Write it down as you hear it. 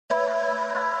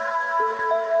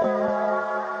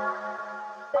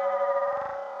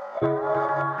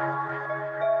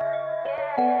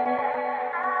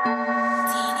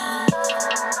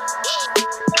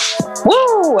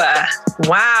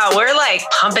Wow, we're like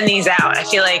pumping these out. I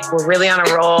feel like we're really on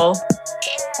a roll.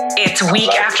 It's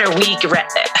week after week.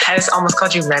 I just almost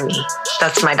called you Remy.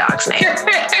 That's my dog's name.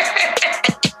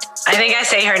 I think I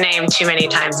say her name too many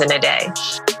times in a day.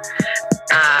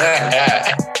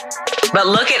 But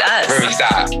look at us. Remy,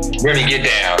 stop. Remy, get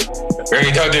down.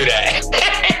 Remy, don't do that.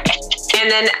 And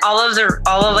then all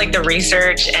of like the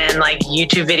research and like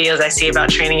YouTube videos I see about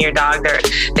training your dog,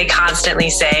 they constantly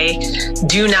say,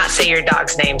 do not say your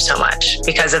dog's name so much,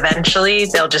 because eventually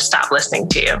they'll just stop listening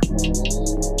to you.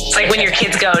 It's like when your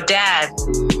kids go, Dad,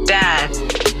 Dad,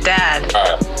 Dad.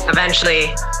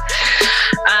 Eventually.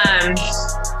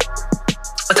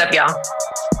 What's up, y'all?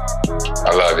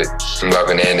 I love it. I'm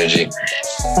loving the energy.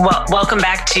 Well, welcome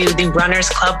back to the Runners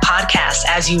Club podcast.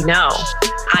 As you know,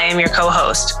 I am your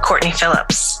co-host, Courtney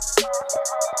Phillips.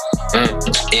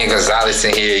 Ian Gonzalez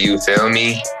in here, you feel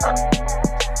me?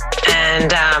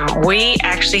 And we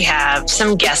actually have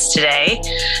some guests today.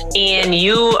 Ian,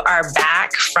 you are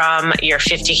back from your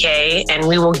 50K, and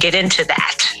we will get into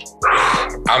that.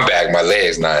 I'm back. My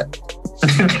leg's not.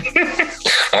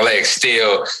 My leg's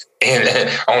still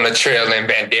on the trail in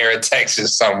Bandera,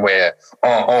 Texas, somewhere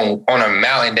on a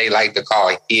mountain they like to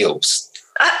call hills.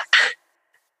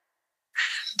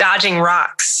 Dodging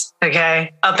rocks,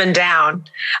 okay, up and down,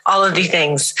 all of these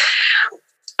things.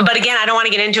 But again, I don't want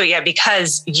to get into it yet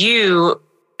because you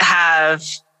have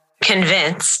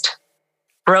convinced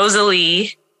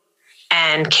Rosalie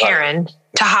and Karen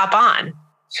to hop on.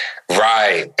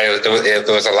 Right. It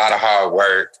was a lot of hard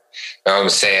work. You know what I'm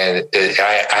saying?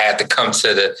 I had to come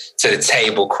to the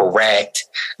table correct.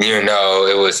 You know,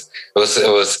 it was a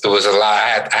lot.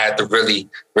 I had to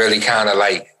really kind of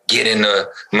like get in the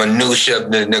minutia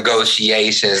of the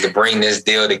negotiations to bring this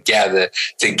deal together,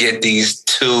 to get these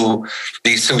two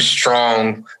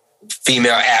strong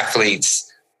female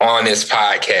athletes on this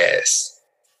podcast.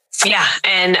 Yeah.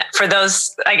 And for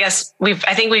those, I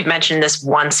think we've mentioned this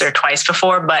once or twice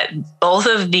before, but both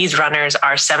of these runners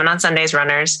are 7onSundays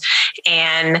runners,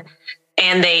 and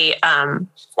they,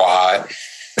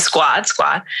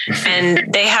 squad.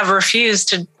 And they have refused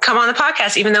to come on the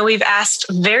podcast, even though we've asked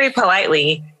very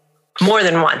politely more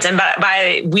than once. And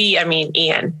by we, I mean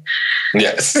Ian.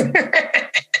 Yes.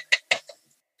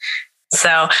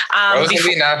 So,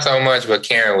 Rosalie not so much, but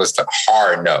Karen was the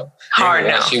hard no. Hard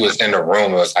no. When she was in the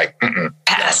room, it was like,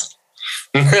 pass.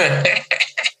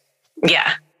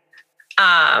 Yeah.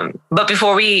 But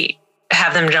before we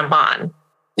have them jump on.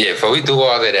 Yeah, before we do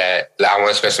all of that, I want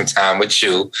to spend some time with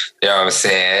you. You know what I'm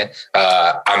saying?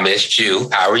 I missed you.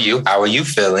 How are you? How are you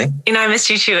feeling? You know, I missed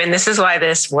you too. And this is why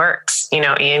this works, you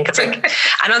know, Ian, because like,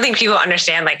 I don't think people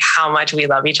understand like how much we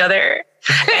love each other.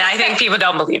 And I think people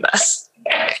don't believe us.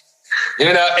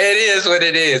 You know, it is what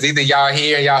it is. Either y'all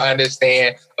hear and y'all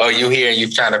understand, or you hear and you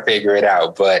trying to figure it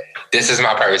out. But this is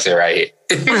my person right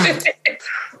here.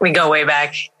 We go way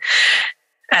back,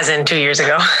 as in 2 years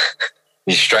ago.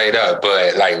 Straight up,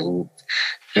 but like,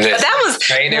 listen, that was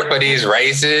training for these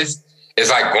races. It's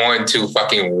like going to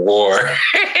fucking war.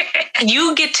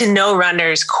 You get to know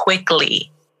runners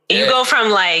quickly. Yeah. You go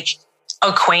from like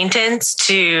acquaintance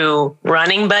to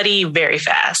running buddy very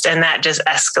fast, and that just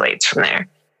escalates from there.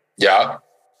 Yeah,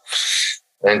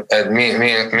 and me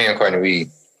and Courtney,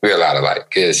 we a lot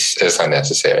alike. It's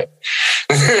unnecessary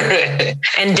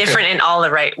and different in all the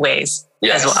right ways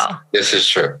as well. This is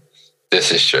true.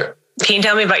 Can you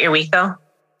tell me about your week though?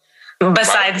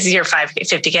 Besides your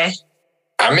 50K?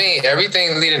 I mean,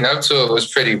 everything leading up to it was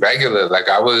pretty regular. Like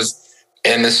I was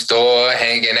in the store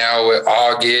hanging out with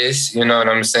August, you know what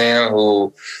I'm saying,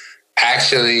 who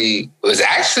was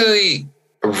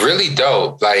really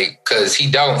dope. Like, cause he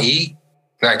don't eat.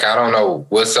 Like, I don't know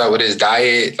what's up with his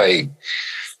diet. Like,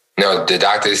 you know, the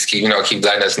doctors keep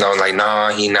letting us know, like,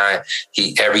 nah,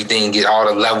 everything, get all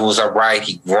the levels are right.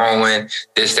 He growing,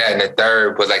 this, that, and the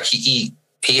third. But like he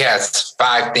has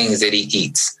 5 things that he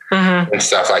eats and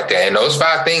stuff like that. And those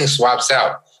 5 things swaps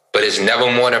out, but it's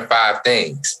never more than 5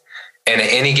 things. And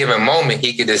at any given moment,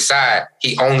 he could decide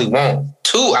he only wants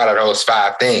 2 out of those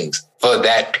 5 things for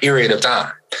that period of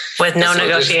time. With no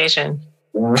negotiation.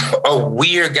 A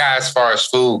weird guy as far as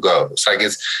food goes. Like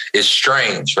it's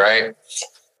strange, right?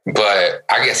 But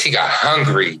I guess he got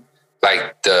hungry,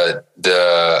 like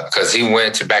because he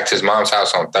went back to his mom's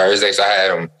house on Thursday. So I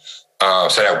had him.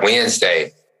 So that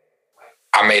Wednesday,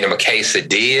 I made him a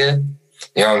quesadilla.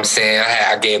 You know what I'm saying?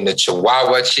 I gave him the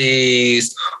Chihuahua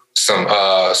cheese,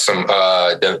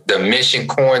 the mission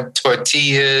corn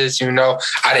tortillas. You know,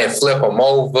 I didn't flip them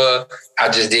over. I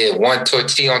just did one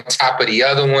tortilla on top of the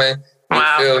other one.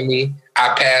 Wow. You feel me?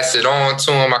 I passed it on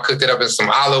to him. I cooked it up in some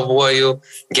olive oil,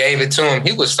 gave it to him.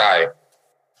 He was like,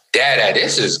 Dad,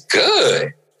 this is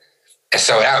good. And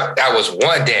so that was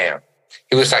one down.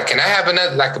 He was like, can I have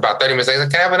another, like about 30 minutes later,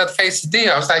 can I have another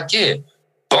quesadilla? I was like, yeah.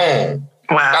 Boom.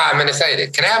 Wow. 5 minutes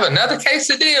later, can I have another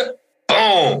quesadilla?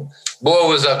 Boom. Boy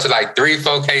was up to like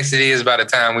 3-4 quesadillas by the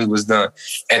time we was done.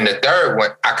 And the third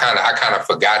one, I kind of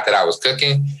forgot that I was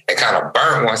cooking and kind of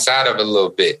burnt one side of it a little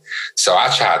bit. So I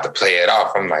tried to play it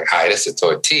off. I'm like, all right, it's a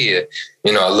tortilla.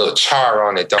 You know, a little char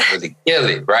on it don't really kill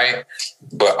it, right?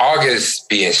 But August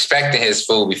be inspecting his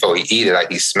food before he eat it.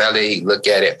 Like he smell it, he look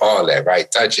at it, all that, right?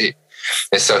 Touch it.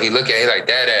 And so he look at it like,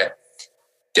 Dad,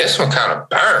 this one kind of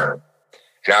burned.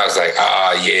 And I was like,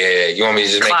 oh, yeah, you want me to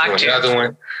just make you another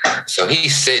one? So he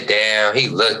sit down, he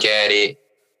look at it,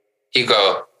 he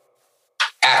go,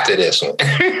 after this one.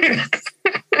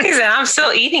 He said, I'm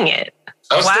still eating it.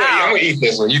 I'm gonna eat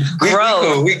this one.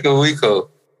 We cool.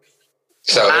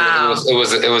 So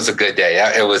it was a good day.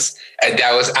 That was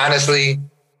honestly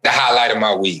the highlight of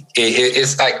my week.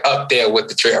 It's like up there with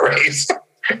the trail race.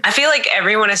 I feel like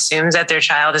everyone assumes that their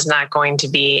child is not going to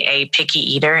be a picky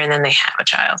eater, and then they have a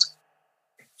child.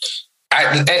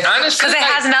 And honestly, because it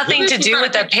has nothing to do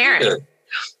with the parent. Either.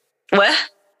 What?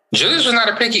 Julius was not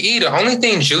a picky eater. Only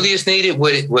thing Julius needed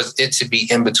was it to be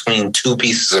in between 2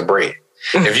 pieces of bread.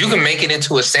 If you can make it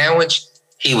into a sandwich,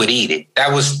 he would eat it.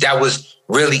 That was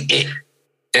really it.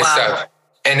 And stuff.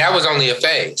 And that was only a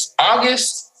phase.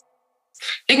 August,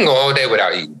 he can go all day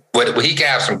without eating. But he can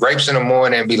have some grapes in the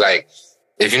morning and be like,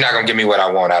 if you're not going to give me what I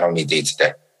want, I don't need to eat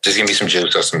today. Just give me some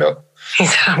juice or some milk. He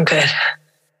said, I'm good.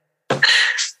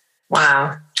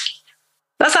 Wow.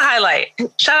 That's a highlight.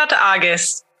 Shout out to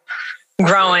August.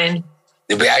 Growing.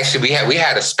 We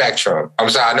had a spectrum. I'm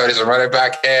sorry, I know this is a running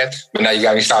back ad, but now you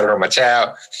got me started on my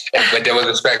child. But there was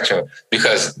a spectrum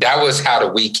because that was how the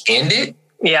week ended.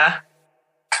 Yeah.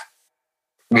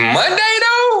 Monday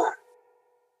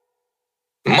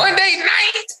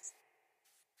night,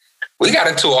 we got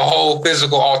into a whole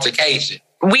physical altercation.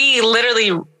 We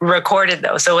literally recorded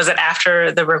though. So was it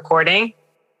after the recording?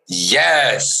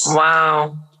 Yes.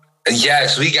 Wow.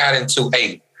 Yes, we got into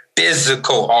a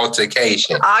physical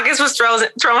altercation. August was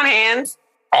throwing hands.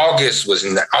 August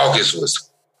was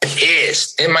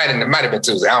pissed. It might have been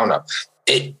Tuesday. I don't know.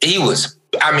 He was.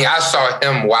 I mean, I saw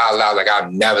him wild out like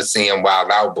I've never seen him wild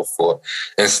out before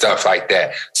and stuff like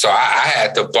that. So I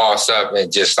had to boss up and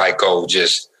just like go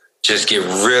just get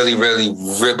really, really,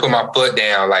 really put my foot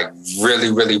down like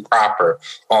really, really proper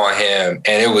on him,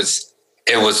 and it was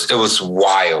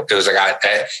wild. It was like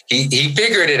he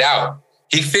figured it out.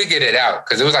 He figured it out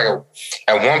because it was like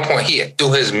at one point he had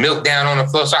threw his milk down on the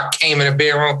floor. So I came in the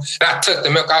bedroom and I took the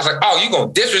milk. I was like, "Oh, you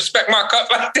gonna disrespect my cup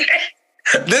like that?"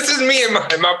 This is me and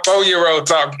my 4-year-old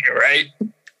talking, right?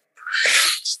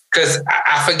 Because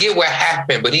I forget what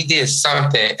happened, but he did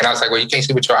something, and I was like, "Well, you can't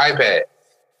sleep with your iPad."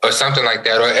 Or something like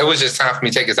that. Or it was just time for me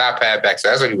to take his iPad back. So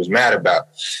that's what he was mad about.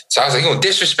 So I was like, you gonna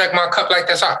disrespect my cup like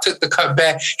that? So I took the cup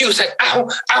back. He was like, I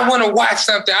want to watch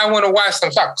something.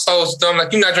 So I closed the door. I'm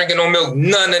like, you're not drinking no milk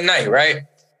none tonight, right?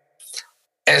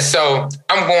 And so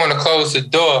I'm going to close the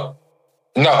door.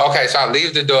 No, okay. So I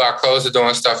leave the door. I close the door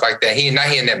and stuff like that. He in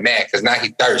that mad because now he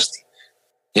thirsty.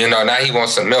 You know, now he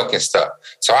wants some milk and stuff.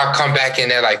 So I come back in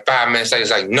there like 5 minutes later.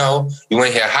 He's like, no, you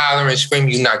in here hollering, screaming.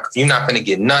 You're not going to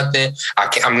get nothing.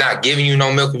 I'm not giving you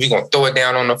no milk. If you're going to throw it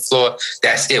down on the floor,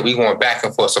 that's it. We going back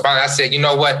and forth. So finally I said, you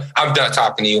know what? I'm done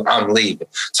talking to you. I'm leaving.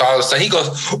 So all of a sudden he goes,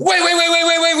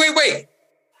 wait.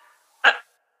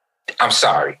 I'm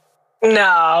sorry.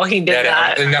 No, he did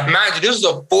not. Now, mind you, this was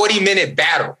a 40-minute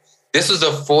battle. I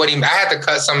had to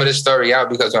cut some of this story out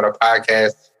because on a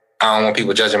podcast, I don't want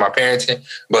people judging my parenting,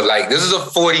 but like this is a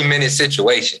 40-minute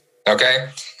situation, okay?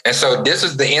 And so this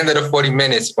is the end of the 40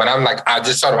 minutes when I'm like, I'm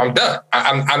done.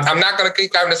 I'm not gonna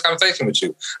keep having this conversation with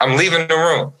you. I'm leaving the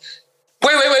room.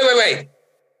 Wait.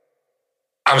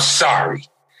 I'm sorry.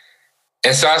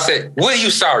 And so I said, what are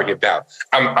you sorry about?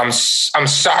 I'm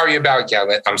sorry about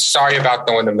yelling. I'm sorry about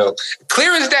throwing the milk.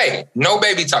 Clear as day, no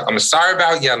baby talk. I'm sorry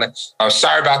about yelling. I'm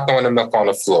sorry about throwing the milk on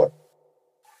the floor.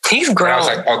 He's grown. And I was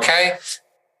like, okay.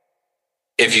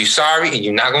 If you're sorry and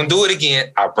you're not going to do it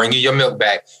again, I'll bring you your milk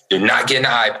back. You're not getting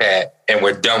an iPad, and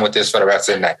we're done with this for the rest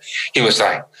of the night. He was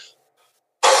like,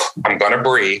 I'm going to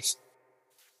breathe.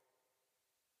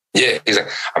 Yeah, he's like,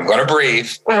 I'm going to breathe.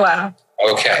 Wow.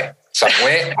 Okay. So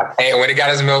when he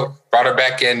got his milk, brought her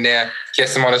back in there,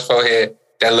 kissed him on his forehead.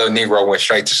 That little Negro went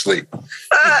straight to sleep.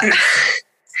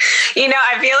 You know,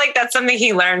 I feel like that's something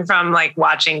he learned from like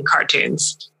watching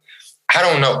cartoons. I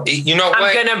don't know. You know what?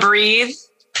 I'm going to breathe.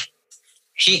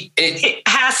 It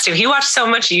has to. He watched so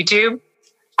much YouTube.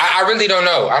 I really don't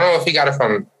know. I don't know if he got it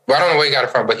from. I don't know where he got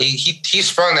it from, but he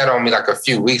sprung that on me like a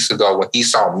few weeks ago when he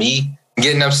saw me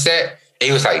getting upset.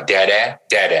 He was like, Dada,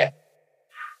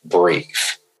 breathe.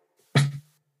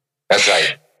 That's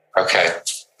like, okay,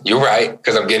 you're right,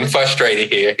 because I'm getting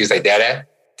frustrated here. He's like, Dada,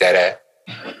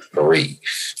 breathe.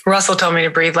 Russell told me to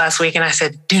breathe last week, and I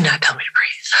said, do not tell me to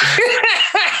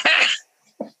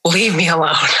breathe. Leave me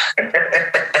alone.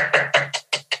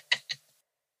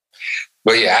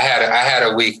 But yeah, I had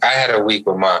a week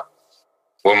with my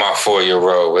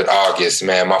 4-year-old, with August,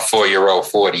 man, my 4-year-old,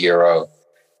 40-year-old.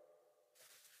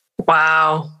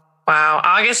 Wow.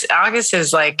 August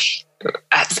is like,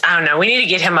 I don't know. We need to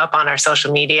get him up on our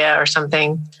social media or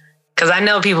something, because I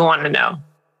know people want to know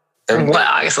what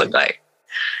August looked like.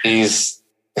 I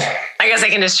guess I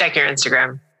can just check your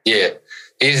Instagram. Yeah,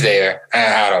 he's there.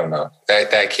 I don't know.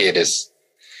 That kid is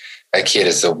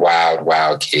a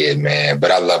wild kid, man.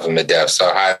 But I love him to death.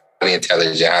 So highly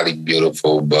intelligent, highly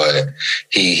beautiful. But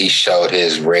he showed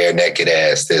his rare naked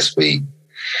ass this week.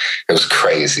 It was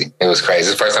crazy. It's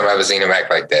the first time I've ever seen him act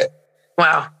like that.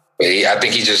 Wow. But I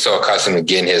think he's just so accustomed to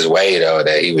getting his way, though,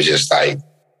 that he was just like,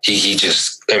 he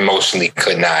just emotionally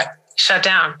could not shut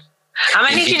down. I'm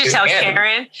going to need you to tell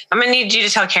Karen. I'm going to need you to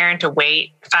tell Karen to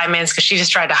wait 5 minutes, because she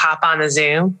just tried to hop on the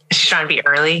Zoom. She's trying to be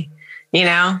early, you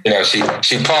know? She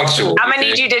punctual. I'm going to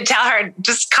need you to tell her,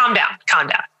 just calm down.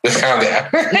 Just calm down.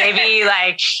 Maybe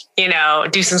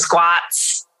do some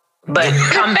squats, but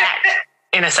come back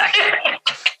in a second.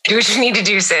 Do what you need to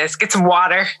do, sis. Get some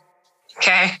water.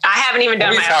 Okay? I haven't even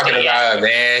done my talking about her,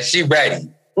 man. She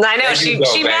ready. I know. She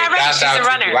mad ready. She's a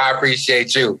runner. I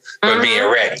appreciate you for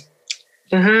being ready.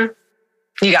 Mm-hmm.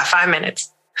 You got 5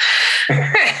 minutes.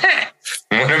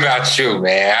 What about you,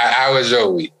 man? How was your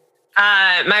week?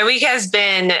 My week has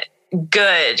been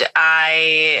good.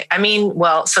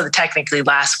 So technically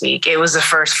last week, it was the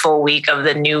first full week of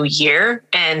the new year.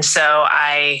 And so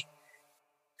I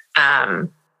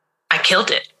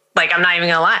killed it. Like, I'm not even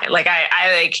gonna lie. Like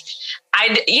I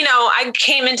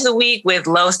came into the week with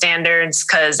low standards,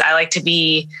 because I like to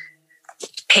be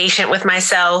patient with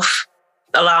myself,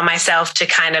 allow myself to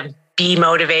kind of be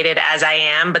motivated as I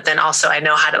am, but then also I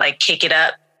know how to kick it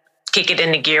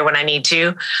into gear when I need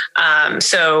to. I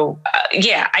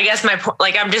guess my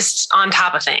point, I'm just on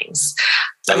top of things.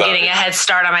 I'm getting a head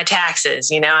start on my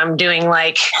taxes. I'm doing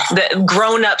the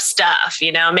grown up stuff,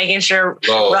 making sure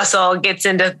Russell gets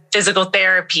into physical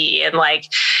therapy, and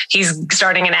he's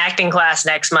starting an acting class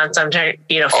next month. So I'm trying,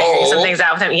 figuring some things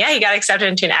out with him. Yeah, he got accepted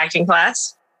into an acting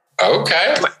class.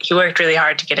 Okay. He worked really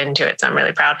hard to get into it, so I'm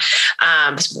really proud.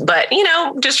 But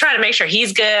just trying to make sure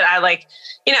he's good. I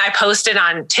posted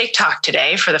on TikTok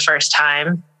today for the first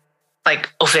time,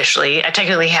 officially. I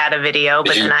technically had a video,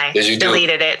 but then I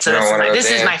deleted it. So this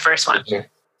is my first one.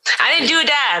 I didn't do a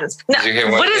dance. No,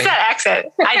 what is that accent?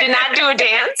 I did not do a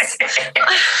dance.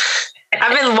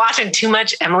 I've been watching too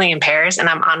much Emily in Paris, and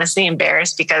I'm honestly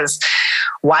embarrassed, because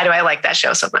why do I like that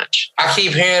show so much? I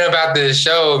keep hearing about this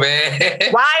show, man.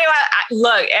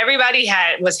 Look, everybody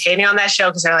was hating on that show,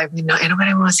 because they're like, no,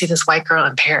 anybody want to see this white girl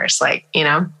in Paris, But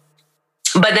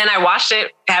then I watched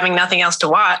it having nothing else to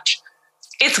watch.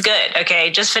 It's good.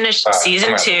 Okay. Just finished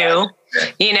season 2.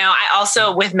 I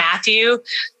also, with Matthew,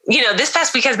 this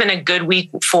past week has been a good week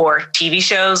for TV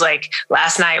shows.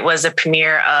 Last night was a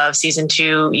premiere of season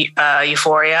 2,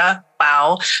 Euphoria.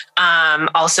 Wow.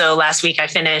 Also last week I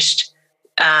finished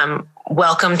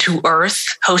Welcome to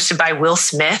Earth, hosted by Will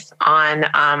Smith on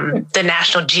the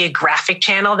National Geographic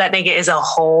channel. That nigga is a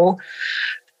whole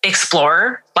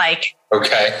explorer.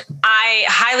 Okay. I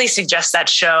highly suggest that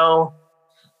show.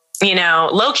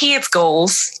 Low key, it's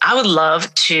goals. I would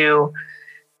love to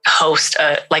host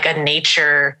a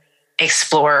nature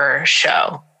explorer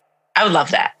show. I would love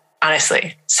that,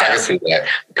 honestly. So, I can see that.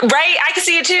 Right? I can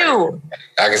see it too.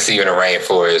 I can see you in the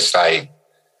rainforest.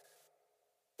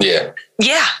 Yeah.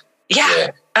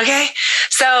 Okay.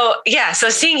 So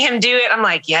seeing him do it, I'm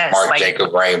like, yes. Marc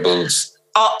Jacob rain boots.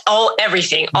 All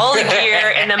everything, all the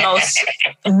gear, and the most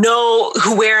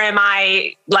where am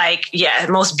I?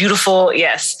 Most beautiful,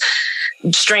 yes.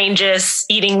 Strangest,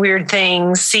 eating weird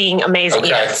things, seeing amazing.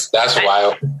 Okay, yes. That's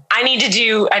wild. I need to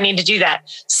do that.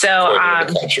 So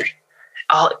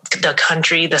the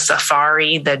country, the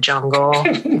safari, the jungle,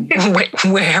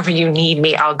 wherever you need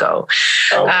me, I'll go.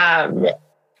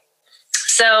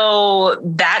 So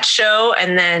that show,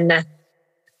 and then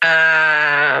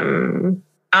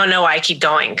I don't know why I keep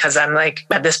going, because I'm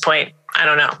at this point, I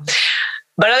don't know.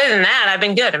 But other than that, I've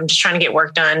been good. I'm just trying to get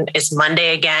work done. It's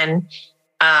Monday again.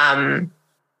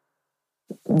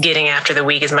 Getting after the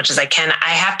week as much as I can.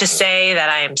 I have to say that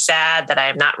I am sad that I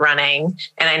am not running.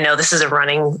 And I know this is a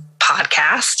running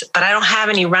podcast, but I don't have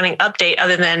any running update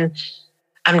other than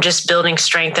I'm just building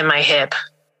strength in my hip.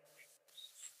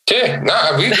 Yeah,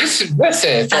 no, we listen. That's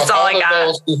For all all I of got.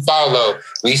 those who follow,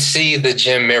 we see the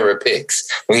gym mirror pics.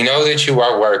 We know that you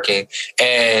are working,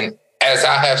 and as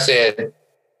I have said,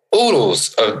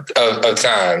 oodles of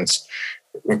times,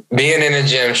 being in the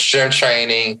gym, strength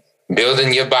training,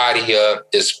 building your body up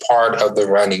is part of the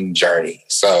running journey.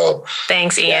 So,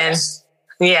 thanks, Ian. Yes.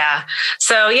 Yeah.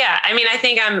 So yeah, I mean, I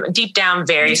think I'm deep down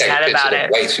very sad about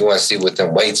it. Weights, you want to see what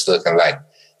them weights looking like.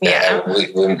 Yeah.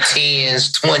 With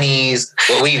 10s, 20s,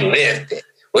 what we lifted.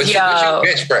 What's your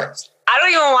bench press? I don't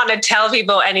even want to tell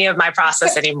people any of my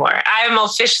process anymore. I am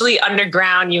officially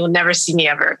underground. You will never see me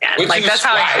ever again. That's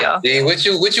how I feel.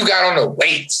 Dude, what you got on the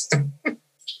weights?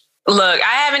 Look,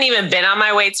 I haven't even been on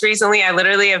my weights recently. I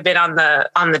literally have been on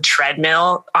the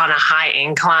treadmill on a high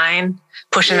incline,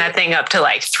 pushing that thing up to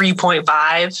like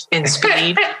 3.5 in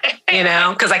speed,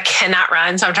 because I cannot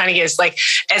run. So I'm trying to get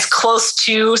as close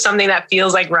to something that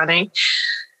feels like running.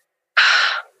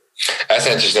 That's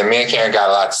interesting. Me and Karen got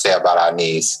a lot to say about our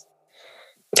knees.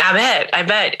 I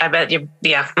bet you.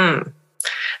 Yeah.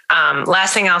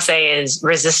 Last thing I'll say is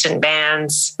resistant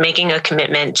bands, making a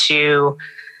commitment to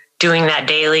doing that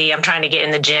daily. I'm trying to get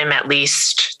in the gym at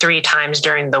least 3 times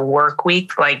during the work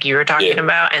week, like you were talking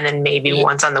about, and then maybe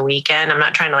once on the weekend. I'm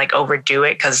not trying to overdo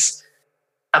it because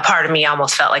a part of me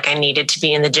almost felt like I needed to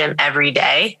be in the gym every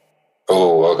day.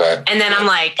 Oh, okay. And then I'm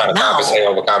like, trying to compensate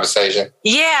over compensation.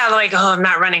 Yeah, I'm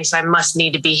not running, so I must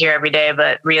need to be here every day.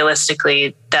 But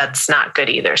realistically, that's not good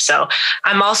either. So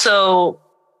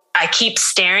I keep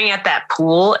staring at that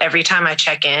pool every time I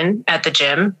check in at the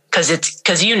gym because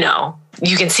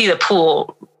you can see the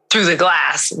pool through the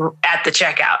glass at the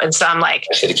checkout. And so I'm like,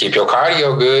 I should keep your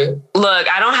cardio good. Look,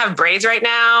 I don't have braids right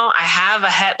now. I have a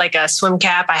head, a swim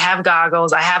cap. I have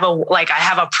goggles. I have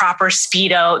a proper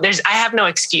Speedo. I have no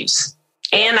excuse.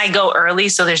 And I go early,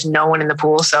 so there's no one in the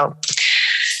pool. So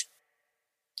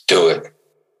do it.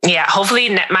 Yeah.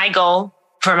 Hopefully my goal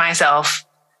for myself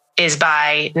is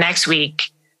by next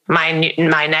week, my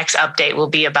next update will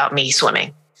be about me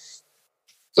swimming.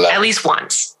 At least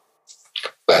once.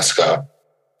 Let's go.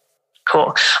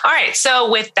 Cool. All right. So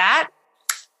with that,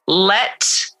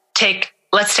 let's take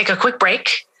a quick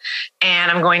break,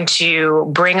 and I'm going to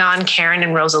bring on Karen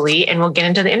and Rosalie, and we'll get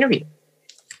into the interview.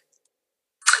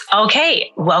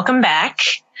 Okay. Welcome back.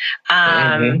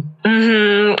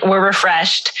 We're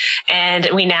refreshed, and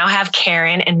we now have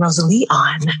Karen and Rosalie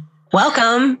on.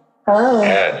 Welcome. Hello.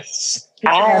 Yes.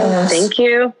 Hi. Thank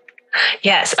you.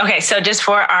 Yes. Okay. So just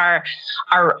for our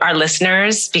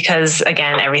listeners, because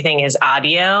again, everything is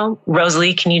audio.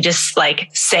 Rosalie, can you just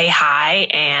say hi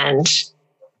and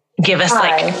give us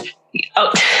I was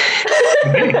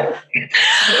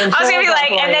gonna be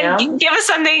and then give us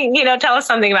something, tell us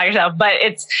something about yourself. But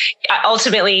it's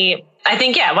ultimately, I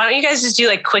think, why don't you guys just do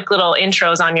quick little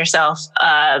intros on yourself?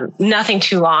 Nothing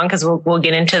too long because we'll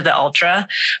get into the ultra,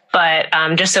 but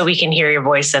just so we can hear your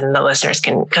voice and the listeners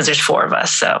can, because there's 4 of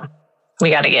us, so we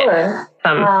got to get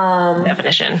some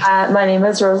definition. My name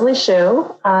is Rosalie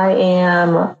Shu. I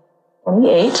am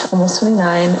 28, almost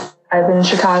 29. I've been in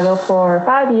Chicago for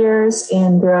 5 years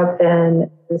and grew up in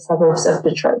the suburbs of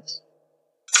Detroit.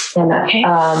 And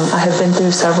I have been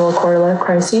through several quarter-life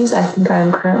crises. I think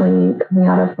I'm currently coming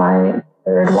out of my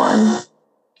 3rd one.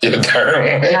 Your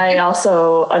 3rd one. And I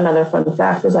also, another fun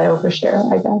fact is I overshare,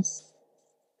 I guess.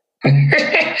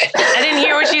 I didn't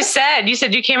hear what you said. You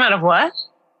said you came out of what?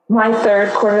 My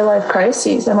 3rd quarter-life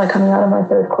crisis. I'm coming out of my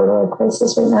 3rd quarter-life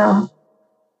crisis right now.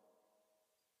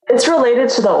 It's related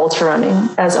to the ultra running,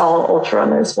 as all ultra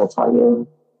runners will tell you.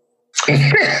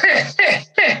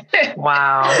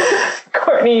 Wow.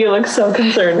 Courtney, you look so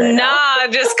concerned right now.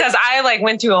 Just because I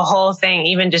went through a whole thing,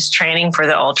 even just training for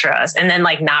the ultras, and then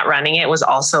not running it was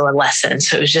also a lesson.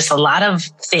 So it was just a lot of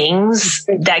things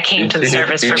that came to the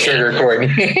surface for me. Triggered, Courtney.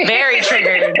 Very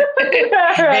triggered.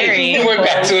 Very. You went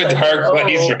back to a dark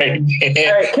place right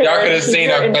there. Right, Karen, y'all could have seen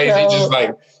her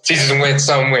face. She just went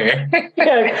somewhere.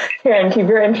 Karen, keep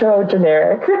your intro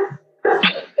generic.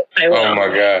 I will. Oh my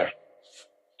God.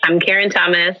 I'm Karen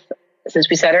Thomas. Since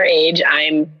we said our age,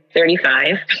 I'm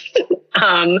 35.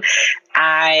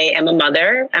 I am a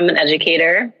mother. I'm an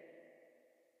educator.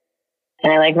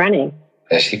 And I like running.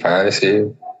 Is she fine as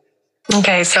you?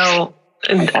 Okay, so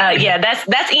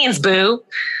that's Ian's boo.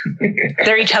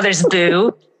 They're each other's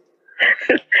boo.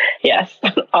 Yes,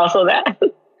 also that.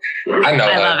 I know.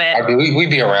 I love it. We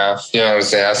be around. You know what I'm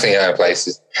saying? I've seen other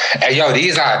places. Hey, yo,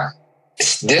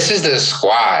 this is the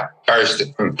squad, first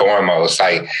and foremost.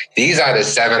 These are the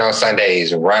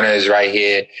 7onSundays runners right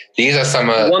here. These are some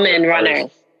of women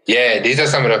runners. Yeah, these are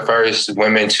some of the first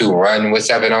women to run with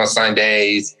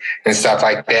 7onSundays and stuff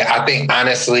like that. I think,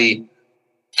 honestly,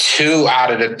 two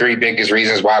out of the three biggest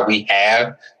reasons why we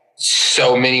have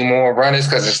so many more runners,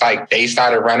 because it's like they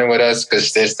started running with us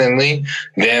consistently.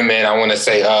 Them and I want to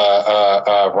say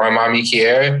Run Mommy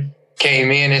Kiera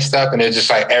came in and stuff, and it's just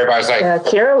like everybody's like,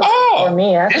 Kiera was for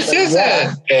me, actually. This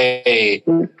isn't a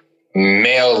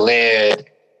male-led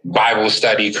Bible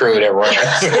study crew that runs.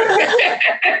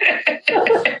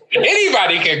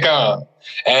 Anybody can come.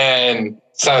 And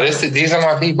so these are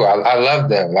my people. I love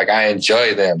them. Like, I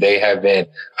enjoy them. They have been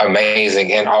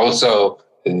amazing. And also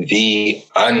the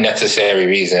unnecessary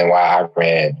reason why I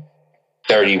ran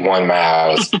 31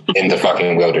 miles in the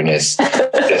fucking wilderness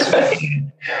this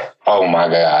weekend. Oh my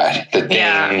God. The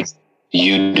things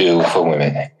you do for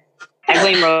women. I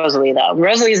blame Rosalie, though.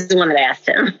 Rosalie's the one that asked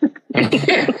him.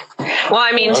 Well,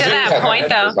 I mean, to that point,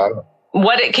 though,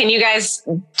 can you guys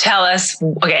tell us,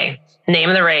 okay, name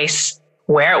of the race,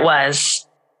 where it was,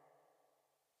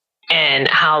 and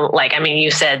how, like, I mean, you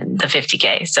said the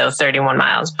 50K, so 31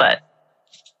 miles, but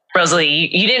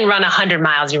Rosalie, you didn't run 100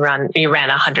 miles, you ran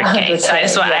 100K. So I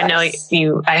just want, I know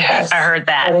I heard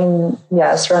that. Running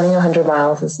 100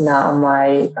 miles is not on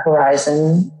my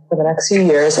horizon for the next few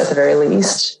years at the very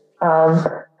least.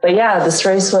 But yeah, this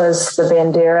race was the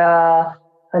Bandera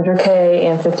 100K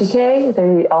and 50K.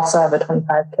 They also have a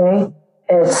 25K.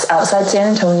 It's outside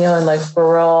San Antonio in like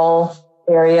rural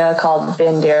area called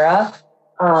Bandera.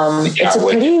 It's a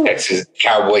pretty Texas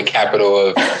cowboy capital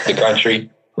of the country.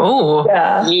 Oh,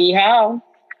 yeah.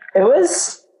 It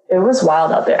was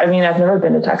wild out there. I mean, I've never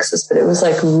been to Texas, but it was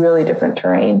like really different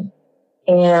terrain.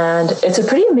 And it's a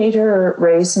pretty major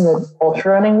race in the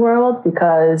ultra running world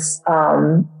because,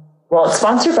 it's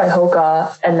sponsored by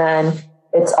Hoka, and then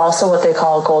it's also what they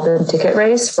call a golden ticket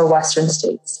race for Western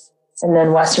states. And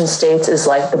then Western states is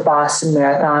like the Boston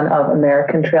Marathon of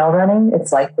American trail running.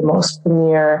 It's like the most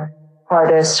premier,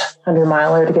 hardest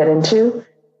 100-miler to get into.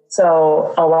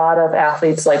 So a lot of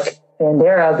athletes like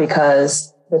Bandera,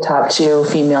 because the top two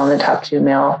female and the top two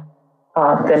male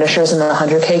finishers in the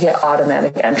 100K get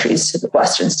automatic entries to the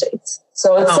Western states.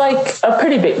 So it's like a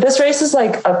pretty big, this race is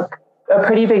like a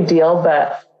pretty big deal,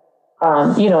 but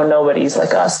nobody's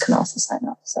like us can also sign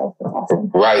up. So it's awesome.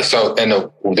 Right. So, and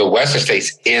the Western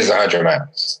states is 100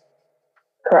 miles.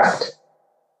 Correct.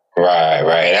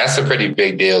 Right. And that's a pretty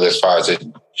big deal as far as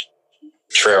the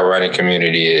trail running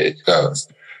community goes.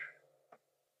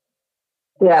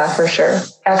 Yeah, for sure.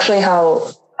 Actually,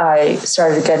 how I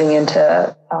started getting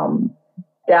into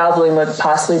dabbling with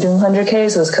possibly doing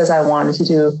 100Ks was because I wanted to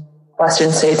do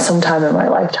Western states sometime in my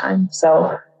lifetime.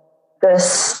 So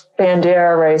this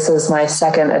Bandera race was my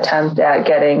second attempt at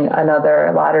getting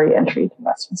another lottery entry to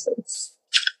Western states.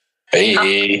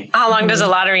 Hey. How long does a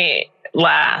lottery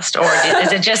last? Or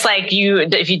is it just like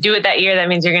if you do it that year, that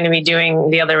means you're going to be doing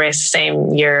the other race the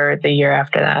same year, the year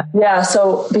after that? Yeah.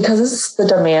 So because the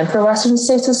demand for Western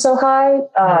states is so high,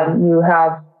 you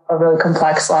have a really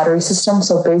complex lottery system.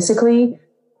 So basically,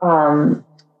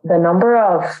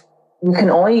 you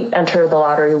can only enter the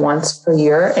lottery once per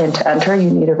year. And to enter, you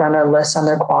need to run a list on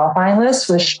their qualifying list,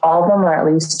 which all of them are at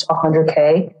least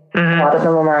 100K. A lot of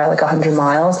them are like 100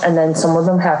 miles. And then some of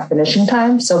them have finishing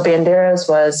time. So Bandera's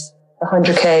was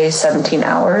 100K, 17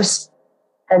 hours.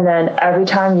 And then every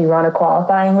time you run a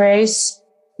qualifying race,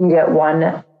 you get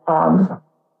one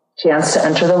chance to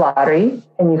enter the lottery.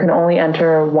 And you can only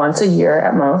enter once a year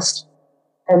at most.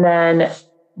 And then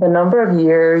the number of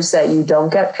years that you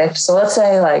don't get picked. So let's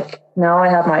say like now I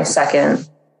have my second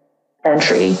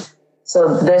entry.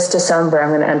 So this December, I'm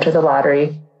going to enter the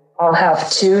lottery. I'll have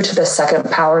 2 to the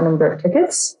second power number of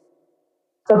tickets.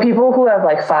 So people who have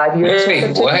like 5 years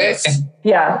of tickets.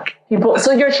 Yeah.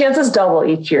 So your chances double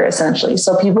each year essentially.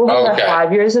 So people who have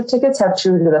 5 years of tickets have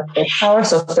 2 to the 5th power.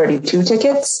 So 32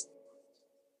 tickets.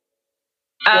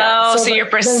 Oh, so your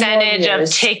percentage of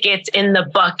tickets in the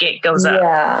bucket goes up.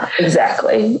 Yeah,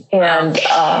 exactly. And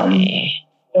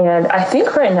and I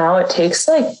think right now it takes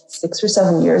like 6 or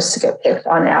 7 years to get picked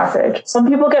on average. Some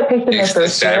people get picked in their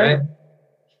first year.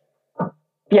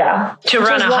 Yeah. To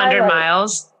run 100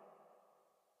 miles.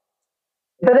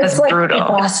 But that's it's like brutal. The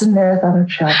Boston Marathon of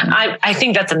traveling. I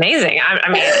think that's amazing.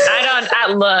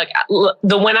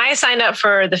 When I signed up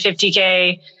for the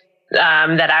 50K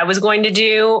that I was going to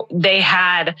do, they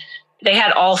had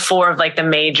all 4 of like the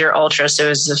major ultras. So it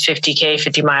was the 50K,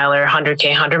 50 miler,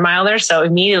 100K, 100 miler. So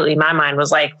immediately my mind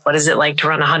was like, what is it like to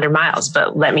run 100 miles?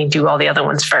 But let me do all the other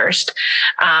ones first.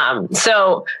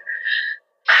 So,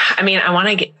 I mean, I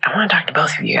want to talk to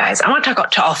both of you guys. I want to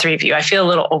talk to all 3 of you. I feel a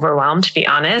little overwhelmed, to be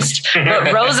honest.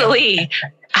 But Rosalie,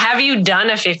 have you done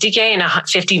a 50K and a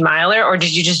 50 miler, or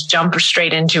did you just jump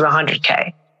straight into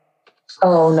 100K?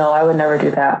 Oh no, I would never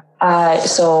do that.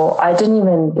 So I didn't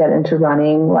even get into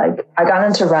running. Like I got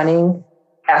into running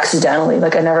accidentally.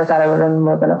 Like I never thought I would run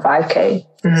more than a 5K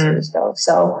 6 years ago.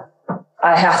 So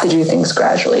I have to do things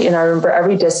gradually. And I remember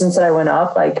every distance that I went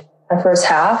up, like my first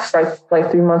half,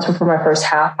 like 3 months before my first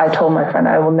half, I told my friend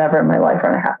I will never in my life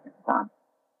run a half marathon.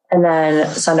 And then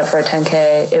signed up for a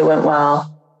 10K. It went well.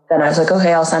 Then I was like,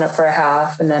 okay, I'll sign up for a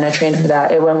half. And then I trained for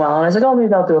that. It went well. And I was like, oh,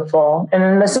 maybe I'll do a full. And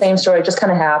then the same story just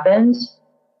kind of happened.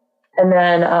 And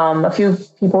then a few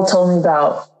people told me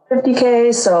about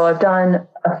 50Ks. So I've done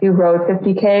a few road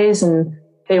 50Ks and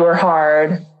they were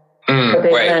hard. Wait.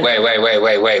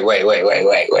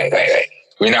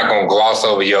 We're not going to gloss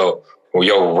over your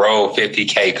road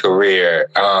 50K career.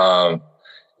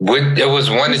 It was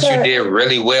one that you did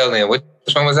really well in. Which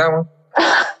one was that one?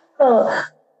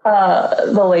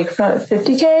 The Lakefront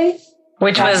 50K.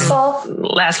 Which was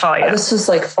last fall, yeah. This was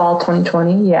like fall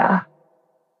 2020, yeah.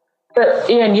 But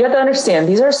Ian, you have to understand,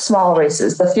 these are small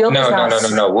races. The field is not...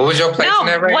 No. What was your place in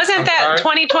that race? Wasn't that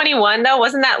 2021 though?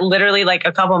 Wasn't that literally like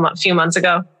a few months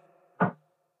ago?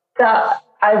 That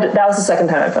was the second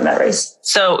time I've done that race.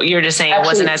 So you're just saying it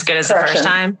wasn't as good as the first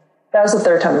time? That was the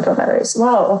third time I've done that race.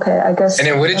 Wow, okay, I guess... And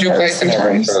then what did you place in that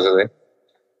race, Rosalie?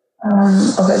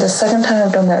 Okay, the second time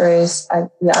I've done that race, I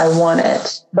won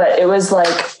it. But it was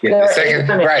like... the second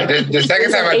time I did it,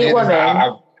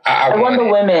 I won the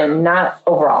women, not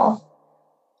overall.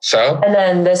 So? And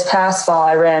then this past fall,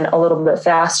 I ran a little bit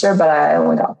faster, but I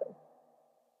only got there.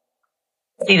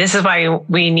 See, this is why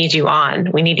we need you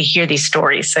on. We need to hear these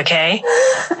stories, okay?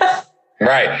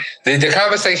 Right. The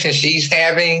conversation she's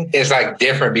having is like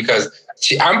different because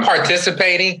I'm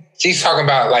participating. She's talking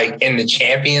about like in the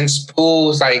champions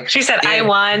pools. Like she said, I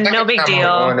won, no big deal.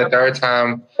 I won the third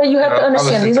time. But you have to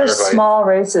understand, these are small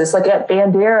races. Like at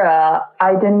Bandera,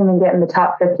 I didn't even get in the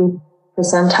top 50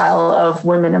 percentile of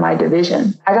women in my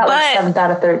division. I got like 7th out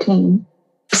of 13.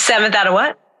 7th out of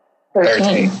what?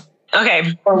 13.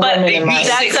 Okay, but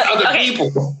that's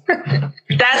people.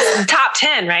 That's top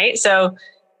 10, right? So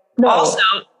also,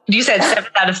 you said 7th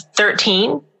out of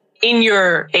 13 in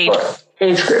your age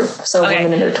group. So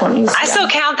women in their 20s. I still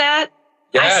count that.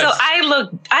 Yes.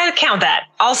 I count that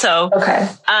also. Okay.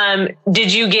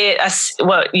 Did you get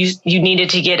you needed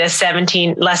to get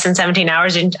less than 17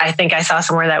 hours? I think I saw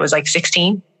somewhere that was like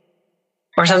 16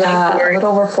 or something. Yeah, a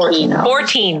little over 14 hours.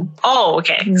 14. Oh,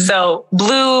 okay. Mm-hmm. So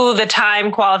blew the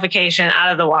time qualification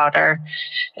out of the water.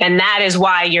 And that is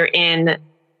why you're in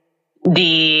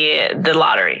the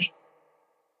lottery.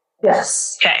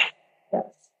 Yes. Okay. Yes.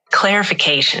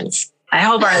 Clarifications. I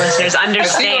hope our listeners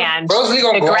understand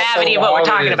the gravity of what we're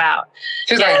talking about.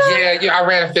 She's like, I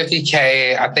ran a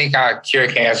 50K. I think I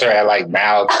cured cancer at like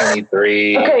mile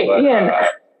 23. Okay, Ian.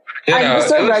 I'm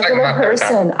just a regular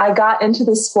person. I got into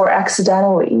this sport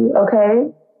accidentally,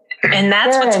 okay? And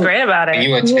that's what's great about it. And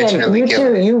you intentionally you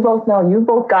too. You both know. You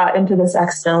both got into this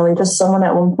accidentally. Just someone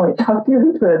at one point talked you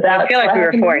into it. I feel like we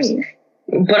were forced.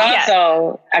 But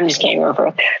also, I'm just kidding.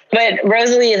 But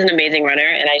Rosalie is an amazing runner,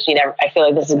 and I feel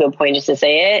like this is a good point just to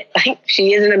say it. Like,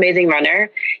 she is an amazing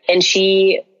runner, and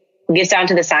she gets down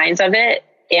to the science of it,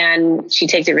 and she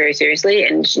takes it very seriously,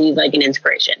 and she's like an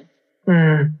inspiration.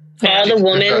 Mm.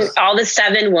 All the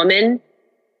 7 women,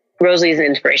 Rosalie is an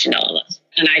inspiration to all of us,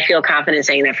 and I feel confident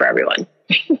saying that for everyone.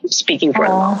 Speaking for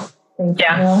them all.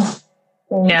 Yeah.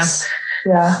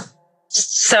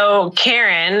 So,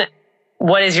 Karen,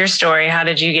 what is your story? How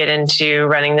did you get into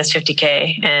running this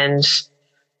 50K? And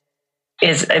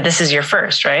this is your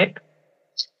first, right?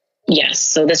 Yes.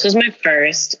 So this was my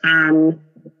first.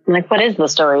 What is the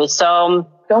story? So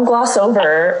don't gloss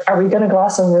over. Are we going to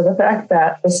gloss over the fact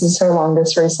that this is her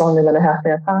longest race, longer than a half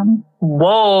marathon?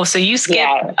 Whoa. So you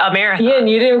skipped a marathon. Ian,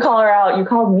 you didn't call her out. You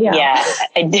called me out. Yeah,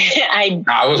 I did.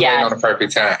 I was waiting on the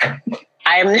perfect time.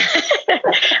 I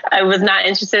was not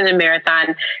interested in a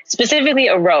marathon, specifically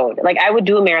a road. Like I would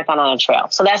do a marathon on a trail.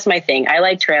 So that's my thing. I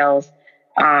like trails,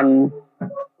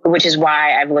 which is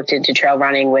why I've looked into trail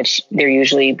running, which they're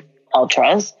usually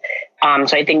ultras.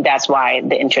 So I think that's why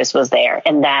the interest was there.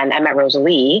 And then I met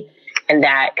Rosalie, and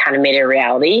that kind of made it a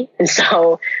reality. And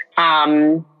so,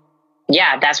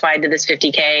 that's why I did this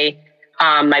 50K.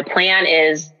 My plan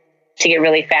is to get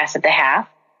really fast at the half,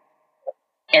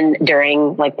 and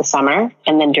during like the summer,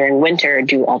 and then during winter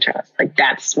do ultras. Like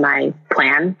that's my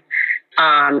plan,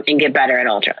 and get better at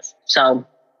ultras. So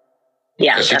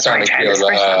that's why I tried this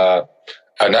first one.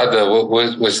 Another, what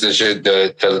was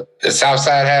the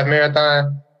Southside Half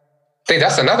Marathon? I think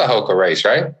that's another Hoka race,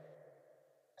 right?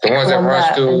 The ones that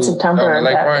runs through in September.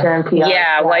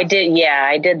 I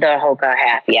did the Hoka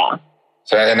half. Yeah.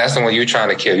 So, and that's the one you're trying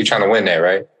to kill. You're trying to win that,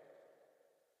 right?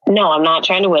 No, I'm not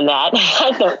trying to win that.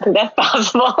 I don't think that's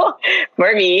possible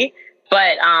for me.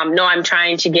 But no, I'm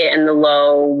trying to get in the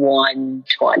low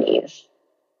 120s.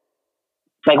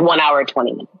 Like 1 hour,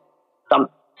 20 minutes.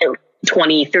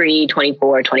 23,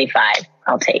 24, 25.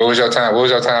 I'll take. What was your time? What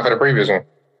was your time for the previous one?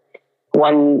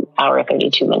 1 hour,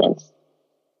 32 minutes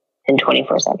and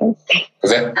 24 seconds.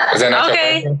 Was that not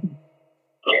okay? Your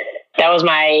That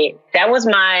was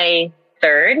my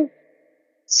third.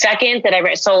 Second that I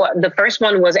read. So the first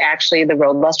one was actually the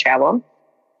road less travel.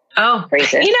 Oh,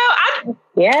 racist.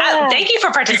 Thank you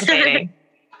for participating.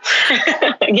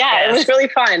 Yeah, it was really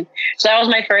fun. So that was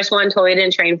my first one. Totally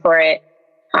didn't train for it.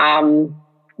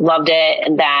 Loved it.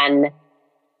 And then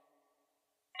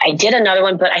I did another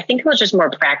one, but I think it was just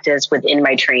more practice within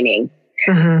my training.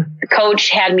 Mm-hmm. The coach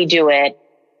had me do it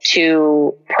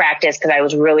to practice because I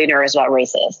was really nervous about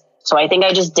races. So I think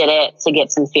I just did it to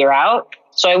get some fear out.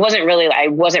 So I wasn't running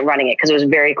it because it was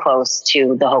very close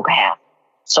to the Hoka half.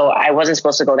 So I wasn't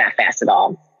supposed to go that fast at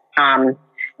all. And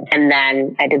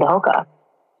then I did the Hoka.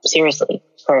 Seriously.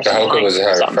 The Hoka was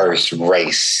her first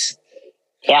race.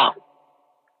 Yeah.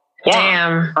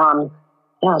 Damn. Yeah, it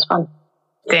was fun.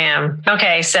 Damn.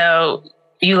 Okay, so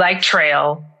you like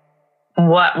trail.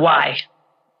 Why?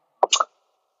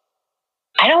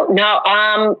 I don't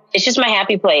know. It's just my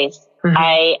happy place. Mm-hmm.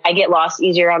 I get lost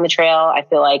easier on the trail. I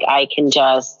feel like I can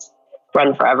just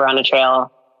run forever on a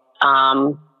trail.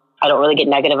 I don't really get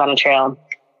negative on a trail.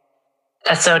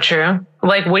 That's so true.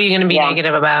 Like, what are you going to be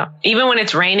negative about? Even when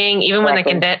it's raining, even when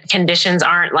the conditions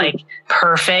aren't like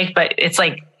perfect, but it's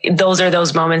like, those are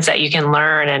those moments that you can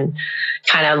learn and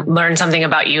kind of learn something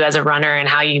about you as a runner and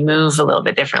how you move a little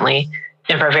bit differently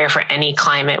and prepare for any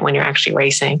climate when you're actually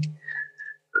racing.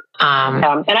 And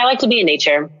I like to be in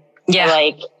nature.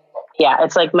 Yeah.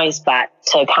 It's like my spot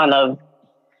to kind of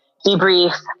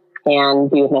debrief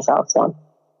and be with myself.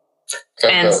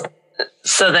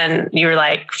 So then you were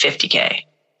like 50K.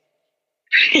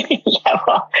 Yeah,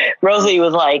 well, Rosalie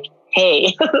was like,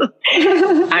 hey,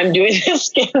 I'm doing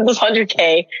this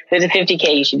 100K. There's a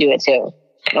 50K. You should do it too.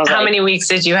 How many weeks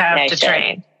did you have to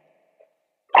train?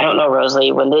 I don't know,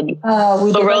 Rosalie. When did?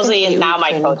 So Rosalie is now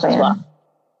my coach as well.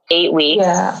 8 weeks.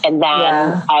 Yeah. And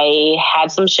then I had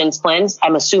some shin splints.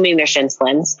 I'm assuming they're shin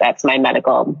splints. That's my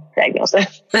medical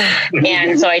diagnosis.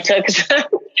 And so I took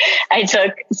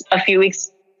a few weeks,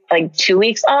 like 2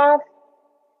 weeks off.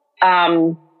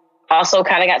 Also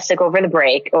kind of got sick over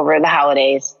the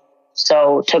holidays.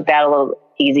 So took that a little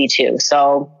easy too.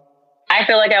 So I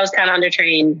feel like I was kind of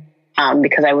undertrained,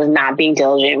 because I was not being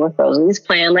diligent with Rosalie's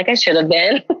plan like I should have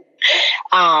been.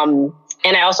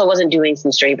 And I also wasn't doing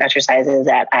some strength exercises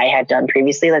that I had done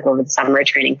previously, like over the summer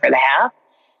training for the half.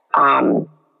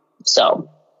 So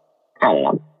I don't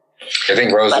know. I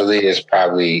think Rosalie is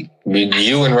probably,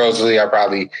 you and Rosalie are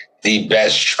probably the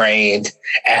best trained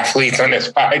athletes on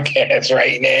this podcast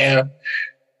right now.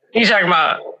 You talking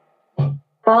about?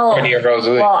 Well, I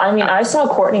mean, I saw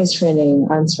Courtney's training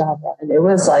on Strava and it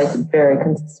was like very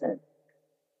consistent.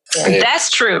 Yeah. That's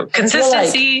true.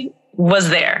 Consistency was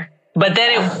there. But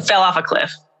then it fell off a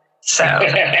cliff. So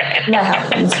that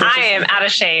happens. I am out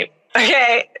of shape.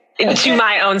 Okay. To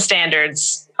my own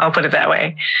standards. I'll put it that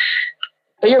way.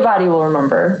 But your body will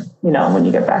remember, when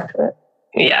you get back to it.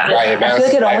 Yeah. I feel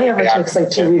like it only ever takes like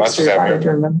 2 weeks for your body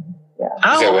to remember. Yeah.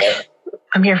 Oh,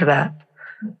 I'm here for that.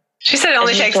 She said it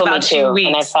only takes about 2 weeks.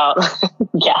 And I felt,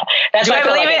 That's Do I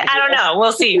believe it? I don't know.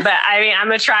 We'll see. But I mean, I'm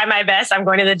going to try my best. I'm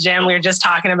going to the gym. We were just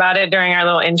talking about it during our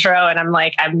little intro. And I'm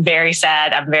like, I'm very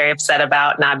sad. I'm very upset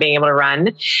about not being able to run.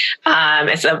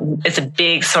 It's a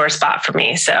big sore spot for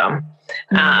me. So,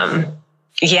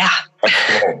 yeah.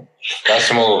 That's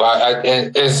the move.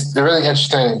 It's really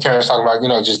interesting. Karen's talking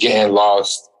about, just getting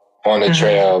lost on the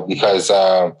trail because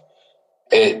I've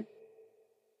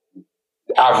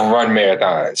run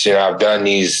marathons. I've done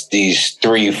these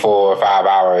 3, 4, 5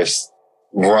 hours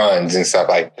runs and stuff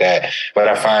like that. But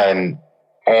I find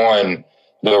on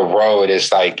the road,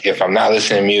 it's like if I'm not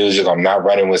listening to music, I'm not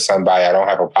running with somebody, I don't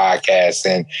have a podcast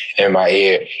in my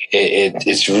ear,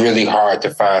 it's really hard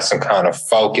to find some kind of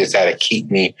focus that'll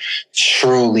keep me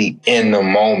truly in the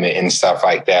moment and stuff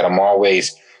like that. I'm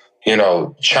always trying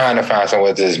to find something,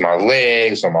 whether it's my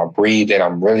legs or my breathing.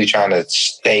 I'm really trying to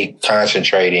stay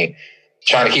concentrating,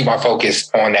 trying to keep my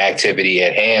focus on the activity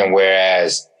at hand.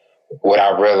 Whereas what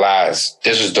I realized,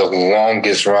 this was the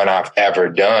longest run I've ever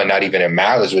done, not even in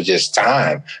mileage, but just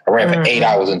time. I ran for 8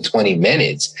 hours and 20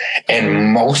 minutes.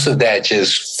 And most of that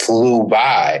just flew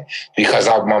by because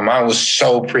my mind was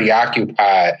so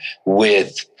preoccupied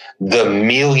with the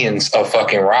millions of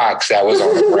fucking rocks that was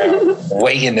on the ground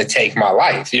waiting to take my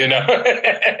life,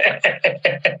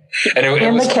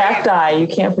 And the cacti, you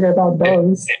can't forget about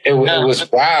those. It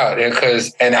was wild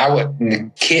because,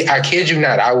 I kid you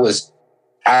not,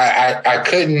 I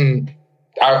couldn't.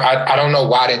 I don't know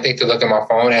why I didn't think to look at my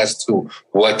phone as to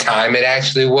what time it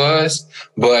actually was,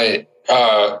 but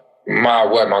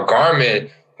my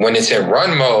Garmin, when it's in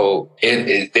run mode,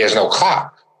 there's no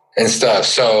clock and stuff.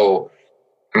 So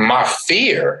my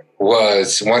fear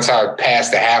was once I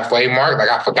passed the halfway mark, like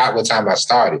I forgot what time I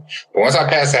started, but once I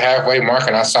passed the halfway mark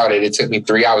and I saw that it took me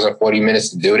 3 hours and 40 minutes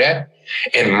to do that,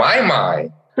 in my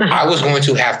mind, I was going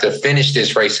to have to finish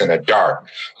this race in the dark,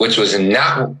 which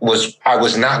I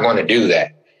was not going to do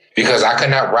that because I could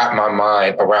not wrap my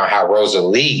mind around how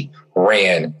Rosalie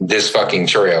ran this fucking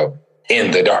trail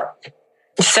in the dark.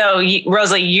 So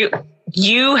Rosalie,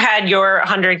 you had your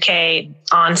 100K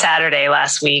on Saturday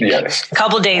last week, yes, a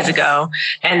couple days ago,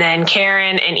 and then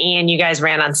Karen and Ian, you guys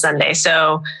ran on Sunday.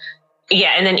 So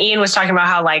yeah, and then Ian was talking about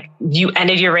how like you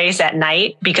ended your race at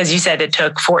night because you said it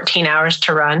took 14 hours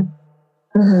to run.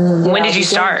 Mm-hmm, yeah, when did you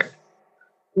start?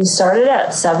 We started at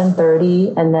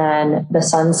 7:30, and then the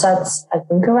sun sets, I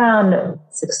think, around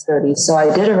 6:30. So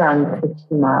I did around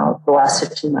 15 miles, the last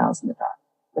 15 miles in the dark.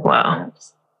 Wow.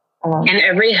 And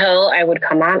every hill I would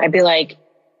come on, I'd be like,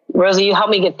 Rosie, you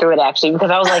helped me get through it actually, because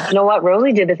I was like, you know what?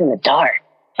 Rosie did this in the dark.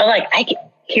 I was like,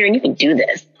 Karen, you can do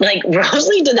this. Like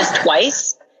Rosie did this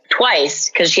twice,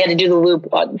 because she had to do the loop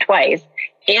twice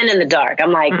and in the dark.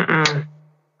 I'm like,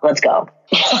 let's go.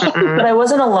 But I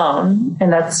wasn't alone.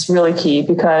 And that's really key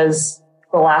because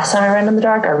the last time I ran in the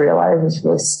dark, I realized I was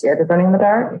really scared of running in the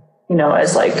dark,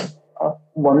 as like a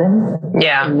woman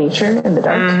in nature in the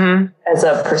dark as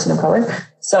a person of color.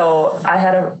 So I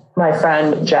had my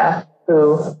friend Jeff,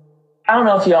 who I don't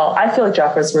know if I feel like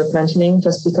Jeff is worth mentioning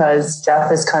just because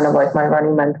Jeff is kind of like my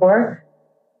running mentor.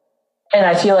 And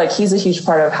I feel like he's a huge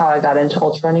part of how I got into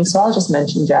ultra running. So I'll just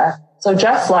mention Jeff. So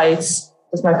Jeff Flights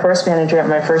was my first manager at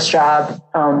my first job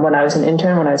when I was an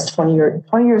intern, when I was 20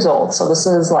 years old. So this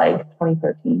is like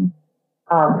 2013.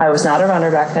 I was not a runner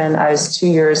back then. I was 2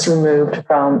 years removed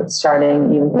from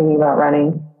starting, even thinking about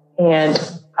running. And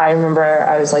I remember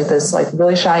I was like this like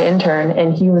really shy intern,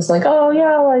 and he was like, oh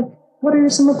yeah, like what are your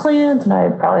summer plans? And I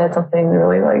probably had something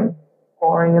really like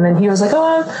boring. And then he was like,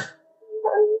 oh, I'm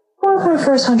going for my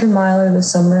first 100-miler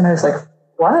this summer. And I was like,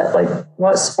 what? Like,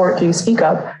 what sport do you speak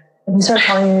of? And he started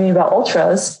telling me about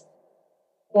ultras.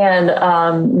 And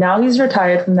now he's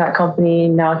retired from that company.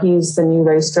 Now he's the new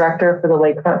race director for the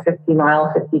Lakefront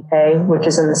 50-mile 50K, which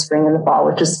is in the spring and the fall,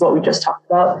 which is what we just talked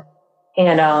about.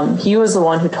 And he was the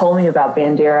one who told me about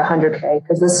Bandera 100K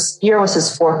because this year was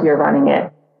his 4th year running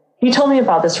it. He told me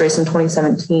about this race in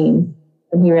 2017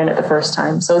 when he ran it the first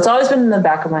time. So it's always been in the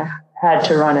back of my head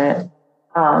to run it.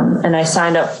 And I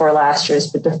signed up for last year's,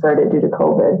 but deferred it due to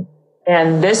COVID.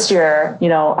 And this year,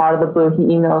 out of the blue, he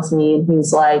emails me and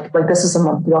he's like this is a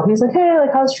month ago. He's like, hey,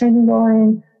 like, how's training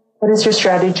going? What is your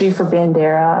strategy for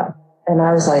Bandera? And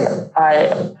I was like, I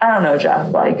don't know,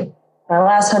 Jeff. Like, my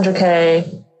last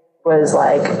 100K was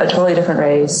like a totally different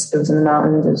race. It was in the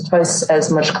mountains. It was twice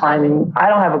as much climbing. I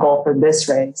don't have a goal for this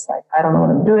race. Like, I don't know what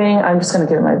I'm doing. I'm just going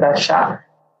to give it my best shot.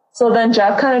 So then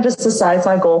Jeff kind of just decides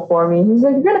my goal for me. He's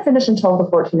like, you're going to finish in 12 to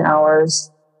 14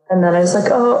 hours. And then I was like,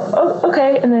 oh,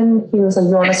 okay. And then he was like,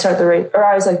 you want to start the race? Or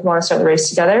I was like, you want to start the race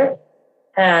together?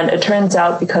 And it turns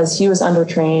out because he was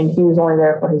undertrained, he was only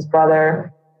there for his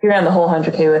brother. He ran the whole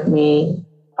 100K with me.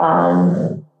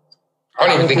 I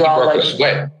don't even think he broke a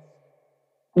sweat.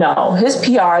 No, his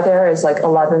PR there is like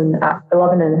 11 and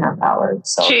a half hours.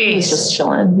 So he's just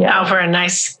chilling. Yeah. Out for a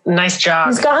nice jog.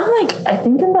 He's gotten I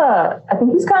think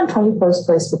he's gotten 21st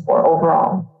place before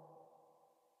overall.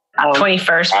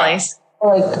 21st place?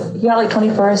 Like, he got like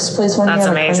 21st place one year. That's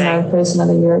amazing. 29th place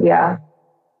another year. Yeah.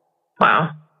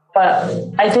 Wow. But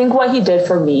I think what he did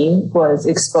for me was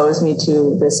expose me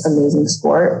to this amazing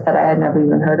sport that I had never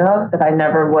even heard of, that I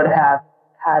never would have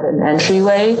had an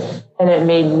entryway, and it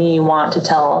made me want to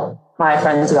tell my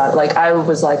friends about it. Like, I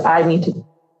was like, I need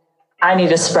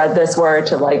to spread this word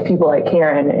to like people like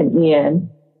Karen and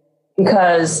Ian,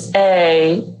 because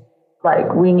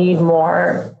we need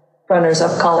more runners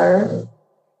of color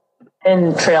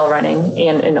in trail running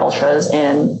and in ultras,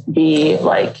 and B,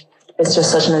 like, it's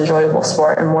just such an enjoyable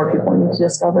sport and more people need to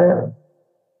discover it.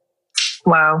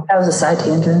 Wow. That was a side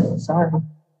tangent. Sorry.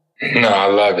 No, I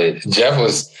love it. Jeff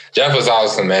was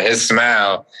awesome, man. His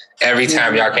smile every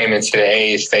time y'all came into the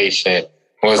aid station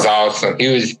was awesome.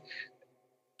 Both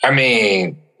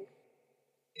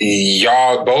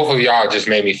of y'all just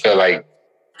made me feel like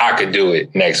I could do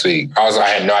it next week. Also, I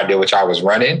had no idea what y'all was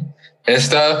running and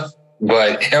stuff,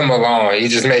 but him alone, he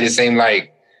just made it seem like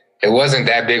it wasn't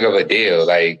that big of a deal.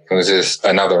 Like, it was just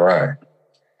another run.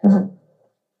 Mm-hmm.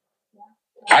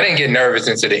 I didn't get nervous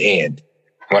into the end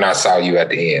when I saw you at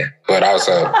the end, but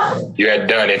also you had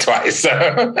done it twice. So.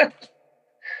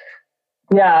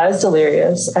 Yeah, it's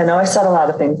delirious. I know I said a lot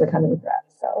of things I kind of regret.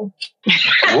 So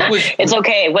it's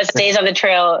okay. What stays on the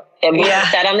trail,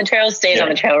 what said on the trail stays on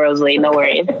the trail, Rosalie. No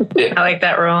worries. I like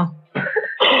that rule.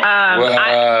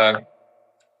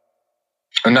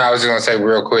 No, I was just going to say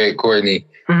real quick, Courtney,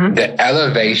 the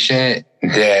elevation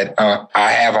that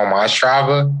I have on my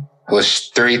Strava was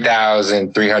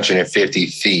 3,350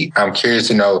 feet. I'm curious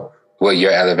to know what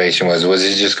your elevation was. Was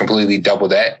it just completely double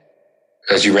that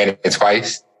because you ran it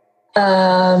twice?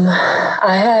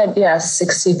 I had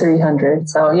 6,300.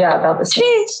 So yeah, about the same.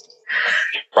 Jeez.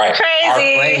 Right.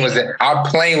 Crazy. Our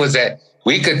plane was at.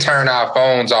 We could turn our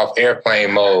phones off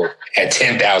airplane mode at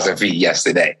 10,000 feet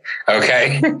yesterday.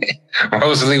 Okay,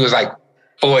 Rosalie was like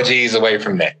 4 Gs away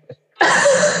from that.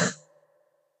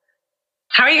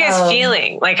 How are you guys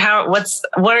feeling? Like,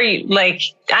 what are you like?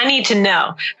 I need to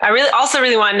know. I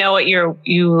really want to know what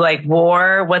you like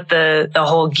wore, what the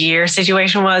whole gear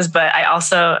situation was. But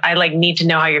I need to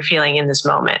know how you're feeling in this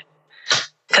moment.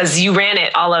 Cause you ran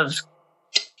it all of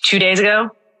 2 days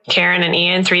ago, Karen and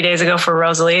Ian, 3 days ago for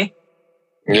Rosalie.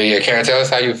 Yeah. Karen, tell us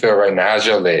how you feel right now. How's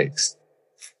your legs?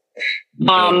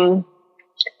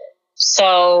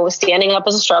 So standing up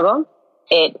is a struggle.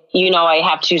 I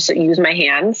have to use my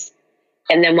hands.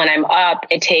 And then when I'm up,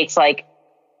 it takes like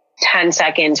 10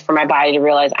 seconds for my body to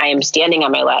realize I am standing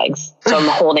on my legs. So I'm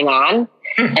holding on,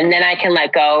 and then I can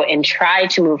let go and try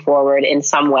to move forward in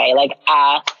some way. Like,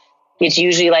 it's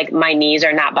usually like my knees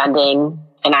are not bending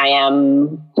and I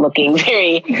am looking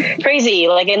very crazy.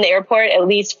 Like in the airport, at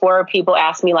least 4 people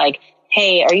ask me like,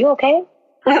 "Hey, are you okay?"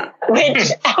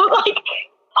 Which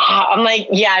I'm like,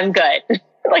 yeah, I'm good.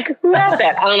 Like, who asked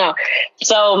that? I don't know.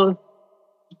 So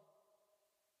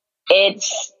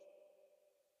it's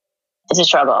a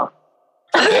struggle.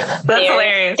 That's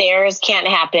hilarious. Stairs can't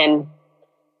happen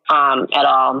at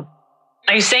all.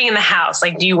 Are you staying in the house?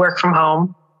 Like, do you work from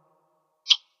home?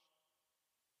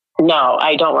 No,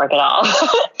 I don't work at all.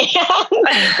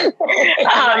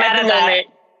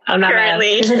 I'm not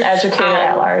currently. He's an educator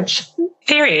at large.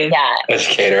 Period. Yeah.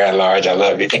 Educator at large. I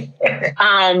love it.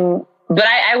 But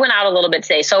I went out a little bit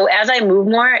today. So as I move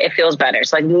more, it feels better.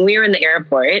 So like when we were in the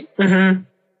airport, when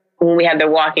we had the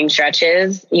walking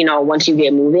stretches, once you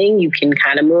get moving, you can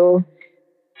kind of move.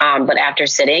 But after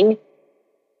sitting,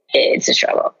 it's a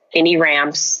struggle. Any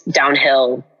ramps,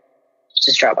 downhill, it's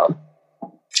a struggle.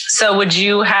 So would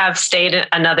you have stayed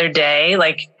another day?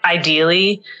 Like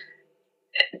ideally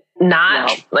not?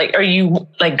 No. Like, are you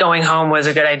like going home was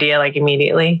a good idea? Like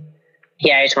immediately?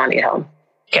 Yeah, I just want to get home.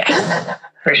 Okay.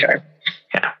 For sure.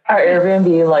 Yeah. Our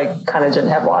Airbnb like kind of didn't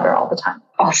have water all the time.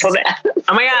 Also that.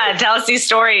 Oh my God. Tell us these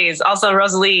stories. Also,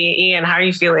 Rosalie, Ian, how are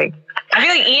you feeling? I feel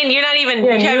like Ian, you're not even,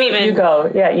 you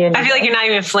go. Yeah, Ian. I feel like you're not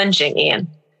even flinching, Ian.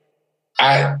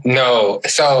 No.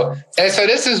 So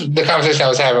this is the conversation I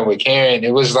was having with Karen.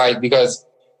 It was like, because,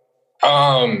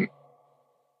 I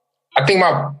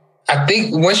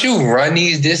think once you run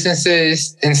these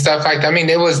distances and stuff like that, I mean,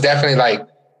 it was definitely like,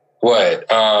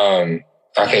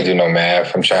 I can't do no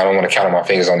math. I don't want to count on my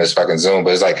fingers on this fucking Zoom,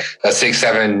 but it's like a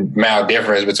 6-7 mile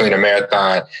difference between a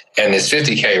marathon and this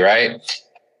 50K, right?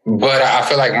 But I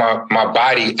feel like my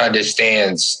body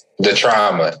understands the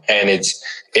trauma and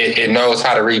it knows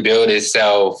how to rebuild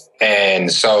itself.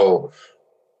 And so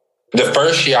the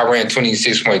first year I ran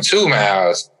 26.2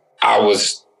 miles, I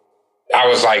was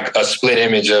like a split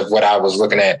image of what I was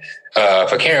looking at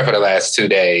for Karen for the last 2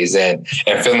 days and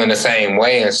feeling the same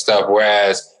way and stuff.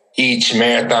 Whereas each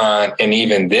marathon and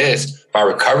even this, my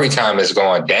recovery time is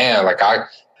going down. Like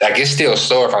it's still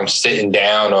sore if I'm sitting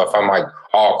down or if I'm like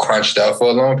all crunched up for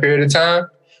a long period of time.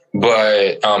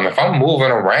 But if I'm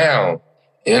moving around,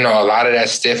 a lot of that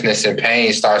stiffness and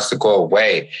pain starts to go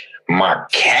away. My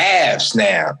calves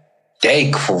now,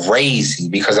 they crazy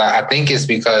because I think it's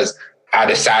because I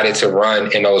decided to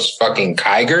run in those fucking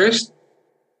Kygers.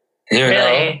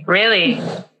 Really?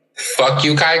 Fuck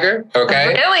you, Kyger.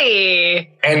 Okay. Really?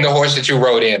 And the horse that you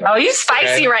rode in. Oh, you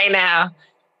spicy right now.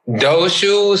 Those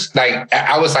shoes, like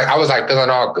I was feeling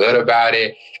all good about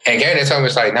it. And Karen told me,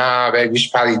 it's like, nah, babe, you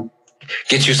should probably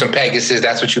get you some Pegasus.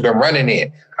 That's what you've been running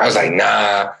in. I was like,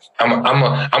 nah, I'm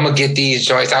gonna get these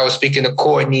joints. I was speaking to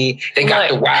Courtney. They got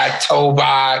the wide toe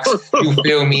box. You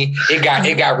feel me? It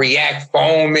got React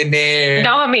foam in there.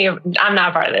 No, I'm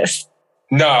not part of this.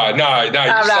 No. I'm not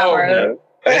part of it.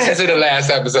 Listen to the last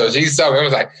episode. She saw me. I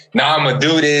was like, nah, I'm gonna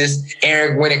do this.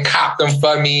 Eric went and copped them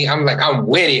for me. I'm like, I'm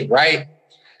with it, right?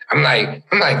 I'm like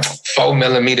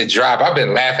 4mm drop. I've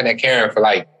been laughing at Karen for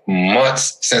like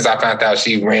months since I found out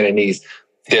she ran in these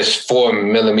this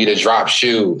 4mm drop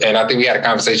shoe. And I think we had a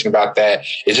conversation about that.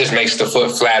 It just makes the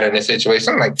foot flatter in this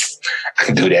situation. I'm like, I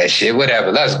can do that shit,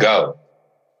 whatever, let's go.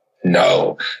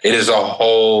 No, it is a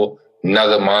whole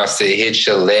another monster. It hits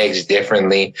your legs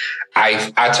differently.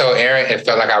 I told Aaron it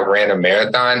felt like I ran a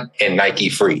marathon in Nike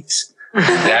Freeze.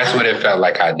 That's what it felt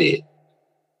like I did.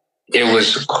 It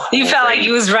was crazy. You felt like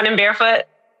you was running barefoot?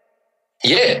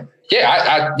 Yeah.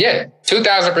 Yeah,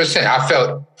 2000%. I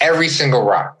felt every single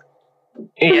rock.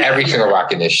 Yeah. Every single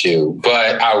rock in this shoe.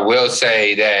 But I will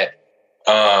say that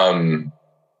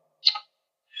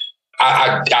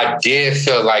I did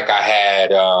feel like I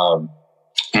had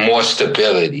more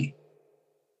stability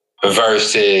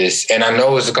versus, and I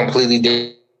know it's a completely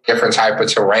different type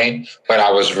of terrain, but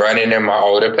I was running in my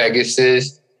older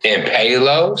Pegasus in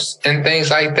Palos and things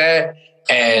like that.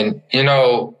 And, you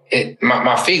know,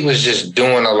 my feet was just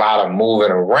doing a lot of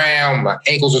moving around. My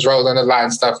ankles was rolling a lot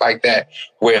and stuff like that.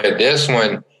 Where this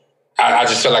one, I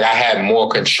just felt like I had more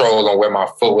control on where my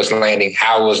foot was landing,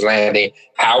 how it was landing,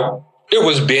 how it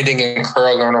was bending and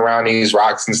curling around these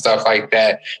rocks and stuff like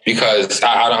that. Because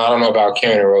I don't know about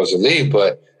Karen and Rosalie,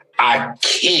 but I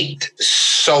kicked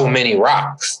so many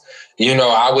rocks. You know,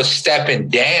 I was stepping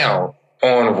down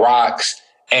on rocks,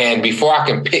 and before I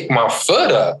can pick my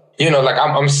foot up, you know, like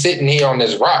I'm sitting here on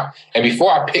this rock, and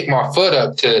before I pick my foot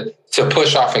up to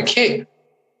push off and kick,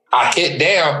 I hit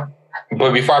down,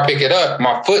 but before I pick it up,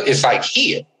 my foot is like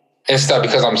here and stuff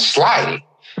because I'm sliding.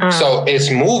 So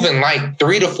it's moving like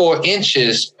 3 to 4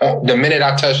 inches the minute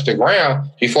I touch the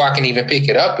ground before I can even pick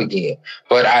it up again.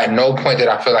 But at no point did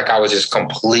I feel like I was just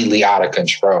completely out of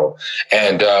control.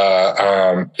 And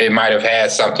it might have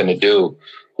had something to do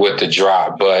with the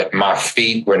drop, but my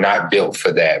feet were not built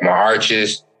for that. My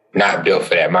arches, not built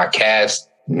for that. My calves,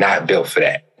 not built for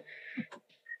that.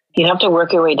 You have to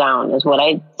work your way down, is what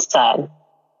I said.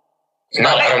 No,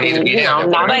 I don't need to be down.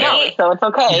 Now I know, so it's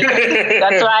okay.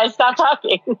 That's why I stopped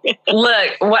talking.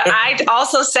 Look, what I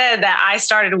also said that I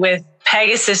started with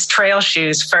Pegasus trail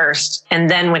shoes first and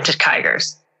then went to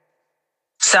Tigers.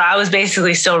 So I was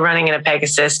basically still running in a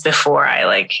Pegasus before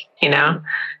I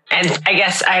and I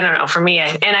guess, I don't know, for me,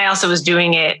 I also was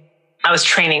doing it, I was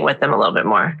training with them a little bit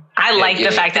more. I like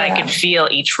the fact that I could feel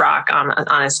each rock,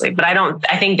 honestly, but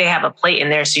I think they have a plate in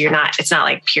there, so it's not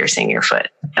like piercing your foot.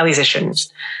 At least it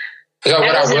shouldn't. So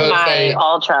what I will say,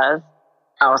 ultras.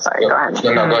 Oh, sorry. Go ahead.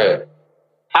 No, go ahead.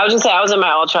 I was just saying I was in my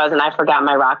ultras and I forgot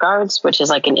my rock guards, which is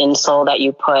like an insole that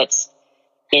you put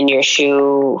in your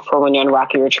shoe for when you're in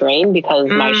rockier terrain,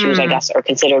 because my shoes, I guess, are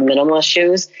considered minimalist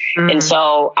shoes. And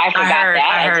so I forgot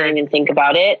I didn't even think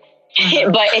about it,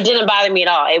 but it didn't bother me at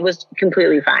all. It was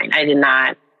completely fine. I did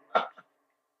not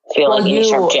feel like any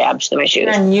sharp jabs to my shoes.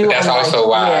 That's also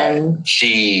why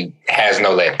she has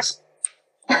no legs.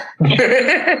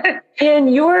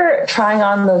 And you were trying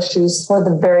on those shoes for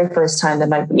the very first time the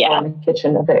night before in the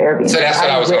kitchen of the Airbnb. So that's what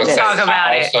I was going to say. Talk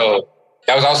about it.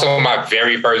 That was also my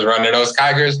very first run in those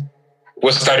Tigers.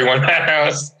 Was 31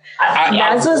 pounds.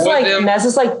 Naz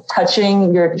was like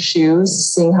touching your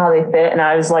shoes, seeing how they fit, and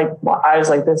I was like,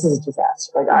 this is a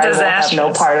disaster. Like I have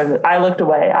no part of it. I looked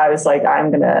away. I was like,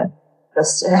 I'm gonna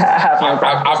just have my.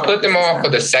 I put them on for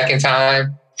the second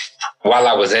time while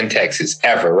I was in Texas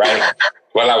ever, right?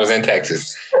 While I was in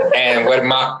Texas. And what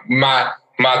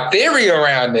my theory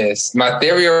around this,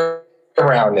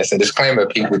 and disclaimer,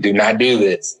 people do not do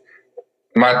this.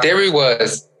 My theory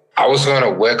was I was going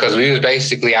to wear, because we was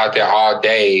basically out there all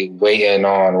day waiting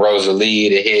on Rosalie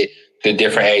to hit the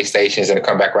different aid stations and to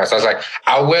come back around. So I was like,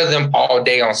 I'll wear them all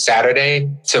day on Saturday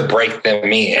to break them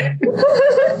in.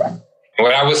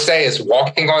 What I would say is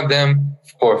walking on them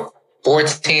for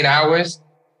 14 hours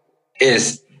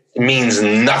means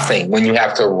nothing when you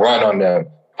have to run on them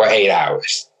for 8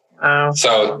 hours.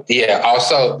 So yeah,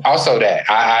 also that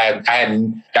I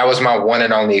that was my one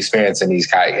and only experience in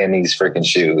these freaking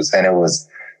shoes, and it was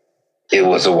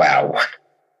a wild one.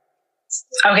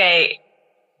 Okay,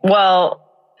 well,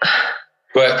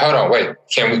 but hold on, wait.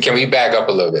 Can we back up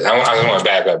a little bit? I just want to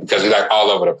back up because we're like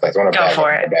all over the place. I want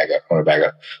to back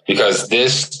up because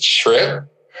this trip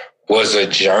was a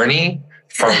journey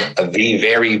from the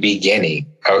very beginning.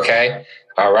 Okay.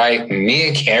 All right. Me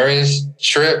and Karen's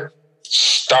trip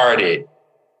started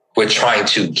with trying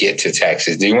to get to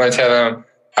Texas. Do you want to tell them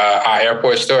our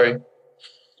airport story?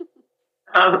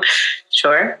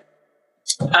 Sure.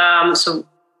 So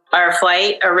our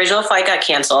original flight got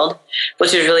canceled,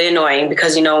 which was really annoying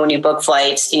because, when you book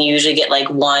flights and you usually get like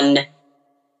one,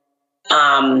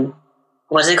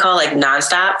 what's it called? Like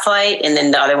nonstop flight. And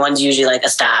then the other one's usually like a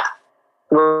stop.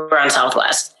 We're on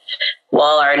Southwest.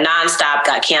 Well, our nonstop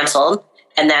got canceled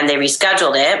and then they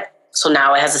rescheduled it. So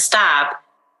now it has a stop.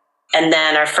 And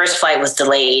then our first flight was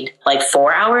delayed like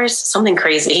 4 hours, something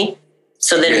crazy.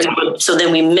 So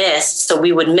then we missed. So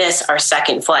we would miss our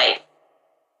second flight.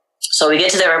 So we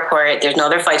get to the airport. There's no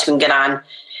other flights we can get on.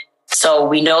 So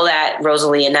we know that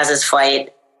Rosalie and Nez's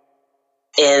flight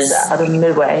is at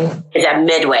Midway. Is at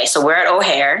Midway. So we're at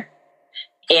O'Hare.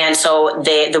 And so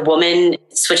the woman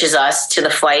switches us to the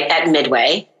flight at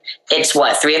Midway. It's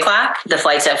 3:00? The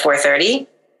flight's at 4:30.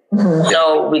 Mm-hmm.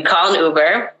 So we call an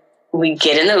Uber. We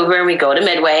get in the Uber and we go to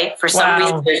Midway. For some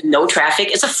reason, there's no traffic.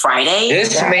 It's a Friday.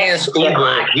 This man's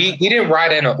Uber. We didn't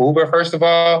ride in an Uber, first of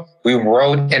all. We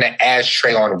rode in an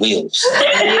ashtray on wheels.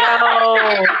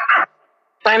 Yo.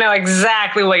 I know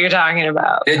exactly what you're talking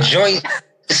about. The joint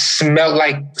smelled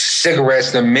like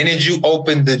cigarettes. The minute you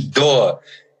opened the door,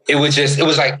 you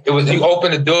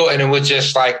opened the door and it was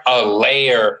just like a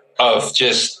layer of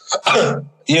just,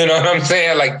 you know what I'm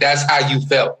saying? Like, that's how you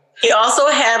felt. He also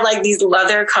had like these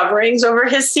leather coverings over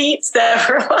his seats that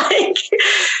were like,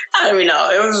 I don't even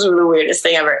know. It was the weirdest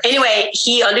thing ever. Anyway,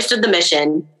 he understood the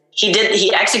mission.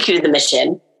 He executed the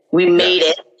mission. We made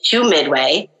it to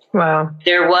Midway. Wow.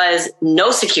 There was no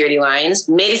security lines,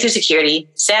 made it through security,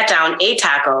 sat down, ate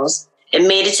tacos, and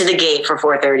made it to the gate for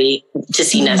 4:30 to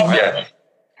see Nez. Yeah.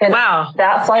 And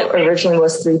that flight originally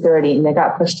was 3:30 and it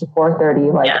got pushed to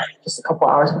 4:30, just a couple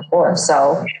hours before.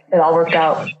 So it all worked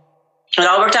out. It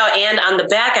all worked out. And on the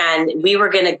back end, we were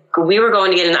going to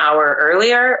get an hour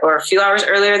earlier or a few hours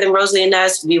earlier than Rosalie and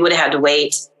Nez. We would have had to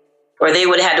wait, or they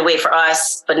would have had to wait for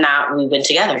us, but not we've been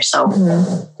together. So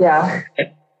yeah.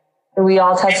 And we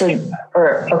all tested,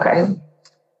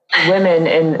 women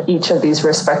in each of these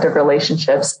respective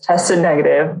relationships tested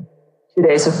negative 2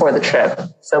 days before the trip.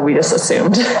 So we just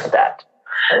assumed that.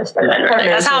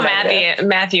 That's how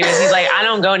Matthew is. He's like, I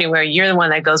don't go anywhere. You're the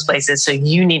one that goes places. So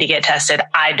you need to get tested.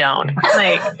 I don't.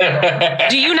 Like,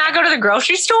 do you not go to the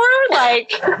grocery store?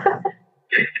 Like,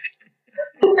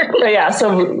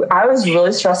 so I was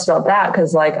really stressed about that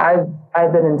because like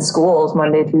I've been in schools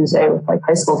Monday, Tuesday with like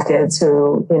high school kids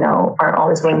who, aren't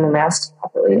always wearing the masks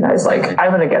properly. And I was like,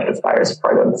 I'm going to get this virus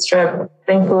before I go on this trip.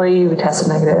 Thankfully, we tested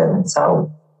negative. So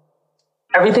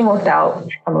everything worked out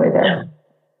on the way there.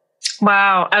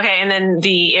 Wow. Okay. And then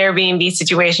the Airbnb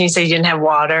situation, you said you didn't have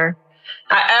water.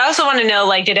 I also want to know,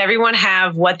 like, did everyone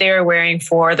have what they were wearing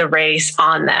for the race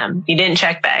on them? You didn't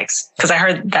check bags? Because I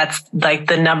heard that's like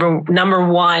the number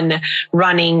one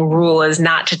running rule is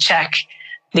not to check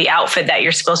the outfit that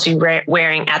you're supposed to be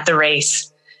wearing at the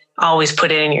race. Always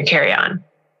put it in your carry-on.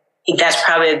 I think that's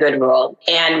probably a good rule.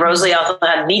 And Rosalie also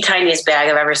had the tiniest bag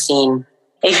I've ever seen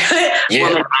a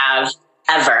woman have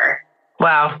ever.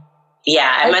 Wow.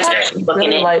 Yeah, I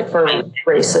looking at light for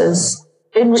races.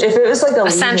 If it was like a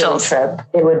essentials trip,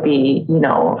 it would be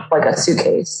like a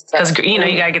suitcase. Because you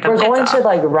gotta get the. We're going to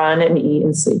like run and eat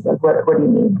and sleep. Like what do you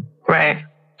mean? Right.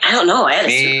 I don't know. I had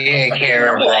Me and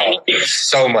Karen brought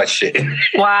so much shit.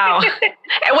 Wow.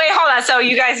 Wait, hold on. So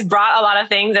you guys brought a lot of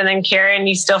things, and then Karen,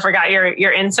 you still forgot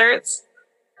your inserts.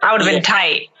 I would have been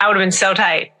tight. I would have been so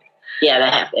tight. Yeah,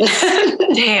 that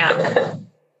happened. Damn.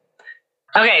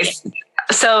 Okay.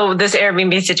 So this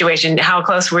Airbnb situation, how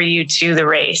close were you to the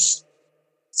race?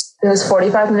 It was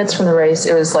 45 minutes from the race.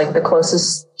 It was like the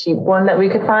closest cheap one that we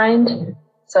could find.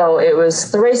 So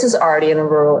the race is already in a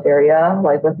rural area,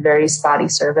 like with very spotty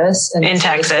service. And in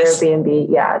Texas. This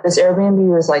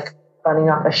Airbnb was like running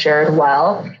off a shared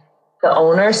well. The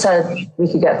owner said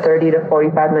we could get 30 to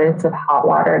 45 minutes of hot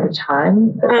water at a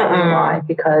time. But I don't know why,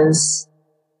 because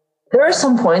there were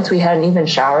some points we hadn't even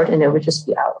showered and it would just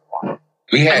be out of water.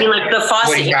 We had like the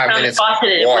faucet, 45 minutes of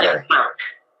water.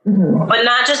 But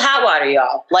not just hot water,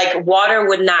 y'all. Like water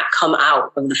would not come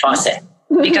out of the faucet.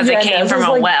 Because it came from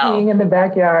a well. In the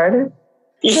backyard.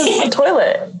 The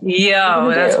toilet. Yo,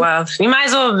 that's wild. You might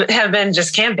as well have been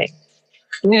just camping.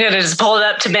 You could have just pulled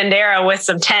up to Bandera with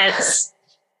some tents.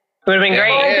 It would have been great.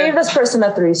 Well, I gave this person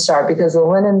a 3-star because the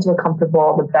linens were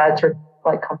comfortable. The beds were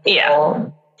like comfortable. Yeah.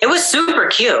 It was super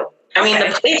cute. I mean,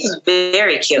 the place was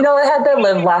very cute. It had the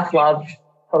live, laugh, love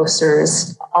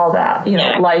posters, all that,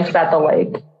 life at the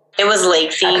lake. It was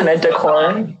lake themed. Kind of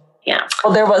decor. Yeah.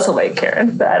 Well, there was a lake,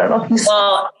 Karen, but I don't know if you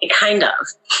saw. Well, kind of.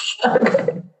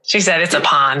 Okay. She said it's a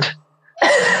pond.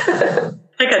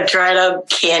 Like a dried up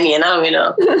canyon. I don't even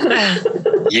know.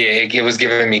 Yeah, it was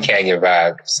giving me canyon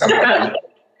vibes.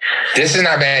 This is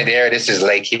not Bandera. This is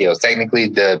Lake Hills. Technically,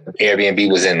 the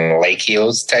Airbnb was in Lake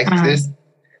Hills, Texas. Mm-hmm.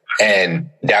 And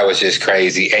that was just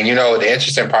crazy. And the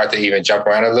interesting part to even jump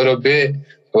around a little bit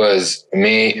was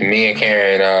me and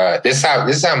Karen. This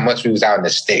is how much we was out in the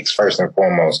sticks. First and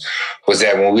foremost, was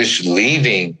that when we was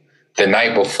leaving the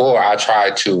night before, I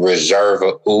tried to reserve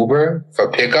an Uber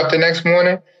for pickup the next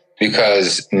morning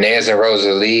because Nez and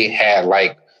Rosalie had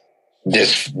like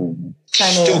this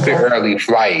stupid early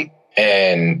flight,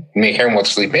 and me and Karen went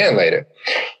to sleep in later.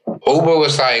 Uber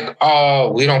was like,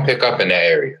 oh, we don't pick up in that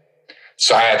area.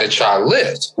 So I had to try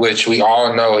Lyft, which we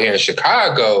all know here in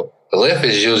Chicago, Lyft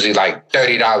is usually like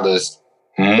 $30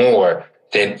 more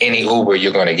than any Uber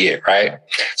you're going to get, right?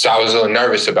 So I was a little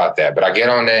nervous about that, but I get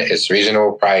on that. It's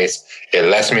reasonable price. It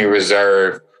lets me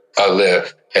reserve a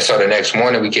Lyft. And so the next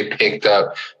morning we get picked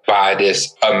up by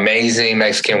this amazing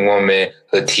Mexican woman,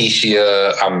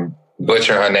 Leticia. I'm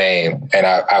butchering her name, and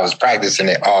I was practicing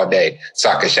it all day so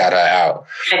I could shout her out.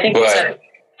 I think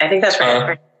that's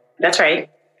right. That's right.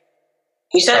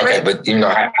 You said okay, right. But you know,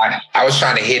 I was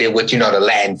trying to hit it with the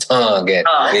Latin tongue, and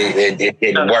it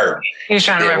didn't work. He was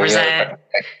trying to represent.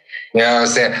 You know what I'm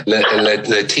saying?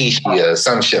 Leticia,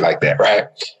 some shit like that, right?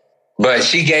 But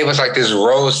she gave us like this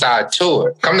roadside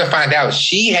tour. Come to find out,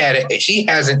 she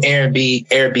has an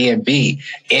Airbnb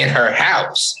in her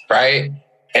house, right?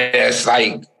 And it's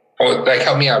like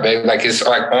help me out, babe. Like it's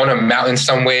like on a mountain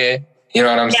somewhere. You know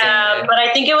what I'm saying? Yeah, but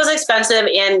I think it was expensive,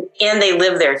 and they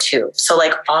live there too. So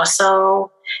like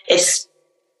also, it's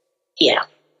yeah.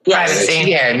 Right,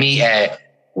 she had me at.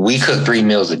 We cook 3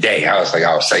 meals a day. I was like,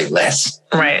 I'll say less.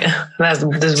 Right. This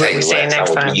is what we're saying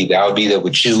next time. I'll be there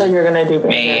with you. So you're going to do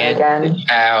Bandera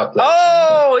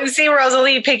again? You see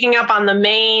Rosalie picking up on the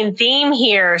main theme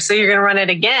here. So you're going to run it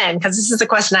again? Because this is the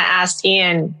question I asked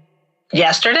Ian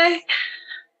yesterday.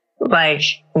 Like,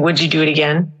 would you do it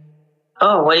again?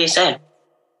 Oh, what did he say?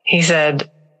 He said,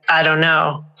 I don't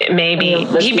know. Maybe.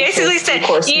 He basically said,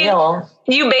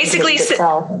 you basically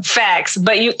said facts,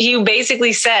 but you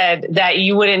basically said that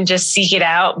you wouldn't just seek it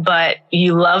out, but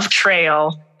you love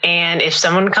trail. And if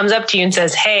someone comes up to you and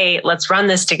says, hey, let's run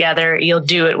this together, you'll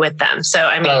do it with them. So,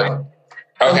 I mean,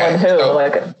 okay. Someone who,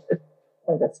 like a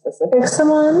specific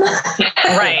someone?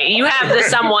 Right. You have the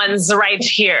someone's right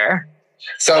here.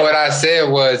 So what I said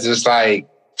was just like,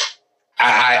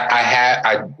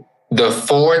 the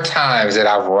 4 times that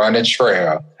I've run a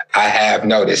trail, I have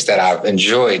noticed that I've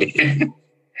enjoyed it.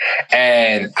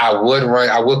 And I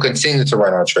will continue to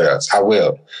run on trails. I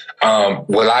will.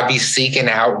 Will I be seeking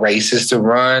out races to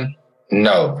run?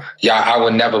 No. I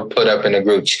would never put up in a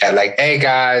group chat like, hey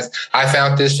guys, I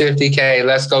found this 50K.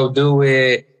 Let's go do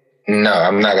it. No,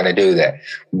 I'm not going to do that.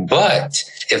 But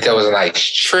if there was a nice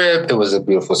trip, it was a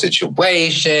beautiful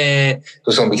situation, it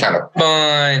was going to be kind of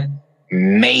fun,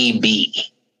 maybe.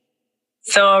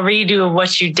 So a redo of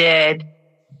what you did.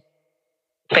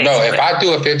 Basically. No, if I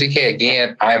do a 50K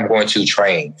again, I'm going to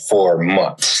train for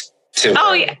months.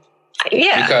 Yeah.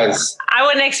 Because I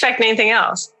wouldn't expect anything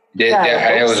else.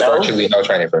 It was virtually no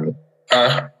training for me.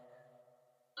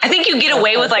 I think you get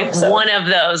away with like one of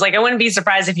those. Like I wouldn't be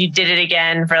surprised if you did it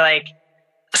again for like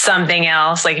something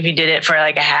else. Like if you did it for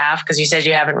like a half, because you said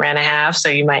you haven't ran a half. So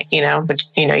you might, but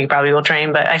you probably will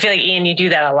train. But I feel like Ian, you do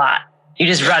that a lot. You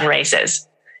just run races.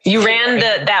 You ran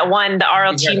the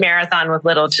RLT marathon with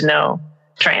little to no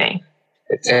training.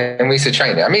 10 weeks of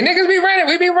training. I mean, niggas be running.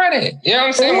 We be running. You know what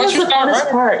I'm saying? Once you start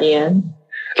running. Part, Ian?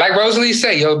 Like Rosalie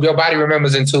said, your body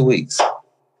remembers in 2 weeks.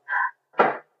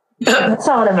 That's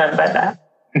not what I meant by that.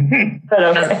 But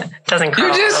okay. Doesn't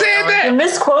you just said that. You're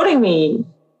misquoting me.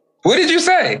 What did you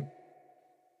say?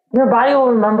 Your body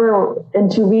will remember in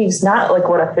 2 weeks, not like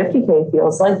what a 50K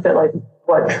feels like, but like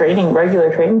what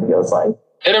regular training feels like.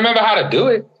 They remember how to do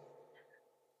it.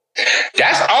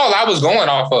 That's all I was going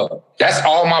off of. That's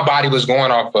all my body was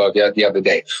going off of the other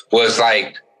day. Was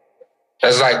like,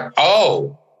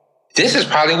 oh, this is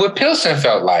probably what Pilsen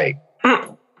felt like. I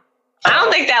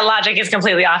don't think that logic is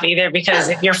completely off either, because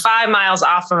if you're 5 miles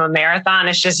off from a marathon,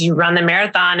 it's just you run the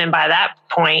marathon, and by that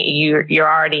point you're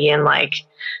already in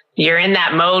you're in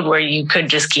that mode where you could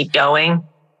just keep going.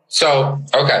 So,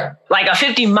 okay. Like a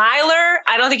 50 miler,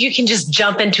 I don't think you can just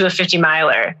jump into a 50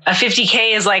 miler. A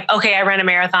 50K is like, okay, I ran a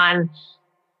marathon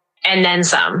and then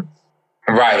some.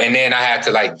 Right. And then I have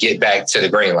to get back to the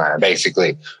green line,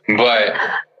 basically. But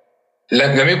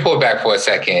let me pull back for a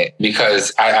second,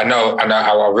 because I know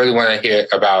I really want to hear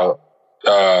about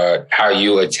how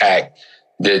you attack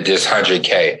this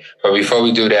 100K. But before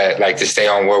we do that, to stay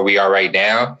on where we are right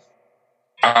now,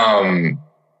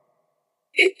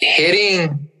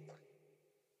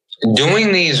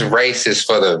 doing these races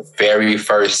for the very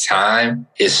first time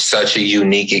is such a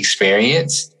unique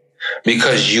experience,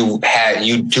 because you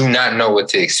do not know what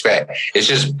to expect. It's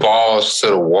just balls to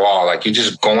the wall. You're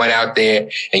just going out there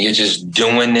and you're just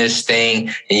doing this thing,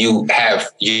 and you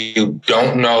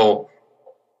don't know.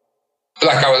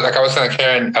 I was telling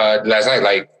Karen last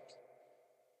night,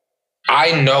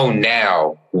 I know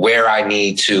now where I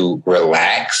need to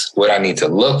relax, what I need to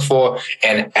look for.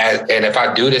 And if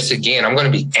I do this again, I'm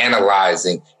going to be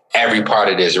analyzing every part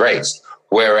of this race.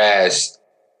 Whereas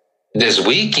this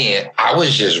weekend, I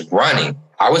was just running.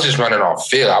 I was just running off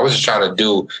field. I was just trying to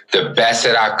do the best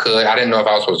that I could. I didn't know if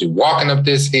I was supposed to be walking up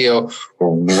this hill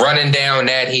or running down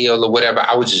that hill or whatever.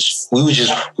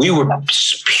 We were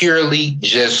purely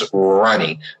just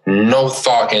running, no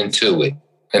thought into it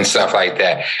and stuff like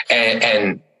that.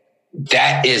 And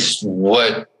that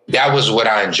was what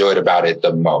I enjoyed about it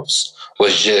the most,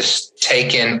 was just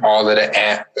taking all of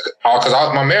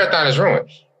because my marathon is ruined.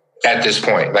 At this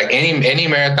point, like any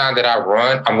marathon that I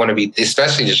run, I'm going to be,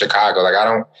 especially to Chicago. Like I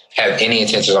don't have any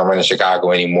intentions on running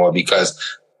Chicago anymore because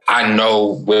I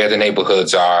know where the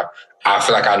neighborhoods are. I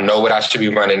feel like I know what I should be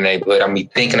running in the neighborhood. I'm be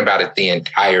thinking about it the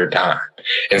entire time.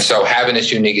 And so having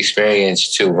this unique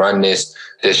experience to run this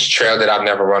trail that I've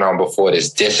never run on before,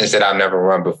 this distance that I've never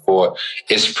run before,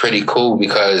 it's pretty cool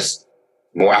because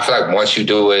I feel like once you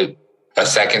do it a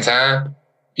second time,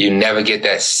 you never get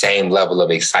that same level of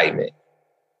excitement.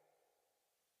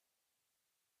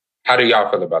 How do y'all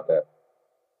feel about that?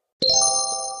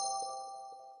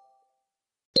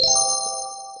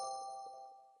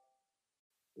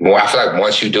 I feel like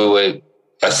once you do it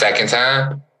a second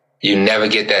time, you never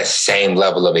get that same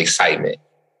level of excitement.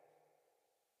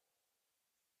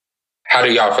 How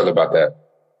do y'all feel about that?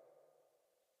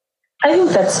 I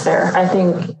think that's fair. I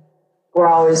think we're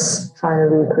always trying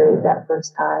to recreate that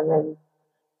first time. And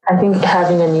I think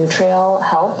having a new trail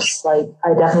helps. Like,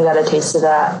 I definitely got a taste of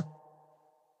that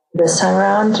this time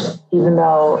around, even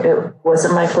though it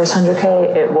wasn't my first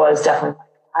 100K, it was definitely,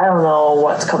 I don't know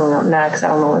what's coming up next. I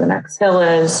don't know where the next hill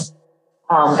is.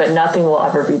 But nothing will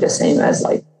ever be the same as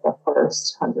like the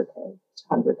first 100K.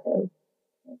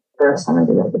 First time I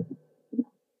did it.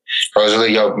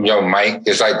 Rosalie, your mic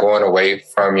is like going away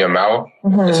from your mouth.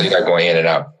 Mm-hmm. So you're like going in and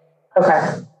out.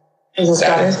 Okay. Is this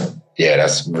better? Yeah,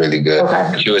 that's really good.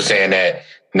 Okay. You were saying that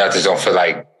nothing's gonna feel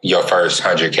like your first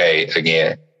 100K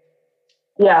again.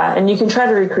 Yeah, and you can try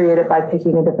to recreate it by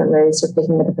picking a different race or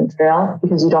picking a different trail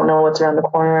because you don't know what's around the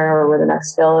corner or where the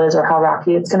next hill is or how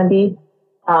rocky it's going to be.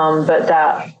 But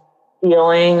that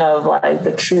feeling of like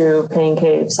the true pain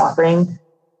cave suffering,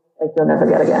 like you'll never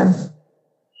get again.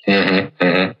 Mm-hmm,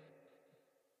 mm-hmm.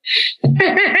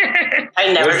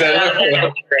 I never feel that again.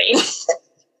 It'd be great. Say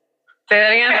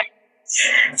that again.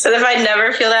 So if I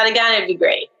never feel that again, it'd be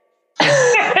great.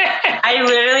 I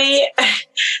literally,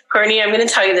 Courtney, I'm going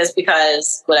to tell you this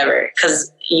because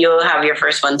you'll have your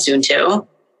first one soon too.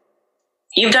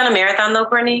 You've done a marathon though,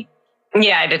 Courtney?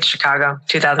 Yeah, I did Chicago,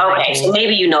 2019. Okay, so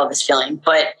maybe you know this feeling,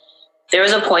 but there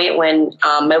was a point when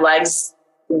my legs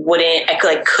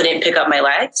couldn't pick up my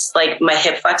legs, like my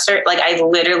hip flexor. Like I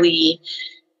really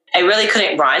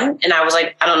couldn't run. And I was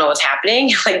like, I don't know what's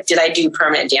happening. Like, did I do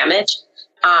permanent damage?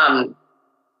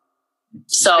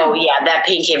 So yeah, that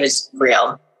pain cave is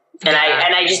real. And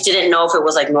I just didn't know if it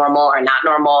was like normal or not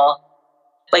normal.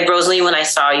 Like Rosalie, when I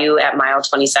saw you at mile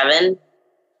 27,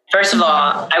 first of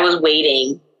all, I was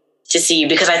waiting to see you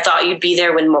because I thought you'd be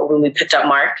there when we picked up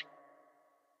Mark.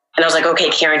 And I was like, okay,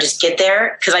 Karen, just get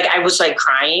there. Cause like, I was like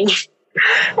crying,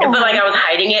 but like I was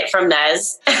hiding it from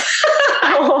Nez. But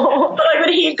like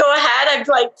when he'd go ahead, I'd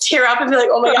like tear up and be like,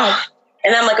 oh my God.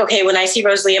 And I'm like, okay, when I see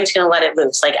Rosalie, I'm just going to let it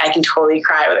loose. Like I can totally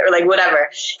cry with her, like whatever.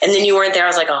 And then you weren't there. I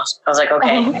was like,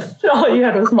 okay. All you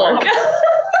had was Mark.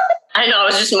 I know,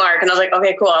 it was just Mark. And I was like,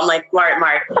 okay, cool. I'm like,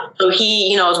 Mark. So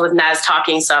he, was with Naz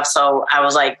talking stuff. So I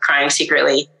was like crying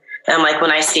secretly. And I'm like, when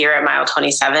I see her at mile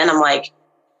 27, I'm like,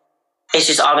 it's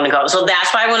just all going to go. So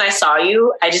that's why when I saw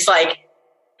you, I just like,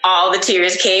 all the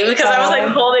tears came because I was like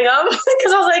holding them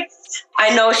because I was like,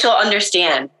 I know she'll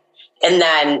understand. And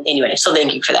then anyway, so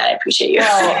thank you for that. I appreciate you.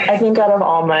 Well, I think out of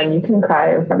all men, you can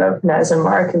cry in front of Nez and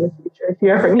Mark in the future if you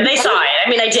ever. And they saw it. I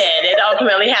mean, I did. It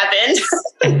ultimately happened.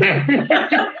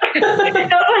 I'm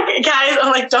like, guys,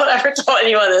 I'm like, don't ever tell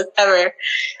anyone this ever.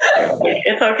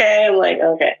 It's okay. I'm like,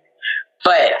 okay.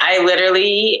 But I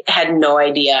literally had no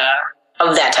idea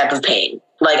of that type of pain.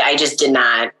 Like, I just did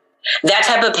not. That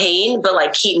type of pain, but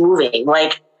like keep moving.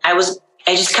 Like I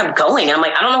just kept going. I'm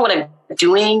like, I don't know what I'm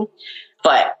doing,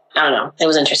 but I don't know. It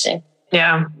was interesting.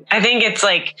 Yeah. I think it's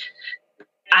like,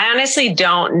 I honestly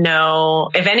don't know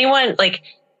if anyone, like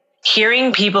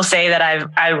hearing people say that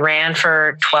I ran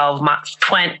for 12 months,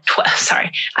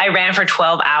 I ran for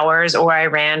 12 hours or I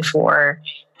ran for,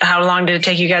 how long did it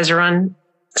take you guys to run?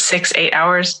 6-8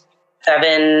 hours?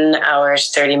 7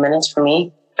 hours, 30 minutes for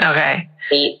me. Okay.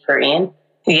 8 for Ian.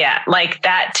 Yeah, like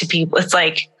that to people, it's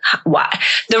like, why?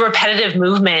 The repetitive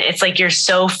movement, it's like you're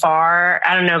so far.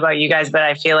 I don't know about you guys, but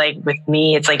I feel like with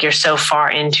me, it's like you're so far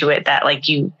into it that like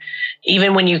you,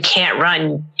 even when you can't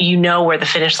run, you know where the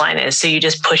finish line is. So you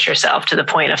just push yourself to the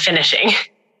point of finishing.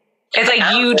 It's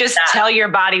like you just tell your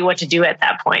body what to do at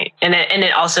that point. And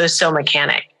it also is so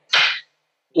mechanic.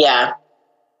 Yeah.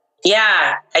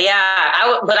 Yeah.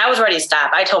 Yeah. But I was ready to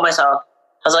stop. I told myself,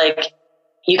 I was like,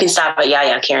 you can stop at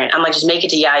Yaya, Karen. I'm like, just make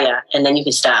it to Yaya and then you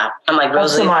can stop. I'm like,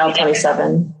 Rosalie, mile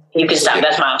 27. You can stop.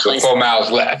 That's mile 27. 4 miles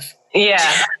left. Yeah.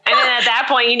 And then at that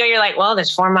point, you're like, well,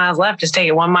 there's 4 miles left. Just take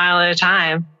it 1 mile at a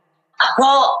time.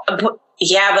 Well,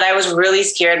 yeah, but I was really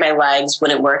scared my legs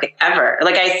wouldn't work ever.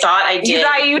 Like I thought I did. You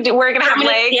thought you were going to have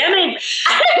legs?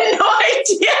 I had no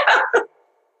idea.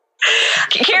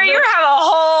 Carrie, you have a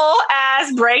whole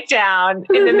ass breakdown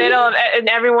in the middle of, and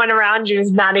everyone around you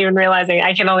is not even realizing.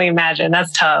 I can only imagine.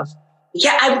 That's tough.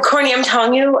 Yeah, Courtney, I'm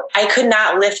telling you, I could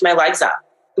not lift my legs up.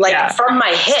 Like from my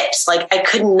hips, like I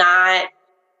could not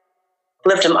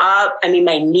lift them up. I mean,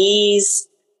 my knees,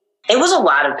 it was a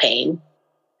lot of pain.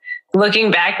 Looking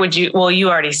back, you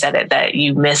already said it, that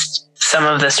you missed some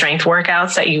of the strength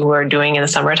workouts that you were doing in the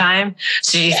summertime.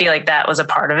 So do you feel like that was a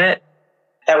part of it?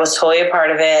 That was totally a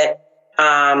part of it.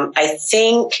 I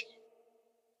think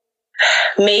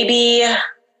maybe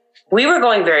we were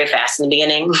going very fast in the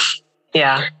beginning.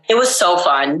 Yeah. It was so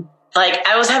fun. Like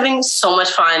I was having so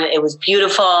much fun. It was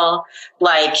beautiful.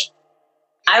 Like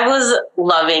I was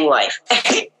loving life.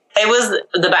 It was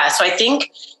the best. So I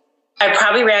think I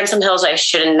probably ran some hills I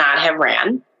should not have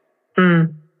ran. I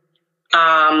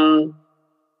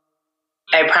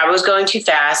probably was going too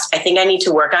fast. I think I need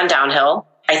to work on downhill.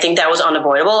 I think that was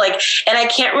unavoidable. Like, and I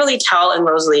can't really tell. And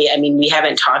Rosalie, I mean, we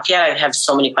haven't talked yet. I have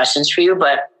so many questions for you,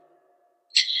 but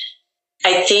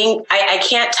I think I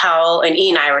can't tell. And E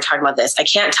and I were talking about this. I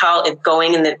can't tell if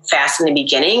going in the fast in the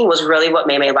beginning was really what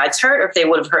made my legs hurt, or if they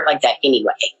would have hurt like that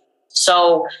anyway.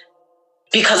 So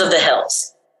because of the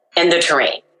hills and the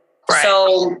terrain. Right.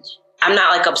 So I'm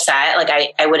not like upset. Like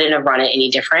I wouldn't have run it any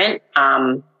different.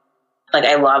 Like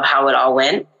I love how it all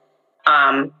went.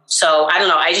 So I don't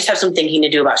know. I just have some thinking to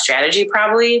do about strategy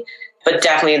probably, but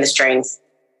definitely the strength.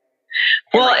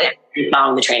 Well, like,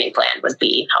 following the training plan would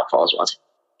be helpful as well.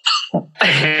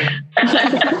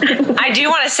 I do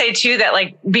want to say too that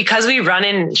like, because we run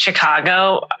in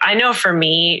Chicago, I know for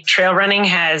me, trail running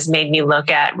has made me look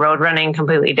at road running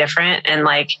completely different. And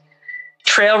like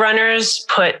trail runners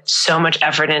put so much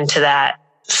effort into that.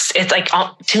 It's like,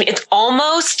 to me,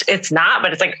 it's not,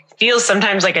 but it's like, feels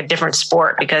sometimes like a different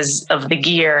sport because of the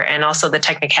gear and also the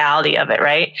technicality of it.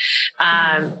 Right.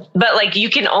 But like you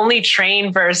can only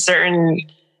train for a certain,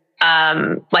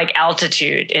 like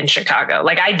altitude in Chicago.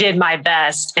 Like I did my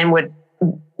best and would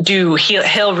do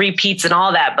hill repeats and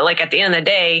all that. But like at the end of the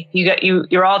day,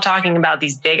 you're all talking about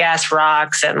these big ass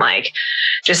rocks and like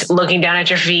just looking down at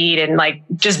your feet and like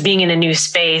just being in a new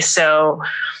space. So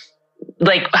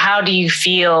like, how do you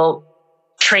feel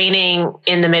training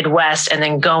in the Midwest and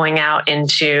then going out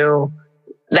into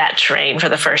that terrain for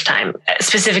the first time,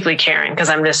 specifically Karen? Cause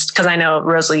I know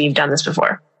Rosalie, you've done this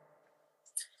before.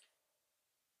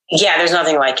 Yeah, there's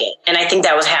nothing like it. And I think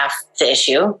that was half the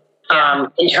issue,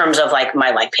 in terms of like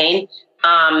my leg pain.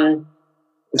 We'll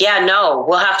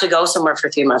have to go somewhere for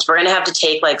 3 months. We're going to have to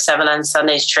take like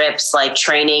 7onSundays trips, like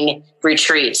training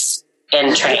retreats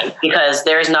and train, because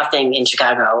there is nothing in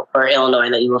Chicago or Illinois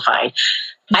that you will find.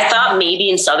 I thought maybe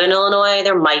in Southern Illinois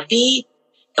there might be,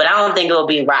 but I don't think it will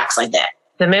be rocks like that.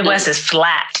 The Midwest is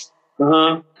flat.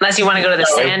 Mm-hmm. Unless you want to go to the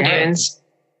sand dunes.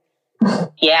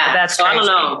 Yeah. That's so crazy.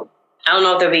 I don't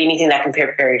know if there'll be anything that can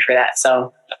prepare you for that.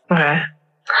 So, okay.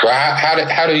 Well,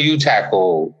 how do you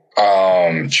tackle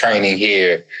training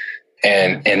here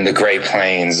and in the Great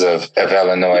Plains of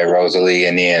Illinois, Rosalie,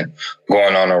 and then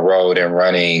going on the road and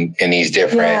running in these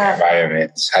different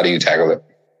environments? How do you tackle it?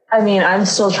 I mean, I'm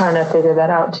still trying to figure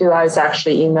that out too. I was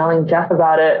actually emailing Jeff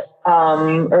about it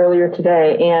earlier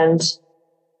today, and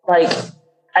like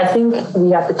I think we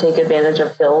have to take advantage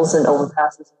of hills and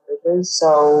overpasses and bridges.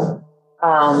 So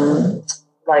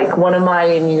like one of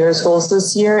my New Year's goals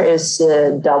this year is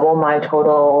to double my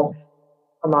total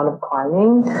amount of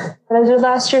climbing that I did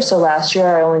last year. So last year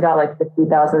I only got like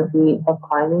 50,000 feet of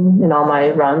climbing in all my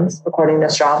runs, according to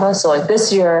Strava. So like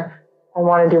this year I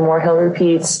want to do more hill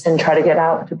repeats and try to get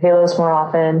out to Palos more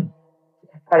often,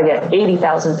 try to get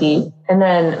 80,000 feet. And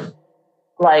then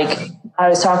like I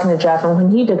was talking to Jeff, and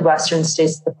when he did Western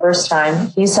States the first time,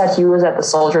 he said he was at the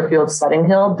Soldier Field sledding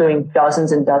hill doing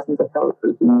dozens and dozens of hill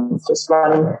repeats, just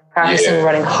practicing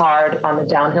running hard on the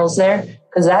downhills there.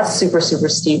 Because that's super, super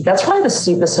steep. That's probably the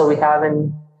steepest hill we have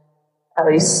in at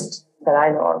least that I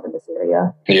know of in this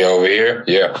area. Yeah, over here?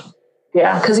 Yeah.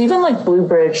 Yeah, because even like Blue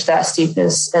Bridge, that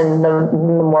steepness, and the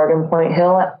Morgan Point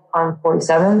Hill on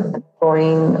 47th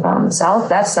going south,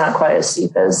 that's not quite as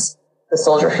steep as the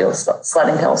Soldier Field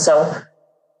sledding hill. So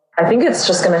I think it's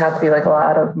just going to have to be like a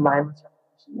lot of mindless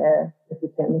repetition there if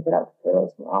you can't make it out to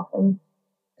trails more often.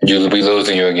 You'll be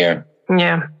losing you again.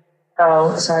 Yeah.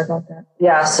 Oh, sorry about that.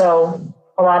 Yeah, so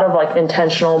a lot of like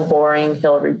intentional, boring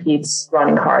hill repeats,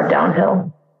 running hard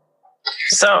downhill.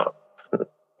 So,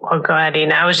 well, go ahead,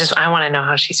 Ina. I want to know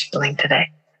how she's feeling today.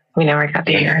 We never got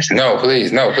to hear her. No,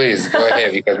 please. Go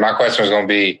ahead, because my question was going to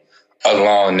be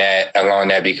along that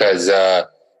because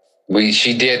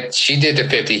she did the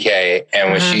 50K,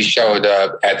 and when she showed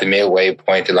up at the midway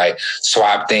point to like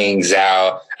swap things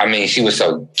out, I mean, she was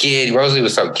so giddy. Rosalie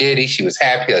was so giddy. She was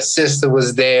happy. Her sister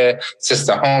was there.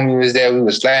 Sister homie was there. We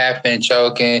was laughing,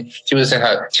 joking. She was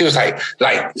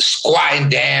like squatting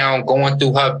down, going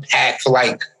through her pack for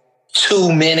like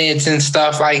 2 minutes and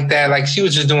stuff like that. Like she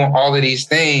was just doing all of these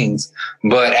things.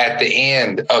 But at the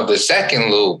end of the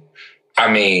second loop,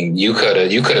 I mean, you could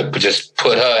have just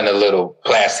put her in a little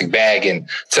plastic bag and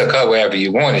took her wherever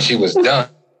you wanted. She was done.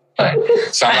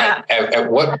 So I'm like, at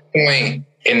what point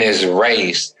in this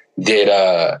race did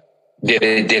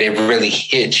it really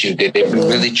hit you? Did it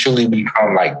really truly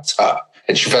become like tough?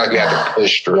 Did you feel like you had to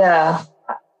push through? Yeah,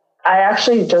 I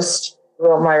actually just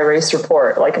wrote my race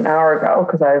report like an hour ago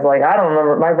because I was like, I don't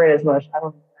remember. My brain is mush. I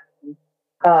don't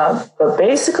know. But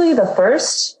basically, the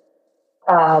first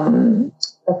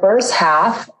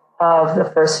half of the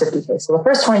first 50K. So the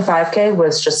first 25K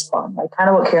was just fun. Like kind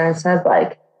of what Karen said,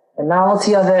 like the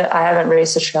novelty of it. I haven't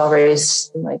raced a trail race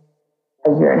in like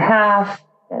a year and a half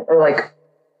or like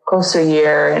close to a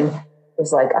year. And it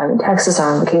was like, I'm in Texas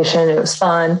on vacation. It was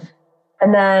fun.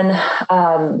 And then,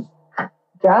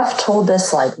 Jeff told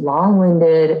this like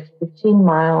long-winded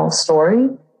 15-mile story.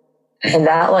 And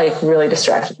that like really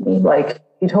distracted me. Like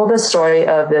he told this story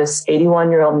of this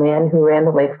 81-year-old man who ran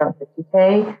the Lakefront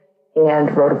 50K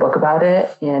and wrote a book about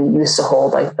it and used to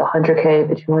hold like the 100K,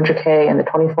 the 200K, and the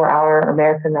 24-hour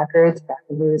American records back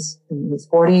when he was in his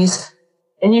 40s.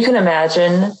 And you can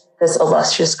imagine this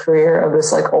illustrious career of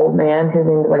this like old man. His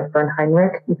name is like Vern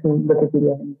Heinrich. You can look at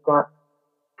video and go on.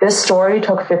 This story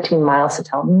took 15 miles to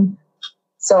tell me.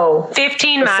 So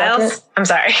 15 miles? I'm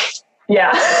sorry.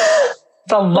 Yeah.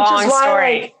 It's a long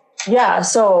story. Yeah.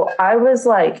 So I was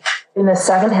like in the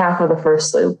second half of the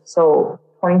first loop. So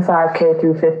 25K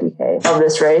through 50K of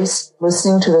this race,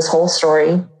 listening to this whole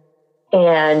story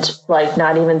and like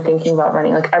not even thinking about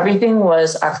running. Like everything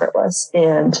was effortless.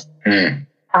 And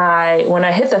when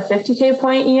I hit the 50K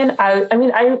point, Ian, I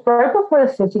right before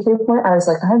the 50K point, I was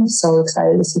like, I'm so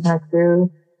excited to see my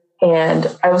crew. And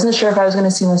I wasn't sure if I was going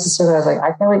to see my sister, but I was like,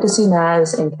 I can't wait to see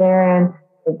Naz and Karen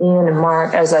and Ian and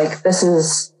Mark. I was like, it's going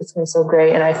to be so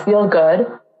great. And I feel good.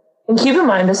 And keep in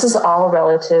mind, this is all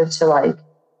relative to like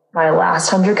my last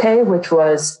 100K, which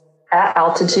was at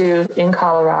altitude in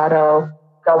Colorado,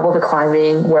 double the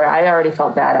climbing, where I already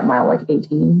felt bad at mile like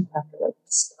 18 after like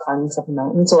climbing up the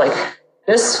mountain. So like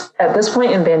at this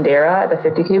point in Bandera, at the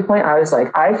 50K point, I was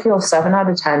like, I feel 7 out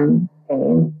of 10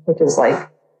 pain, which is like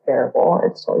terrible.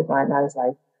 It's totally fine. I was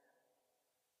like,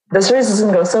 this race is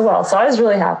going to go so well. So I was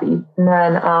really happy. And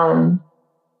then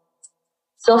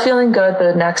still feeling good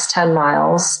the next 10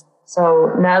 miles.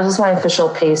 So Naz was my official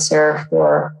pacer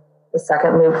for the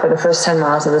second loop, for the first 10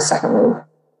 miles of the second loop.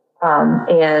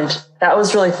 And that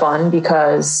was really fun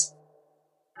because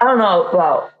I don't know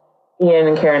about Ian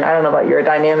and Karen. I don't know about your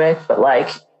dynamic, but like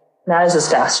Naz is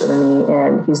faster than me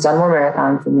and he's done more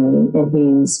marathons than me and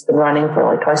he's been running for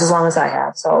like twice as long as I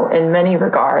have. So in many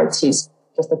regards, he's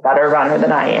just a better runner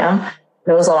than I am.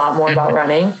 Knows a lot more about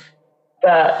running.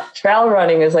 But trail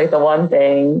running is like the one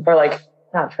thing, or like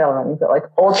not trail running, but like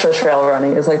ultra trail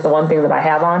running is like the one thing that I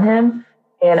have on him.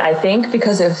 And I think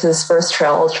because it was his first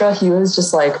trail ultra, he was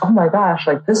just like, oh my gosh,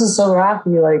 like this is so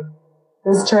rocky. Like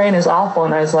this terrain is awful.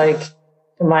 And I was like,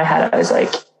 in my head, I was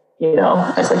like,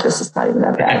 this is not even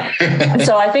that bad. And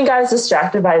so I think I was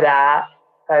distracted by that,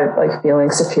 by like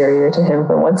feeling superior to him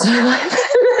for once in my life.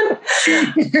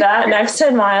 That next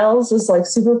 10 miles was like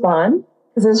super fun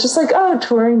because it's just like,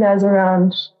 touring Naz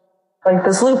around like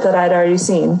this loop that I'd already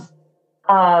seen.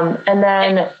 And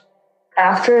then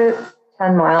after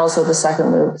 10 miles of the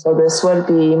second loop, so this would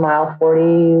be mile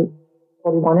 40,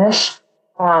 41-ish,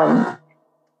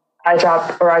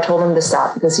 I told him to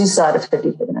stop because he still had a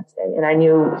 50K the next day. And I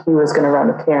knew he was going to run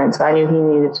with Karen. So I knew he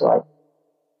needed to like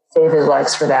save his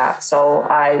legs for that. So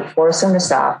I forced him to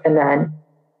stop. And then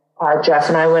Jeff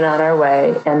and I went on our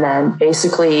way. And then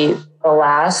basically the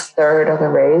last third of the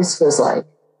race was like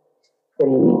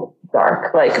pretty dark.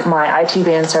 like my IT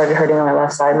band started hurting on my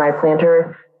left side. My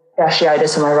plantar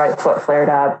fasciitis in my right foot flared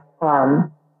up.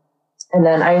 And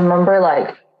then I remember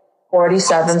like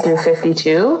 47 through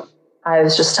 52, I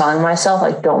was just telling myself,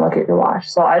 like, don't look at your watch.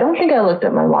 So I don't think I looked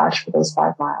at my watch for those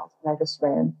 5 miles, and I just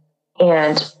ran.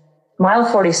 And mile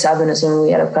 47 is when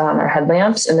we had to put on our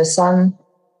headlamps, and the sun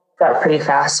got pretty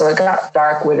fast. So it got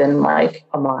dark within like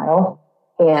a mile.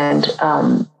 And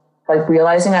like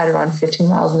realizing I had to run 15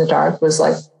 miles in the dark was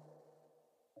like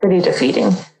pretty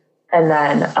defeating. And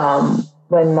then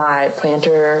when my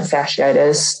plantar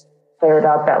fasciitis flared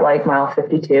up at like mile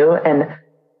 52, and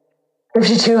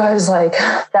 52, I was like,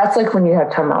 that's like when you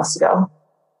have 10 miles to go.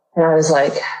 And I was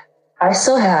like, I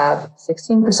still have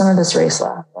 16% of this race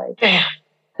left. Like,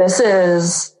 this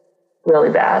is really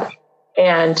bad.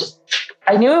 And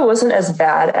I knew it wasn't as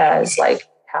bad as like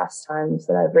past times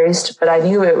that I've raced, but I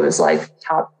knew it was like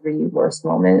top 3 worst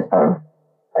moment of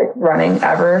like running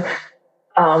ever.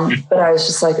 But I was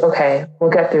just like, okay,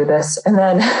 we'll get through this. And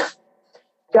then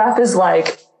Jeff is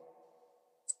like,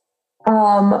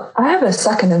 I have a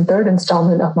second and third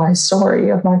installment of my story,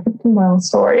 of my 15-mile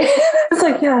story. I was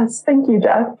like, yes, thank you,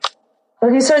 Jeff. So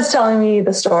he starts telling me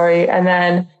the story. And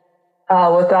then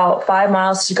with about 5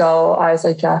 miles to go, I was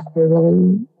like, Jeff, I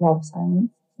really love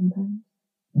silence sometimes.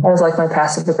 That was like my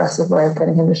passive aggressive way of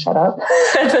getting him to shut up.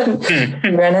 And then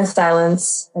we ran in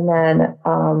silence. And then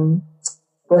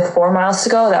with 4 miles to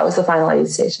go, that was the final aid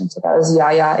station. So that was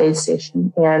Yaya aid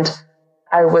station. And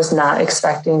I was not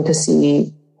expecting to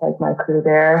see like my crew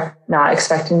there, not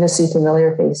expecting to see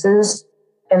familiar faces.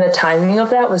 And the timing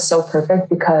of that was so perfect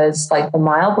because like the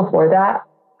mile before that,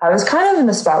 I was kind of in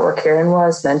the spot where Karen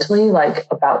was mentally, like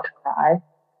about to cry.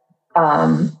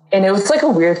 And it was like a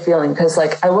weird feeling because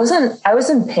like I was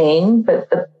in pain, but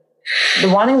the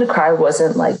wanting to cry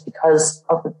wasn't like because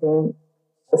of the pain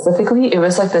specifically. It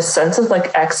was like this sense of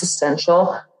like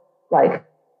existential, like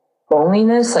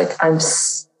loneliness. Like I'm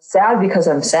sad because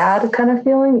I'm sad kind of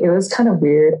feeling. It was kind of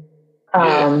weird.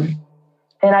 And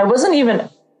I wasn't even,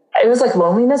 it was like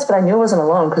loneliness, but I knew I wasn't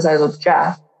alone because I was with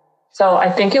Jeff. So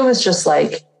I think it was just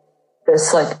like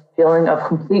this like feeling of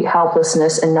complete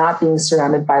helplessness and not being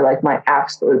surrounded by like my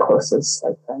absolutely closest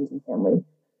like friends and family.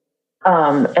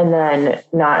 And then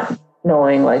not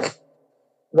knowing like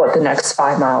what the next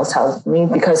 5 miles held me,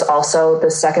 because also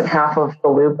the second half of the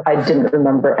loop, I didn't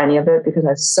remember any of it because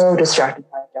I was so distracted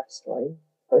by Jeff's story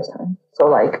first time. So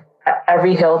like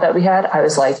every hill that we had, I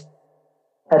was like,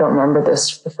 I don't remember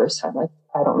this the first time. Like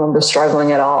I don't remember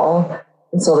struggling at all.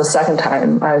 And so the second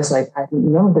time I was like, I didn't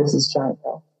know this is giant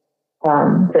hill.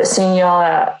 But seeing y'all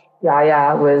at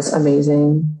Yaya was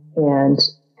amazing. And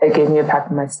it gave me a pep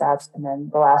in my steps. And then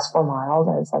the last 4 miles,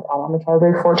 I was like, I want to try to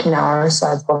break 14 hours. So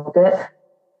I booked it.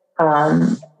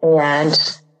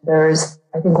 And there's,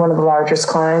 I think one of the largest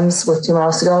climbs with 2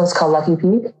 miles to go. It's called Lucky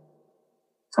Peak.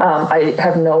 I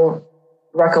have no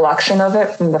recollection of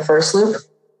it from the first loop,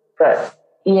 but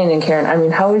Ian and Karen, I mean,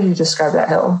 how would you describe that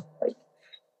hill? Like,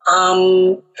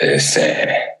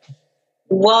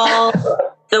 well,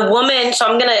 the woman,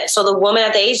 so the woman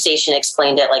at the aid station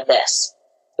explained it like this,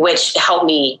 which helped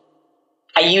me.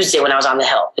 I used it when I was on the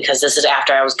hill because this is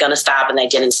after I was going to stop and I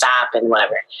didn't stop and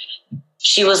whatever.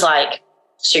 She was like,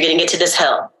 so you're going to get to this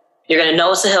hill. You're going to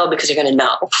know it's a hill because you're going to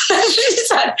know. She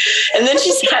said, and then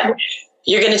she said,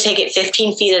 you're going to take it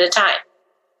 15 feet at a time.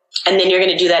 And then you're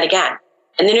going to do that again.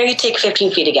 And then you're going to take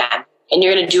 15 feet again. And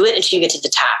you're going to do it until you get to the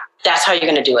top. That's how you're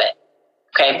going to do it.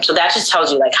 Okay. So that just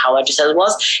tells you like how large it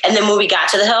was. And then when we got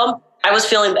to the hill, I was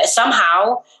feeling,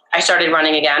 somehow I started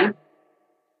running again.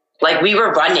 Like we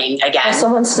were running again. Well,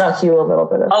 someone snuck you a little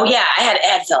bit. Oh yeah. I had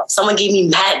Advil. Someone gave me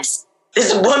meds.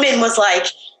 This woman was like,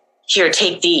 here,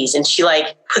 take these. And she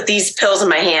like put these pills in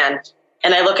my hand.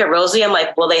 And I look at Rosalie. I'm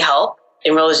like, will they help?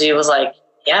 And Rosalie was like,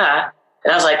 yeah.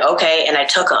 And I was like, okay. And I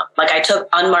took them. Like I took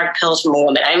unmarked pills from a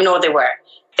woman. I didn't even know what they were.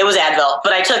 It was Advil,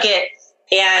 but I took it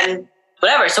and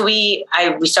whatever. So we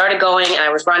started going and I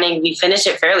was running. We finished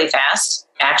it fairly fast,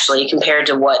 actually, compared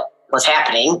to what was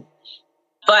happening.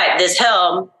 But this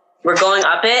hill, we're going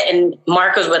up it and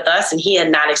Mark was with us and he had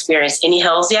not experienced any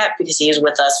hills yet because he was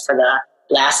with us for the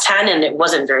last 10 and it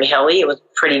wasn't very hilly. It was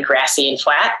pretty grassy and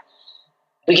flat.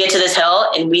 We get to this hill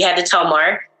and we had to tell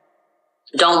Mark,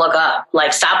 don't look up.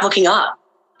 Like, stop looking up.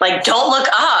 Like, don't look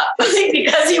up.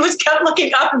 Because he was kept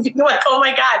looking up and being like, oh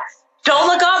my God, don't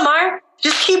look up, Mark.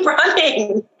 Just keep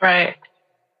running. Right.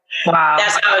 Wow.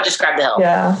 That's how I would describe the hill.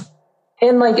 Yeah.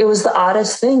 And like, it was the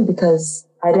oddest thing because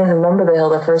I didn't remember the hill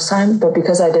the first time, but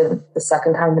because I did the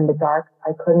second time in the dark,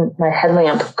 my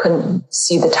headlamp couldn't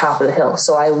see the top of the hill.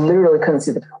 So I literally couldn't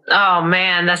see the top. Oh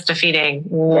man, that's defeating.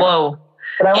 Whoa.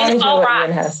 But I want to hear what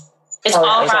Ian has. It's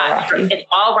all rock. It's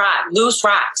all rock. Loose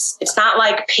rocks. It's not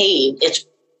like paved. It's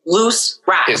loose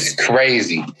rocks. It's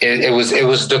crazy. It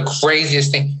was the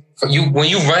craziest thing. When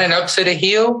you running up to the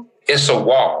hill, it's a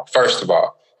wall, first of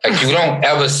all. Like, you don't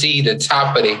ever see the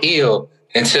top of the hill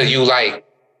until you, like,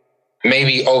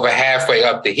 maybe over halfway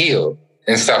up the hill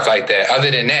and stuff like that.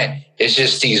 Other than that, it's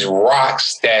just these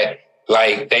rocks that,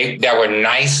 like, that were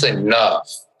nice enough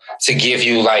to give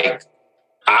you, like,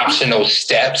 optional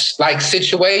steps, like,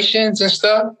 situations and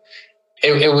stuff.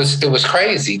 It was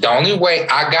crazy. The only way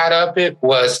I got up it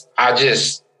was I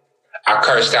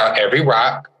cursed out every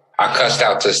rock. I cussed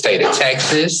out the state of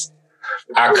Texas.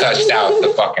 I cussed out the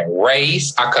fucking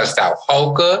race. I cussed out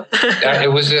Hoka.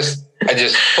 It was just, I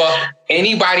just fuck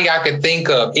anybody I could think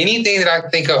of. Anything that I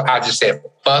could think of, I just said,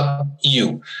 fuck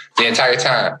you the entire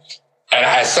time. And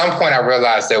at some point, I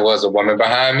realized there was a woman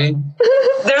behind me.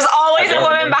 There's always a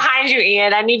woman behind you,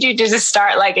 Ian. I need you to just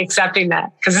start, like, accepting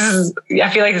that, because I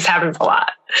feel like this happens a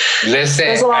lot. Listen,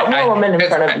 there's a lot more women in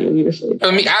front of you usually.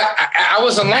 For me, I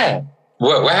was alone.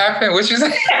 What happened? What you say?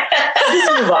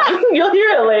 Just move on. You'll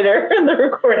hear it later in the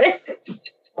recording.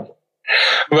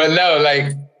 But no,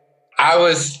 like,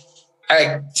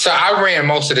 so I ran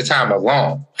most of the time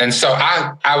alone. And so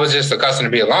I was just accustomed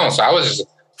to be alone. So I was just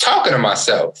talking to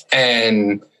myself.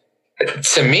 And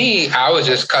to me, I was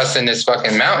just cussing this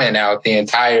fucking mountain out the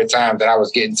entire time that I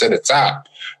was getting to the top,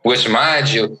 which,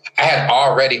 mind you, I had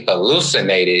already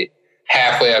hallucinated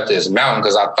halfway up this mountain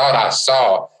because I thought I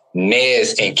saw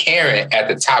Nez and Karen at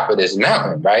the top of this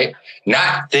mountain, right?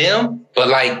 Not them, but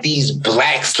like these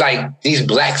black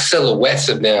silhouettes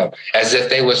of them, as if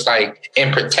they was like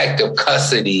in protective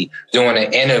custody doing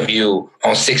an interview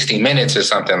on 60 Minutes or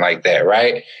something like that,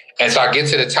 right? And so I get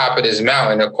to the top of this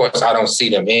mountain. Of course, I don't see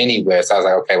them anywhere. So I was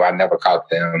like, okay, well, I never caught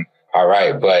them. All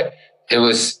right. But it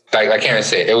was like Karen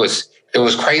said, it was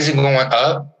crazy going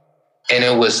up, and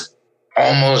it was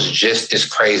almost just as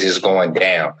crazy as going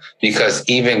down, because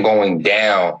even going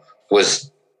down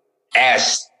was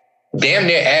damn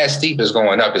near as steep as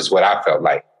going up is what I felt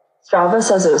like. Strava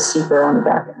says it was steeper on the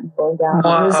back end going down.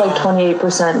 Wow. It was like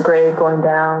 28% grade going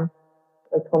down,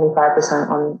 like 25%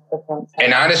 on the front side.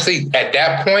 And honestly, at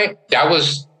that point,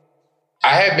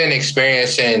 I had been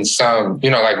experiencing some,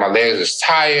 like my legs was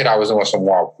tired. I was doing some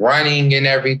walk running and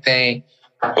everything,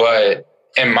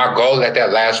 and my goal at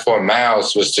that last 4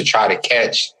 miles was to try to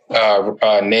catch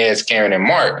Nez, Karen, and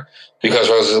Mark. Because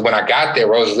when I got there,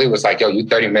 Rosalie was like, yo, you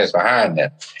 30 minutes behind them.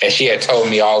 And she had told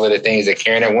me all of the things that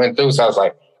Karen had went through. So I was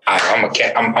like, I'm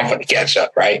going to catch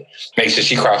up, right? Make sure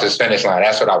she crosses the finish line.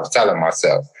 That's what I was telling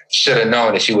myself. Should have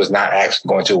known that she was not actually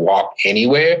going to walk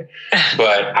anywhere.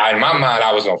 But in my mind,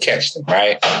 I was going to catch them,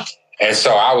 right? And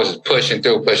so I was pushing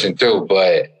through.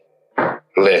 But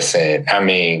listen, I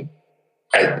mean,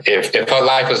 if her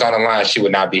life was on the line, she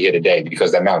would not be here today,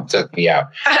 because that mountain took me out.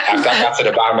 After I got to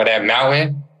the bottom of that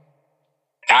mountain,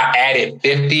 I added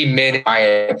 50 minutes my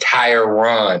entire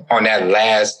run on that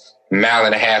last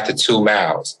 1.5 miles to 2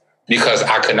 miles, because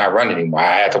I could not run anymore.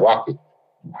 I had to walk it.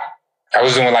 I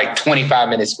was doing like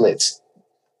 25-minute splits.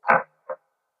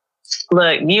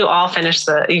 Look, you all finished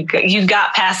you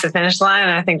got past the finish line,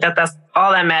 and I think that's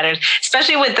all that matters,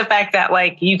 especially with the fact that,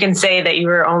 like, you can say that you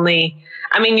were only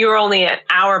an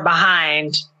hour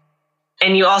behind,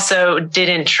 and you also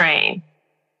didn't train.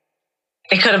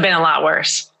 It could have been a lot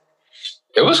worse.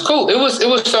 It was cool. It was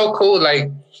so cool.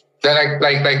 Like they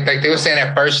were saying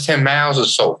that first 10 miles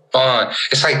was so fun.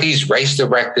 It's like these race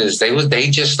directors, they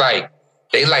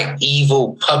like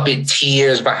evil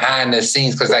puppeteers behind the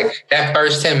scenes. Cause like that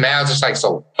first 10 miles is like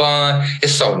so fun.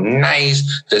 It's so nice.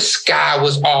 The sky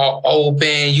was all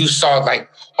open. You saw like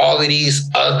all of these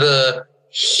other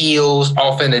hills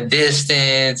off in the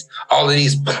distance, all of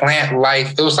these plant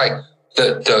life. It was like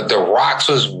the rocks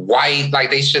was white, like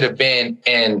they should have been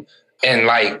in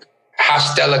like how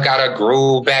Stella got her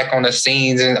groove back on the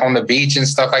scenes and on the beach and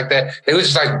stuff like that. It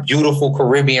was just like beautiful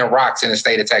Caribbean rocks in the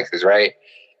state of Texas, right?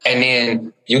 And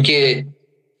then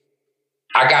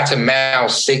I got to mile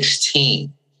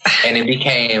 16, and it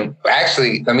became,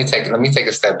 actually, let me take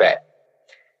a step back.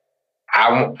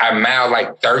 I miled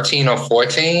like 13 or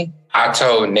 14. I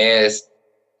told Nez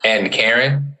and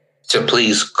Karen to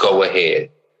please go ahead.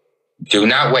 Do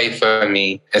not wait for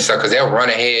me. And so, because they'll run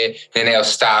ahead, then they'll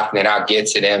stop, and then I'll get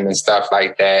to them and stuff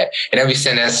like that. And they'll be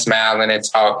sitting there smiling and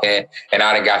talking. And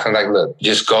I done got them like, look,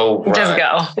 just go run. Just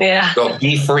go. Yeah. Go,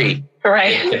 be free.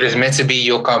 Right. If it's meant to be,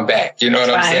 you'll come back. You know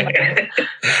what I'm saying?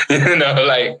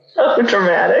 Like. So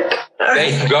dramatic.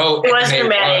 They go. It was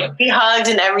dramatic. Run. We hugged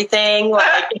and everything.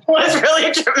 Like, it was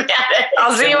really dramatic.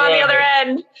 I'll see you on the other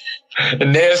end.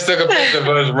 And Nez took a picture of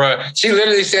us run. She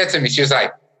literally said to me, she was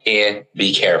like, Ian,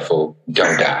 be careful.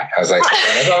 Don't die. I was like,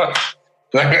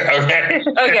 okay.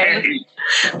 Okay.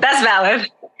 That's valid.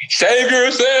 Save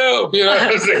yourself. You know what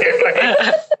I'm saying?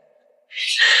 Like,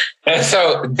 and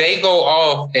so they go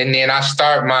off, and then I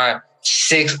start my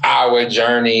 6-hour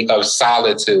journey of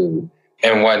solitude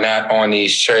and whatnot on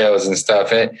these trails and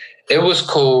stuff. And it was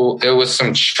cool. It was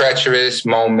some treacherous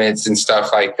moments and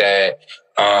stuff like that.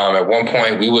 At one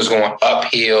point, we was going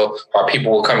uphill while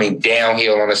people were coming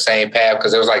downhill on the same path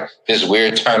because there was like this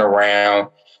weird turnaround.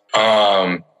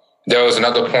 There was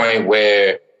another point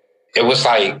where it was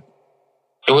like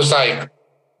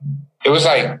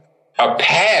a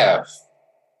path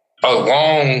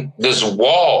along this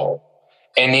wall.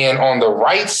 And then on the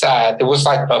right side, it was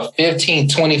like a 15,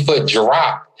 20-foot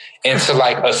drop into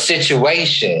like a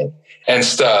situation and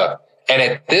stuff. And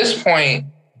at this point,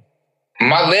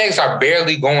 my legs are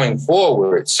barely going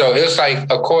forward. So it's like,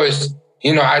 of course,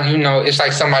 it's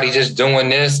like somebody just doing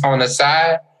this on the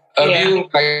side of you.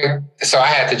 Like, so I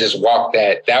had to just walk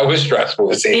that. That was stressful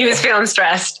as hell. He was feeling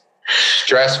stressed.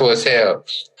 Stressful as hell.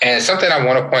 And something I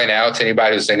want to point out to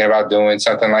anybody who's thinking about doing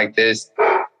something like this.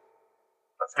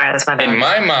 In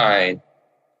my mind,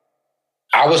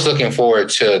 I was looking forward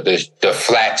to the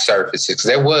flat surfaces.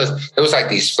 There was like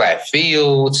these flat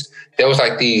fields. There was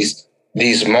like these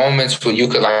moments where you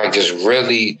could like just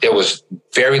really, there was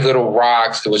very little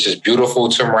rocks. It was just beautiful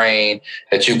terrain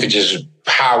that you could just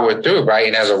power through, right?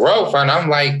 And as a road runner, I'm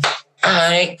like, all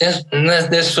right,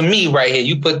 this for me right here.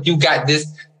 You got this.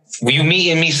 You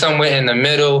meeting me somewhere in the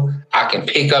middle. I can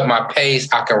pick up my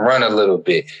pace. I can run a little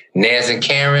bit. Naz and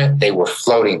Karen, they were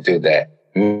floating through that.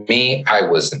 Me, I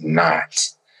was not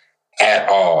at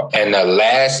all. And the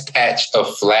last patch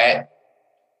of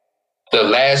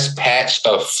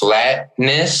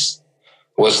flatness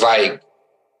was like,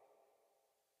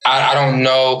 I don't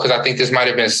know, because I think this might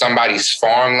have been somebody's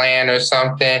farmland or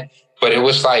something, but it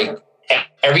was like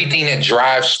everything that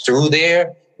drives through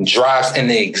there drives in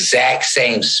the exact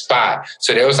same spot.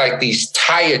 So there was like these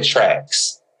tire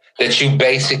tracks that you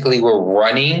basically were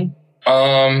running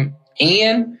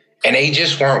in, and they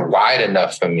just weren't wide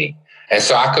enough for me. And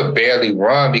so I could barely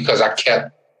run because I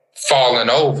kept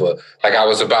falling over. Like I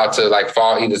was about to like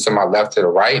fall either to my left or the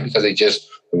right because they just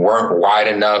weren't wide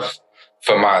enough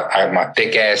for my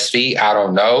thick ass feet. I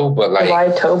don't know, but like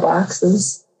wide toe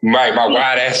boxes. Right, my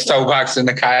wide ass toe box in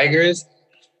the Tigers.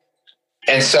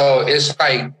 And so it's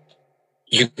like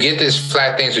you get this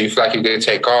flat thing, so you feel like you're going to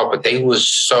take off, but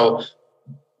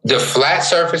the flat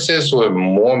surfaces were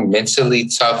more mentally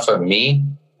tough for me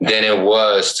than it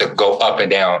was to go up and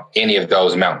down any of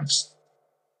those mountains.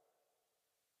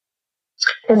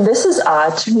 And this is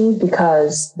odd to me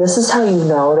because this is how you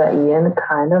know that Ian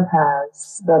kind of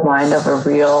has the mind of a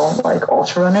real like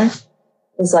ultra runner.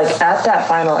 It's like at that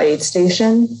final aid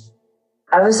station,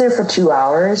 I was there for 2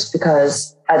 hours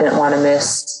because I didn't want to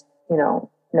miss,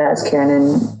 Naz, Karen,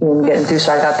 and Ian getting through,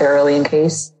 so I got there early in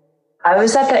case. I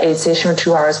was at the aid station for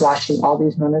 2 hours watching all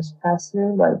these runners pass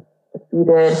through, like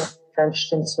defeated,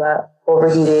 drenched in sweat,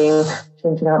 overheating,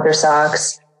 changing out their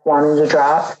socks, wanting to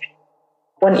drop.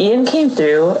 When Ian came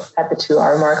through at the 2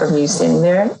 hour mark of me standing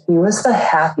there, he was the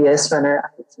happiest runner I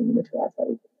had seen in the 2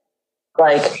 hours.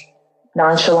 Like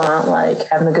nonchalant, like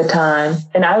having a good time.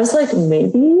 And I was like,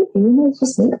 maybe Ian was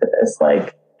just made for this.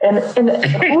 Like, and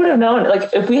who would have known?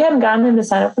 Like, if we hadn't gotten him to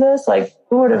sign up for this, like,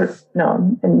 who would have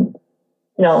known? And,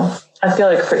 I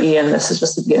feel like for Ian, this is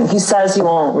just the beginning. He says he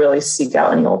won't really seek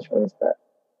out any ultras, but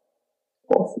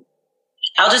we'll see.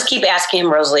 I'll just keep asking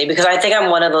him, Rosalie, because I think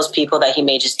I'm one of those people that he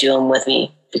may just do them with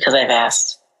me because I've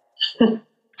asked.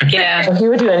 Yeah. So he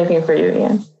would do anything for you,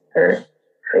 Ian. Or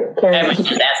Karen. I would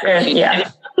just ask him. Yeah.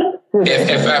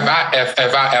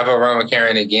 If I ever run with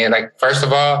Karen again, like, first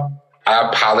of all, I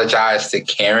apologize to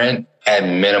Karen at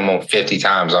minimum 50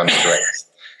 times on this race.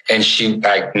 And she,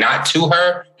 like, not to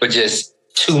her, but just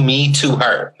to me, to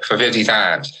her for 50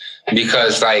 times.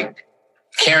 Because, like,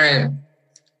 Karen,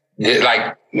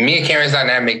 like, me and Karen's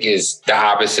dynamic is the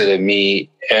opposite of me,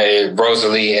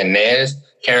 Rosalie and Nez.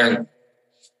 Karen,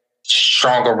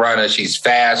 stronger runner. She's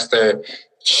faster,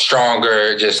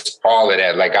 stronger, just all of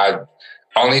that. Like,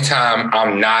 only time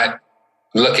I'm not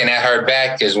looking at her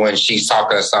back is when she's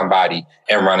talking to somebody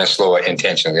and running slower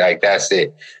intentionally. Like, that's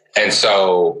it. And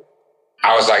so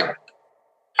I was like,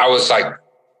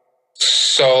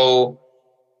 so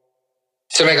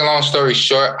to make a long story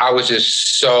short, I was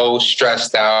just so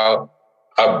stressed out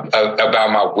about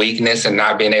my weakness and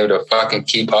not being able to fucking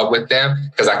keep up with them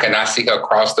because I could not see her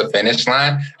cross the finish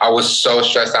line. I was so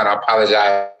stressed out. I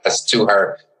apologized to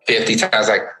her 50 times.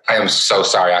 Like, I am so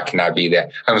sorry I cannot be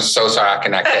there. I'm so sorry I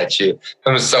cannot catch you.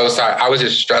 I'm so sorry. I was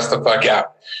just stressed the fuck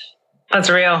out. That's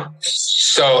real.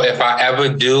 So if I ever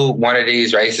do one of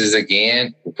these races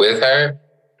again with her,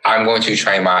 I'm going to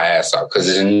train my ass off because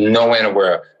there's no way in the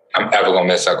world I'm ever going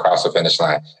to miss her across the finish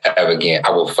line ever again.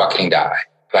 I will fucking die.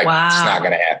 Like, wow. It's not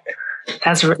going to happen.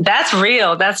 That's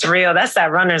real. That's real. That's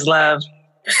that runner's love.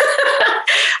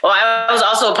 Well, I was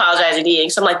also apologizing to Ian.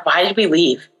 So I'm like, why did we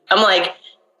leave? I'm like,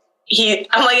 if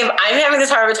I'm having this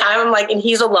hard of a time, I'm like, and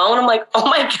he's alone. I'm like, oh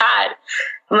my God.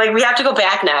 I'm like, we have to go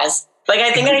back, Naz. Like,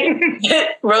 I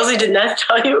think Rosalie did not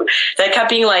tell you that I kept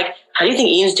being like, how do you think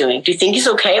Ian's doing? Do you think he's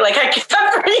okay? Like, I kept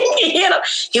bringing Ian up.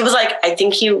 He was like, I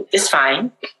think he is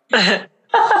fine. But,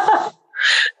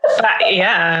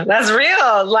 yeah, that's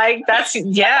real. Like, that's,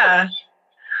 yeah.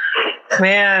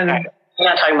 Man. We're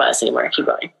not talking about us anymore. Keep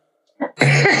going.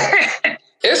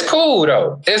 It's cool,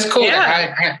 though. It's cool.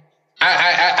 Yeah.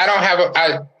 I don't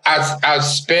have I've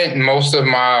spent most of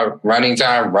my running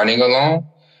time running alone.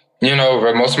 You know,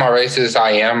 for most of my races,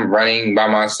 I am running by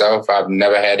myself. I've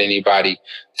never had anybody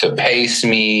to pace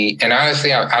me. And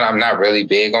honestly, I'm not really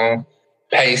big on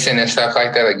pacing and stuff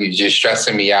like that. Like, you're just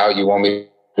stressing me out. You want me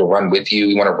to run with you.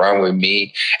 You want to run with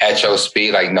me at your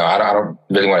speed. Like, no, I don't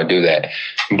really want to do that.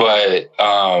 But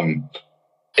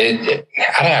I didn't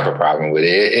have a problem with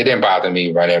it. It didn't bother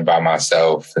me running by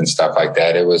myself and stuff like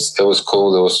that. It was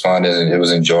cool. It was fun. It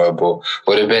was enjoyable.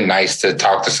 Would have been nice to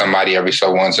talk to somebody every so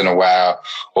once in a while,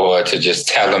 or to just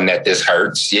tell them that this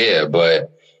hurts. Yeah, but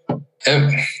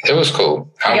it was cool.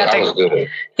 I was good.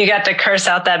 You got to curse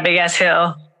out that big ass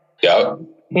hill. Yep.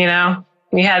 You know,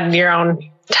 you had your own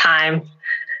time.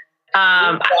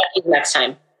 Walkies next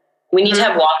time. We need to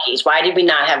have walkies. Why did we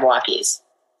not have walkies?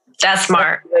 That's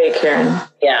smart. Wait, Karen.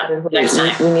 Yeah, next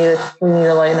time. We need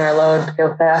to lighten our load to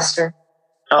go faster.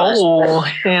 Oh,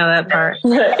 yeah, that part.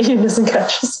 He doesn't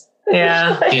catch us.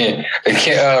 Yeah.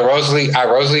 Rosalie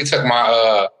took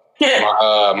my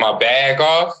my bag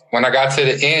off when I got to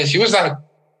the end. She was like,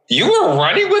 "You were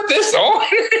running with this on?"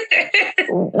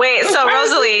 Wait, so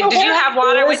Rosalie, did you have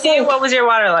water with you? What was your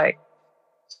water like?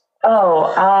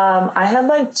 Oh, I had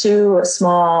like two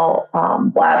small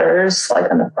bladders, like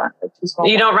on the front. Like two small.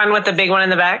 You don't run with the big one in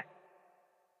the back?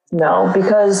 No,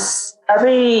 because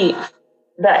every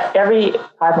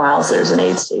 5 miles there's an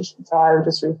aid station, so I would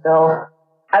just refill.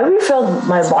 I refilled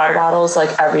my water bottles like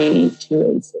every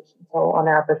 2 aid stations, so on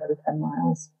average every 10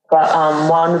 miles. But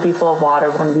one would be full of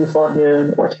water, one would be full of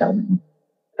noon or tailwind.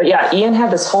 But yeah, Ian had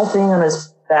this whole thing on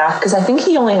his back because I think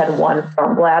he only had one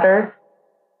front bladder.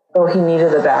 So he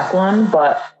needed the back one,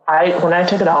 but when I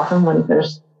took it off him when he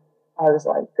finished, I was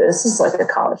like, this is like a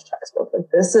college textbook. Like,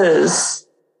 this is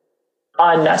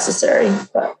unnecessary,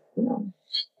 but you know.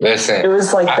 Listen. It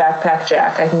was like Backpack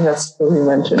Jack. I think that's what we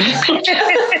mentioned.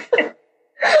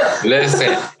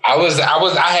 Listen,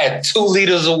 I had 2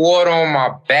 liters of water on my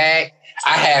back.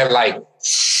 I had like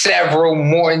several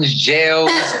Morton's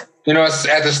gels. You know,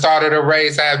 at the start of the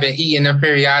race, I have been eating them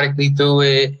periodically through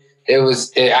it.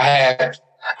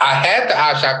 I had the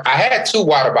option. I had 2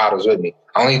 water bottles with me.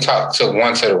 I only took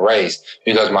one to the race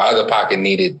because my other pocket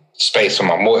needed space for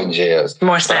my Morton gels.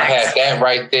 More snacks. I had that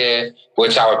right there,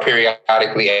 which I would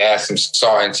periodically add some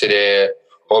salt into there,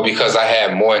 or because I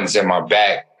had Morton's in my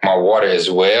back, my water as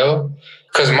well.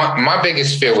 Because my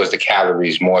biggest fear was the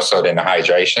calories more so than the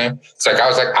hydration. It's like, I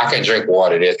was like, I can drink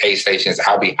water. There's aid stations.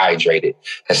 I'll be hydrated.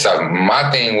 And so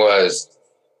my thing was,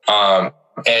 and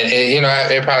you know,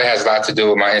 it probably has a lot to do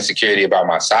with my insecurity about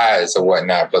my size or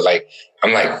whatnot. But like,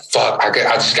 I'm like, fuck,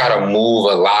 I just got to move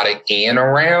a lot of Ian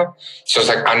around. So it's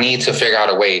like, I need to figure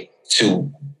out a way to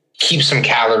keep some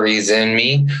calories in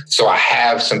me so I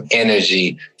have some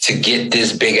energy to get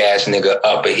this big ass nigga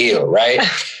up a hill, right?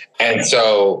 And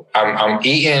so I'm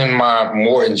eating my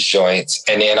Morton's joints,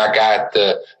 and then I got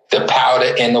the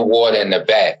powder and the water in the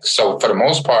back. So for the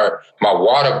most part, my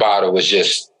water bottle was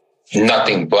just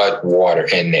nothing but water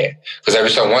in there. Because every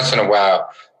so once in a while,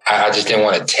 I just didn't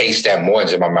want to taste that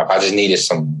Morton's in my mouth. I just needed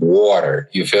some water,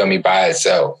 you feel me, by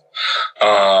itself.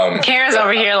 Karen's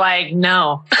over here like,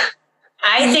 no.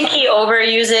 I think he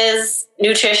overuses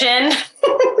nutrition.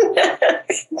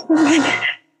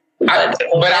 I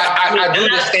do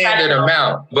the standard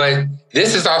amount, but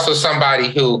this is also somebody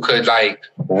who could like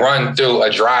run through a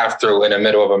drive-through in the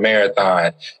middle of a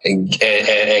marathon and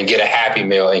get a Happy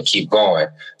Meal and keep going.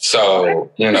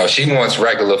 So, you know, she wants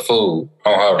regular food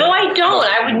on her. No, I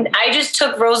don't. I just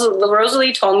took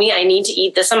Rosalie told me I need to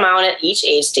eat this amount at each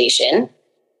aid station.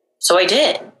 So I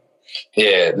did.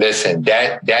 Yeah, listen,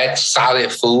 that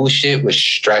solid food shit was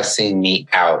stressing me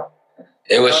out.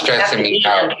 It was stressing me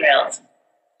out.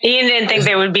 Ian didn't think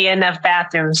there would be enough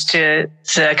bathrooms to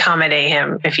accommodate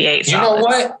him if he ate solids. You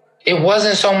know what? it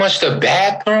wasn't so much the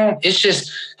bathroom. It's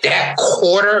just that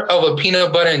quarter of a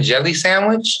peanut butter and jelly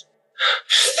sandwich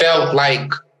felt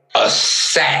like a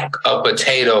sack of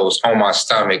potatoes on my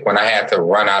stomach when I had to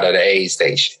run out of the aid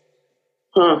station.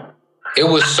 It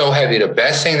was so heavy. The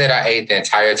best thing that I ate the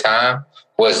entire time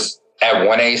was at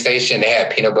one aid station, they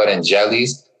had peanut butter and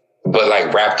jellies, but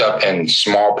like wrapped up in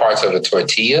small parts of a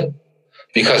tortilla,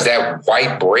 because that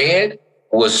white bread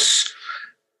was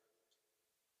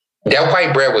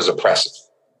oppressive.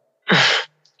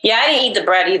 Yeah, I didn't eat the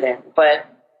bread either, but...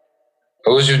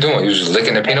 What was you doing? You was just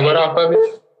licking the peanut butter off of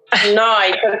it? No,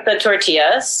 I took the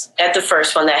tortillas at the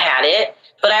first one that had it,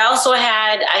 but I also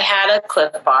had a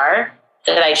Cliff Bar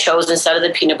that I chose instead of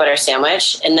the peanut butter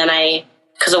sandwich, and then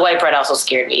because the white bread also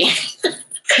scared me.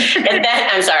 And then,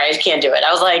 I'm sorry, I just can't do it.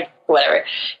 I was like, whatever.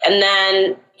 And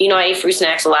then, I eat fruit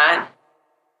snacks a lot.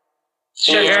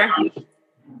 Sugar.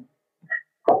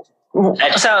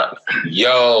 So,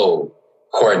 yo,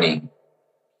 Courtney,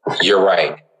 you're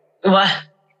right. What?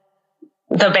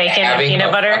 The bacon and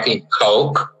peanut butter? Fucking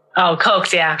Coke. Oh,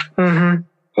 Cokes, yeah. Mm-hmm.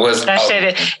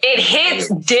 It hits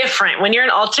different when you're an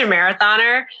ultra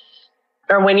marathoner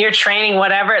or when you're training,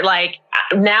 whatever. Like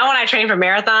now, when I train for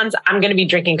marathons, I'm going to be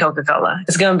drinking Coca-Cola.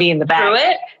 It's going to be in the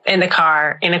bag, in the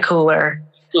car, in a cooler.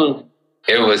 It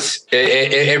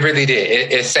really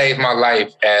did. It saved my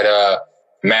life at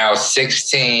mile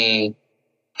 16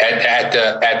 at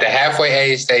the halfway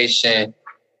aid station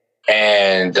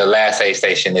and the last aid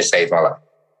station. It saved my life.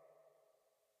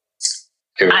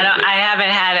 Really I haven't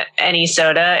had any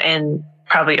soda in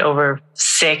probably over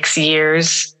 6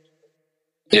 years.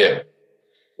 Yeah.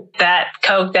 That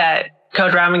Coke that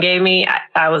Coach Ramen gave me,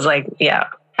 I was like, yeah,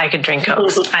 I could drink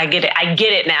Coke. I get it. I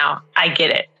get it now. I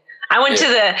get it. I went to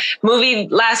the movie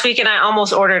last week and I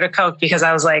almost ordered a Coke because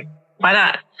I was like, why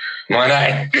not? Why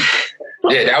not?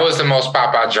 Yeah, that was the most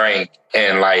pop I drank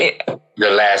in like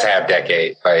the last half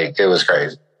decade. Like it was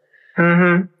crazy.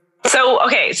 Mm-hmm.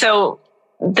 So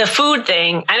the food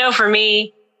thing, I know for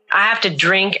me, I have to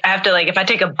drink. I have to if I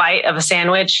take a bite of a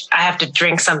sandwich, I have to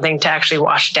drink something to actually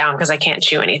wash it down because I can't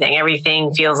chew anything.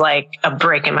 Everything feels like a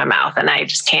brick in my mouth and I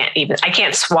just can't I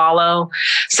can't swallow.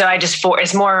 So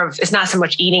it's not so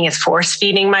much eating as force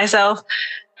feeding myself.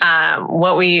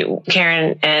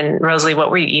 Karen and Rosalie,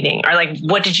 what were you eating? Or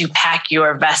what did you pack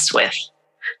your vest with?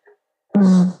 You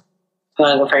want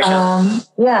to go first?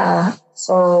 Yeah.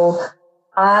 So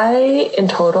I, in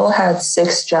total, had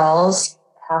 6 gels,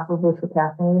 half of which were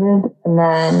caffeinated. And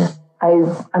then I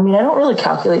don't really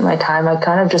calculate my time. I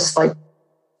kind of just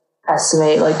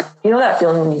estimate, that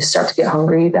feeling when you start to get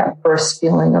hungry, that first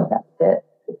feeling of that hit.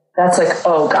 That's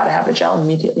gotta have a gel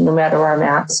immediately, no matter where I'm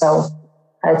at. So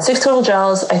I had 6 total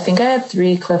gels. I think I had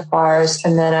 3 Cliff Bars,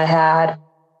 and then I had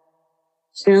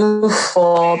 2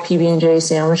 full PB&J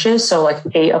sandwiches. So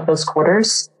 8 of those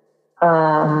quarters.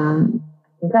 I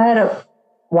think I had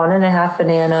 1.5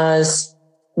 bananas,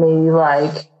 maybe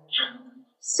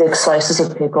 6 slices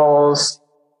of pickles,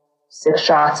 6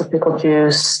 shots of pickle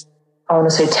juice. I want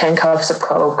to say 10 cups of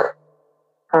Coke.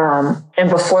 And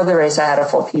before the race, I had a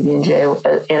full PB&J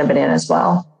and a banana as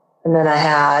well. And then I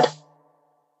had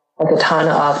a ton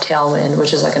of Tailwind,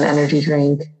 which is an energy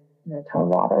drink, and a ton of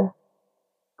water.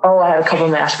 Oh, I had a couple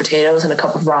of mashed potatoes and a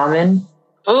cup of ramen.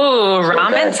 Ooh,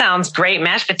 ramen sounds great.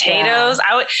 Mashed potatoes.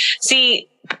 Yeah. I would see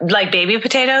baby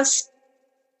potatoes.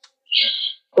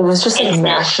 It was just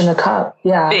mashed in a cup.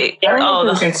 Yeah. It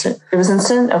was instant. It was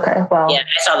instant? Okay. Well, yeah,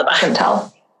 I saw the box. I couldn't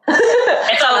tell.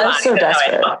 I was so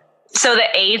desperate. So the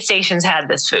aid stations had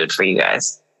this food for you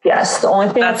guys. Yes. The only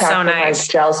thing that's so nice.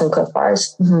 Gels and Cliff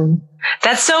Bars. Mm-hmm.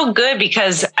 That's so good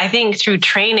because I think through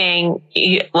training,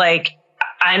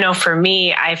 I know for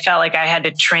me, I felt like I had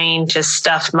to train to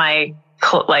stuff my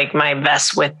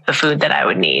vest with the food that I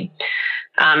would need.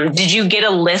 Did you get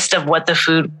a list of what the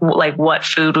food, what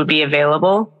food would be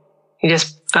available?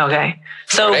 Okay.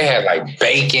 So they had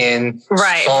bacon,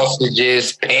 right,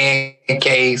 sausages,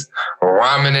 pancakes,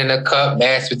 ramen in a cup,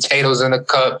 mashed potatoes in a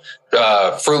cup,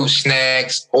 fruit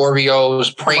snacks,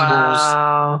 Oreos, Pringles.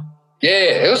 Wow.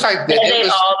 Yeah, it was they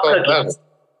all cookies.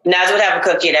 Naz would have a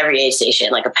cookie at every aid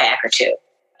station, a pack or 2.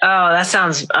 Oh, that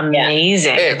sounds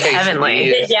amazing. Yeah,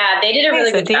 heavenly. Yeah, they did a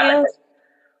really good job.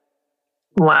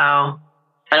 Wow.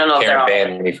 I don't know if they're all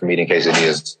banned me from eating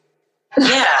quesadillas.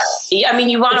 Yeah. I mean,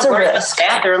 you want to work in the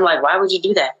bathroom. Why would you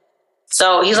do that?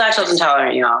 So he's lactose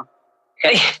intolerant, y'all.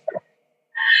 Okay.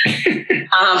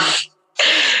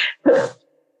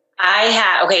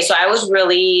 So I was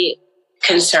really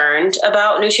concerned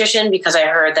about nutrition because I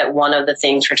heard that one of the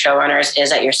things for trail runners is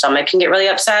that your stomach can get really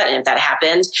upset. And if that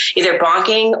happens, either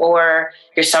bonking or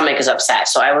your stomach is upset.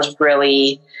 So I was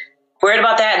really worried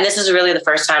about that. And this is really the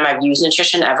first time I've used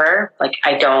nutrition ever. Like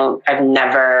I've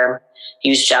never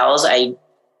used gels. I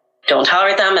don't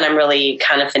tolerate them. And I'm really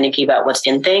kind of finicky about what's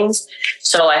in things.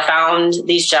 So I found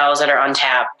these gels that are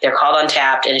Untapped. They're called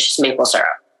Untapped, and it's just maple syrup.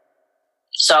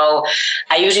 So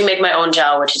I usually make my own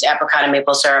gel, which is apricot and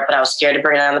maple syrup, but I was scared to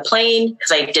bring it on the plane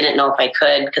because I didn't know if I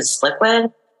could because it's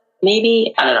liquid,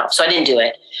 maybe. I don't know. So I didn't do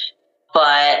it.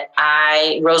 But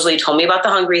Rosalie told me about the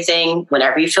hungry thing.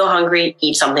 Whenever you feel hungry,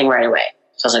 eat something right away.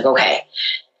 So I was like, okay.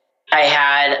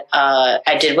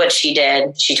 I did what she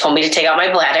did. She told me to take out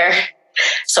my bladder.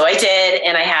 So I did.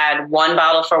 And I had 1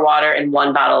 bottle for water and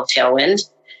 1 bottle of Tailwind.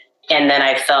 And then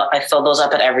I filled those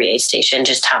up at every aid station,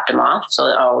 just topped them off. So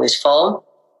they're always full.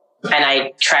 And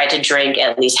I tried to drink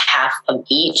at least half of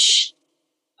each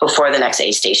before the next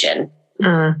aid station.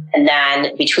 Mm. And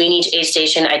then between each aid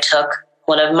station, I took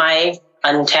one of my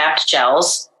Untapped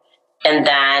gels. And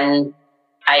then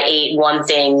I ate one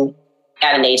thing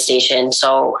at an aid station.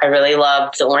 So I really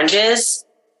loved the oranges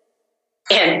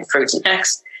and fruit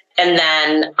snacks. And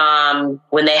then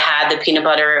when they had the peanut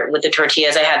butter with the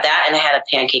tortillas, I had that, and I had a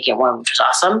pancake at one, which was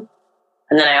awesome.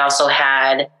 And then I also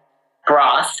had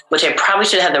broth, which I probably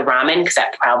should have had the ramen because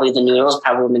the noodles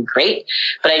probably would have been great.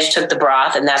 But I just took the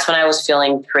broth, and that's when I was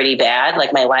feeling pretty bad,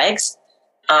 like my legs.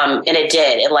 And it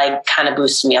did. It like kind of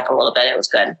boosted me up a little bit. It was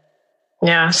good.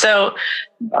 Yeah. So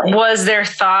was there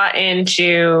thought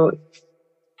into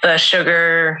the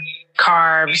sugar,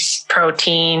 carbs,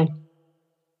 protein?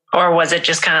 Or was it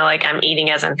just kind of like, I'm eating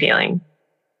as I'm feeling?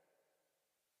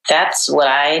 That's what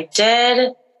I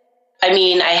did. I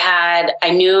mean, I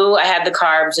knew I had the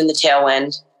carbs in the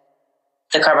Tailwind,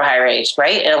 the carbohydrates,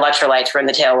 right? And electrolytes were in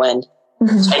the Tailwind.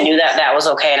 Mm-hmm. So I knew that was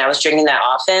okay. And I was drinking that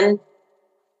often.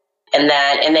 And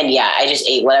then, yeah, I just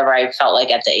ate whatever I felt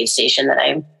like at the aid station that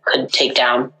I could take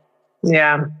down.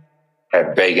 Yeah.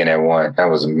 That bacon at one, that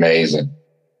was amazing.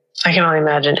 I can only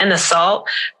imagine. And the salt.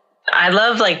 I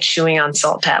love like chewing on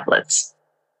salt tablets.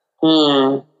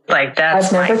 Mm. Like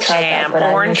that's my jam.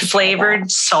 Orange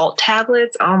flavored salt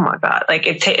tablets. Oh my God. Like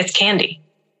it's candy.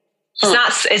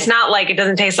 It's not like, it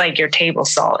doesn't taste like your table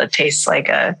salt. It tastes like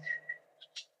a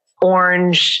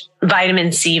orange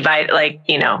vitamin C,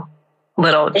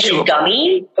 little. Is it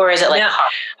gummy or is it like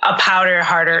a powder,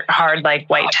 hard, like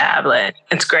white tablet?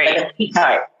 It's great.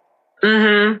 Like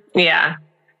mm-hmm. Yeah.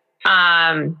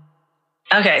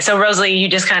 Okay, so Rosalie, you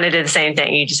just kind of did the same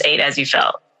thing. You just ate as you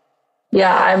felt.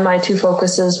 Yeah, my 2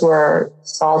 focuses were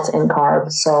salt and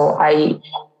carbs. So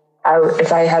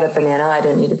if I had a banana, I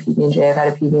didn't need a PB&J. If I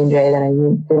had a PB&J, then I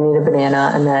didn't need a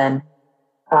banana. And then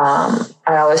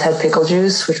I always had pickle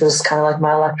juice, which was kind of like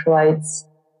my electrolytes.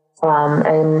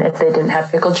 And if they didn't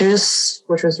have pickle juice,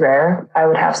 which was rare, I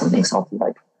would have something salty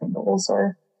like Pringles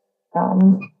or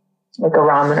like a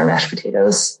ramen or mashed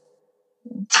potatoes.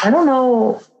 I don't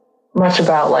know much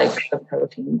about like the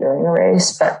protein during a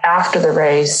race, but after the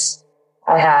race,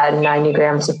 I had 90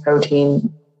 grams of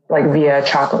protein like via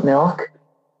chocolate milk.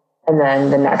 And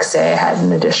then the next day I had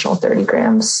an additional 30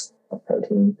 grams of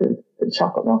protein through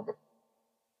chocolate milk.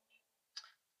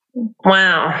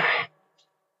 Wow.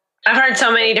 I've heard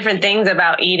so many different things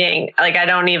about eating. Like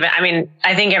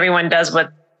I think everyone does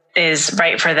what is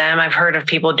right for them. I've heard of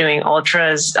people doing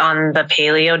ultras on the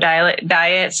paleo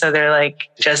diet. So they're like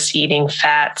just eating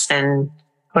fats and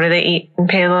what do they eat in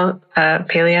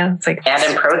paleo? It's like fat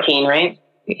and protein, right?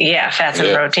 Yeah. Fats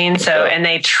and protein. So, and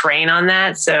they train on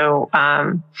that. So,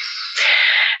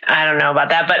 I don't know about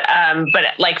that, but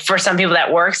like for some people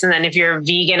that works. And then if you're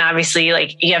vegan, obviously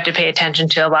like you have to pay attention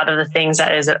to a lot of the things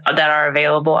that are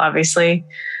available, obviously.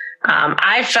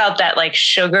 I felt that like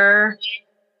sugar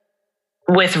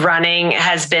with running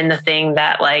has been the thing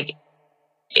that like,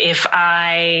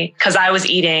 cause I was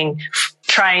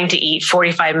trying to eat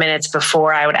 45 minutes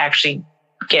before I would actually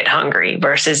get hungry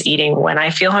versus eating when I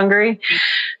feel hungry.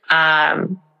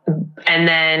 And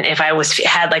then if I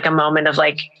had like a moment of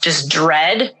like just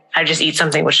dread, I just eat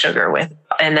something with sugar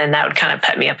and then that would kind of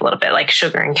pep me up a little bit, like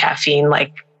sugar and caffeine,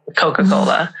 like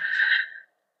Coca-Cola.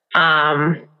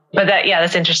 But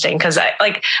that's interesting. Cause I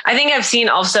think I've seen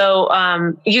also,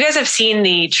 you guys have seen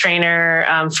the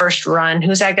trainer, First Run.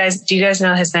 Who's that guy? Do you guys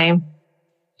know his name?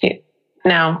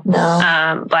 No.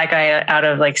 Black guy out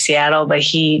of like Seattle, but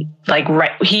he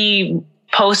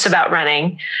posts about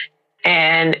running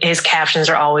and his captions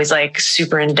are always like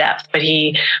super in depth, but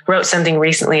he wrote something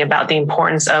recently about the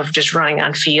importance of just running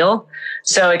on feel.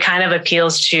 So it kind of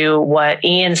appeals to what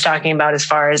Ian's talking about as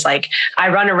far as like, I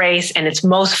run a race and it's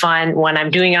most fun when I'm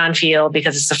doing on feel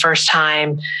because it's the first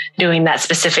time doing that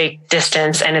specific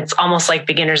distance. And it's almost like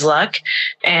beginner's luck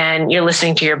and you're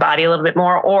listening to your body a little bit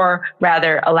more, or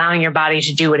rather allowing your body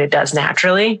to do what it does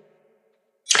naturally.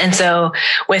 And so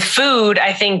with food,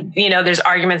 I think, there's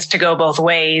arguments to go both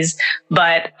ways,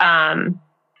 but,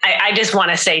 I just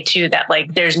want to say too that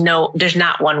like, there's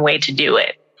not one way to do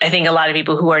it. I think a lot of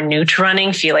people who are new to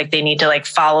running feel like they need to like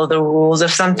follow the rules of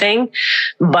something,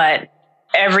 but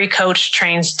every coach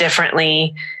trains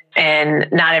differently and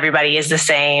not everybody is the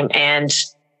same. And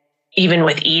even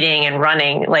with eating and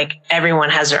running, like everyone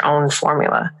has their own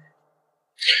formula.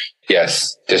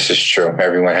 Yes, this is true.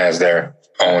 Everyone has their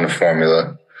own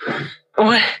formula.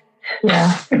 What?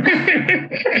 Yeah.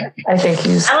 I think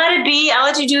I'll let it be. I'll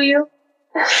let you do you.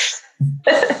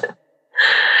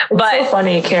 But so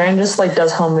funny. Karen just like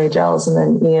does homemade gels and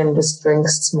then Ian just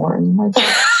drinks more. Like,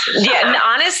 yeah. And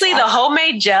honestly, the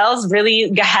homemade gels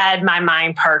really had my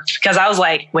mind perked because I was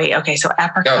like, wait, okay. So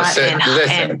apricot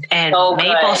and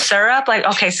maple syrup. Like,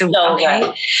 okay. So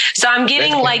I'm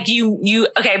getting like you,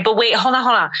 okay, but wait, hold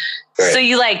on. So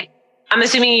you like, I'm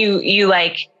assuming you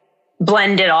like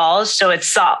blend it all. So it's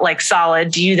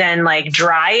solid. Do you then like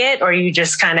dry it or you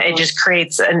just kind of, it just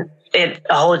creates a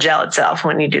whole gel itself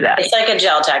when you do that? It's like a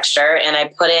gel texture and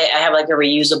I have like a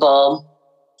reusable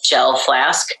gel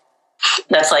flask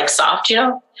that's like soft,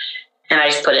 and I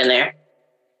just put it in there.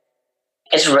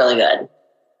 It's really good.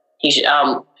 You should,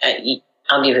 I'll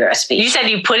give you the recipe. You said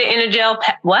you put it in a gel,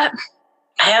 what?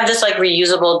 I have this like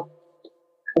reusable,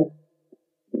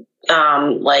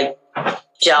 like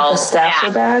gel. A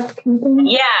stasher bag?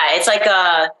 Yeah. It's like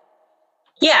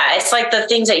it's like the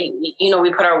things that,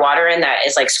 we put our water in that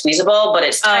is like squeezable, but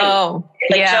it's tight. Oh,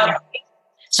 it's like gel.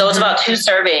 So it's about 2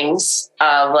 servings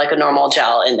of like a normal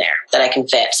gel in there that I can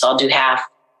fit. So I'll do half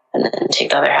and then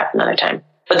take the other half another time.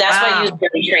 But that's what I used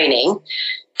during training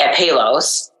at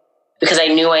Palos because I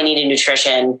knew I needed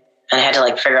nutrition and I had to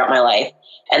like figure out my life.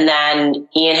 And then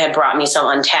Ian had brought me some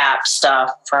Untapped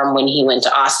stuff from when he went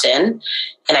to Austin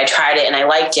and I tried it and I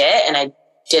liked it and I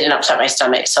didn't upset my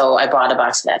stomach. So I bought a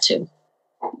box of that too.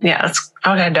 Yeah, that's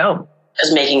okay, dope.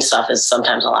 Because making stuff is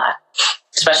sometimes a lot,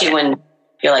 especially when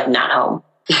you're like not home.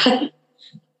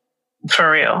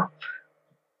 For real.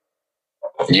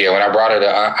 Yeah, when I brought it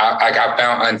up, I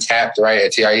found Untapped right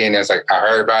at TIE and it's like, I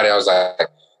heard about it. I was like,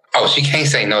 oh, she can't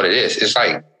say no to this. It's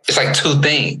like 2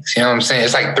 things. You know what I'm saying?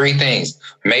 It's like 3 things.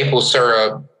 Maple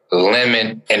syrup,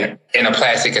 lemon, and in a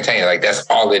plastic container. Like that's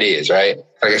all it is, right?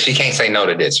 Like she can't say no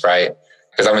to this, right?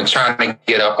 Because I've been trying to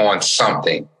get up on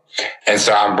something. And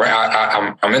so I'm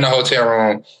in the hotel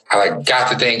room. I like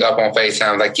got the thing up on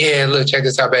FaceTime. I'm like, yeah, look, check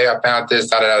this out, babe. I found this,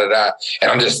 da da da da.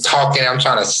 And I'm just talking. I'm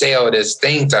trying to sell this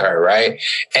thing to her, right?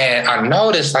 And I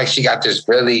noticed like she got this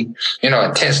really,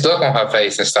 intense look on her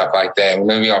face and stuff like that. And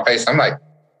when we on FaceTime, I'm like,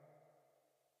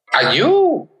 are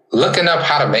you looking up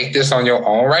how to make this on your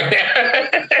own right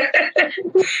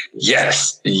now?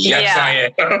 Yes,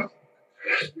 I am.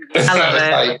 I love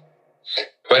it. Like,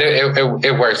 but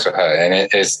it works for her, and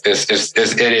it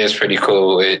is pretty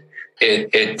cool. It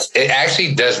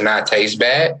actually does not taste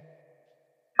bad.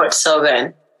 It's so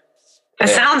good. It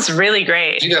sounds really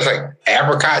great. She does like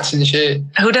apricots and shit.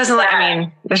 Who doesn't like? I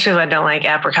mean, there's people that don't like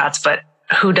apricots, but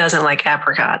who doesn't like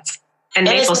apricots and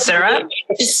maple syrup?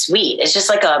 It's just sweet. It's just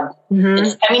like a.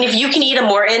 Mm-hmm. I mean, if you can eat a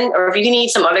Morton or if you can eat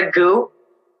some other goo,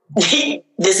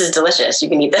 this is delicious. You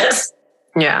can eat this.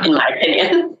 Yeah, in my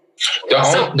opinion.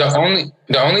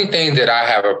 The only thing that I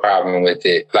have a problem with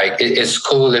it, like it's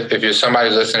cool if you're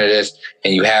somebody listening to this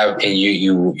and you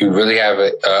really have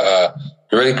a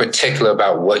really particular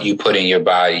about what you put in your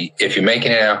body. If you're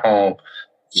making it at home,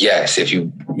 yes. If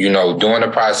doing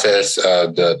the process,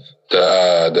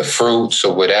 the fruits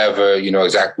or whatever,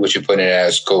 exactly what you put in it,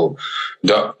 that's cool.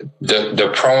 The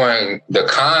pro and the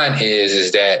con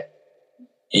is that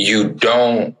you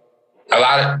don't. A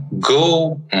lot of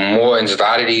Goo, more and a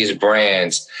lot of these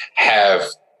brands have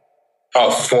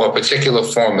for a particular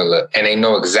formula, and they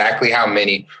know exactly how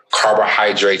many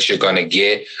carbohydrates you're going to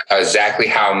get, exactly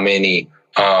how many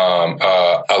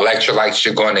electrolytes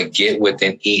you're going to get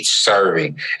within each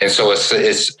serving, and so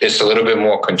it's a little bit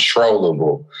more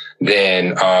controllable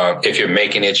than if you're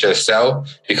making it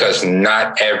yourself, because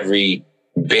not every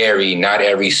berry, not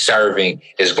every serving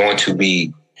is going to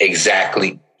be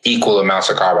exactly equal amounts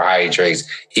of carbohydrates,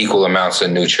 equal amounts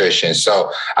of nutrition.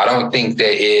 So I don't think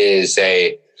there is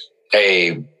a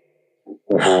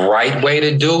right way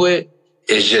to do it.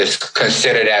 It's just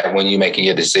consider that when you're making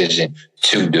your decision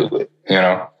to do it,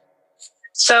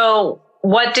 So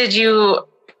what did you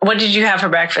have for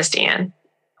breakfast, Ian?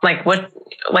 How did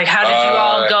you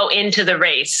all go into the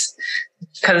race?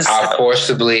 Because I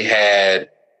forcibly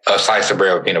had a slice of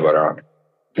bread with peanut butter on it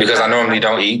because I normally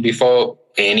don't eat before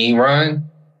any run.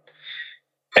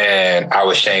 And I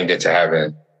was shamed into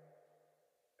having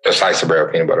a slice of bread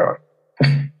with peanut butter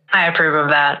on. I approve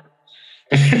of that.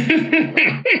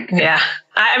 Yeah.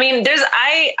 I mean,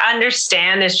 I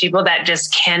understand there's people that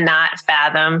just cannot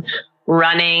fathom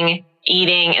running,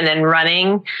 eating, and then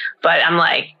running. But I'm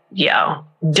like, yo,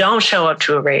 don't show up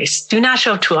to a race. Do not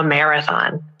show up to a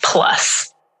marathon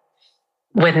plus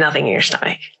with nothing in your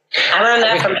stomach. I learned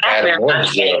that from half marathon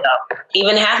training, though.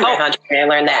 Even half marathon training, I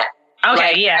learned that. Okay,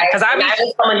 like, yeah. Because I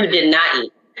was someone who did not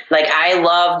eat. Like, I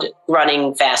loved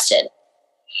running fasted.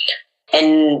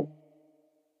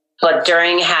 But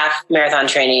during half marathon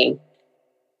training,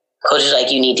 coach is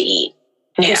like, you need to eat.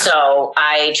 Yeah. And so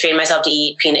I trained myself to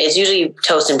eat peanut. It's usually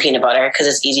toast and peanut butter because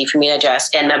it's easy for me to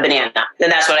digest, and a banana.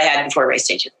 And that's what I had before race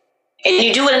day too. And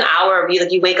you do it an hour.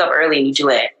 You wake up early and you do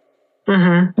it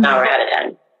an hour ahead of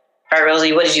time. All right,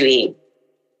 Rosalie, what did you eat?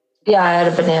 Yeah, I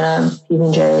had a banana,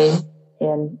 PB&J,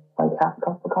 and like half a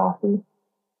cup of coffee.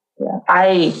 Yeah,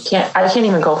 I can't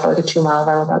even go for like a 2 mile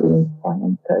run without eating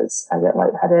beforehand because I get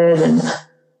lightheaded and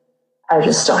I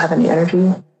just don't have any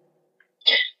energy.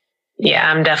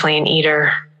 Yeah, I'm definitely an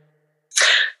eater.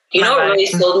 You know what really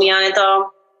sold me on it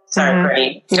though? Sorry,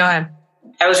 Brittany. Go ahead.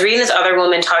 I was reading this other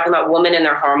woman talking about women and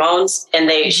their hormones, and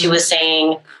she was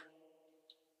saying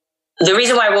the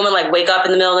reason why women like wake up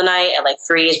in the middle of the night at like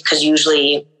 3 is because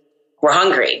usually we're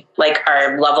hungry. Like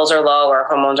our levels are low, our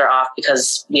hormones are off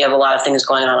because we have a lot of things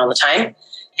going on all the time.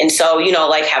 And so,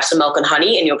 like have some milk and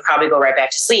honey and you'll probably go right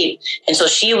back to sleep. And so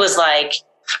she was like,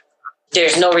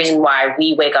 there's no reason why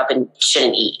we wake up and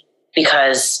shouldn't eat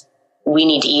because we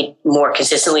need to eat more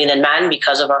consistently than men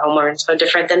because of our hormones are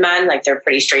different than men. Like they're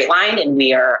pretty straight lined and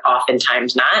we are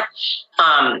oftentimes not.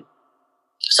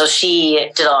 So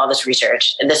she did all this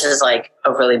research, and this is like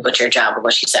a really butchered job of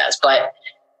what she says, but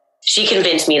she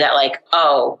convinced me that like,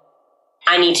 oh,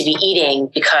 I need to be eating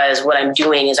because what I'm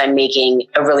doing is I'm making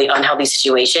a really unhealthy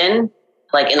situation,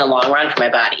 like in the long run for my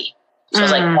body. So I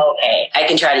was like, okay, I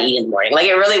can try to eat in the morning. Like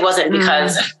it really wasn't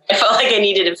because I felt like I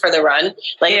needed it for the run.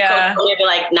 Like Coach told me to be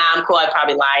like, nah, I'm cool. I'd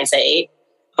probably lie and say 8.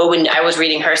 But when I was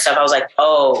reading her stuff, I was like,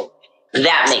 oh,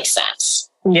 that makes sense.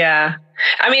 Yeah.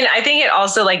 I mean, I think it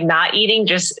also like not eating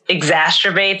just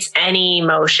exacerbates any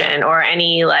emotion or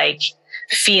any like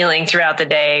feeling throughout the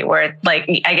day where like,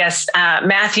 I guess,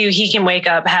 Matthew, he can wake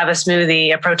up, have a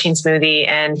smoothie, a protein smoothie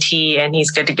and tea, and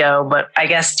he's good to go. But I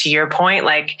guess to your point,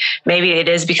 like maybe it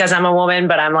is because I'm a woman,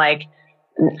 but I'm like,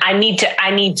 I need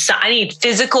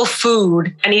physical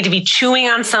food. I need to be chewing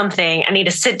on something. I need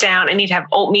to sit down. I need to have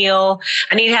oatmeal.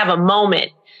 I need to have a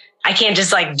moment. I can't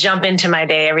just like jump into my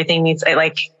day. Everything needs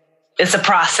like, it's a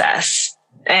process.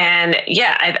 And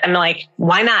yeah, I'm like,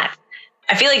 why not?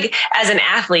 I feel like as an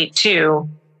athlete too,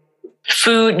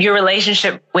 food, your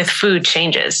relationship with food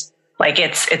changes. Like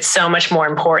it's so much more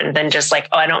important than just like,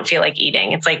 oh, I don't feel like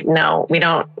eating. It's like, no, we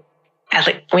don't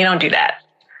do that.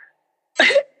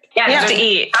 Yeah, you have to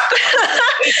eat.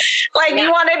 Like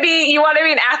you want to be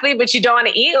an athlete, but you don't want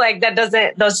to eat. Like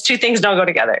those two things don't go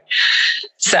together.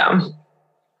 So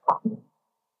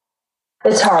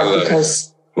it's hard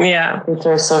because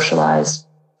they're socialized,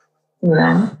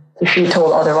 if you're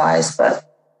told otherwise. But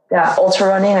yeah, ultra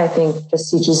running, I think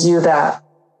just teaches you that.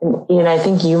 And I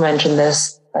think you mentioned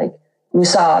this, like you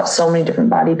saw so many different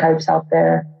body types out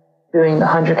there doing the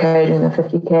 100K, doing the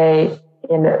 50K,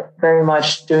 and very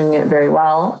much doing it very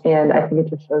well. And I think it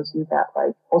just shows you that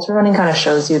like ultra running kind of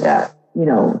shows you that,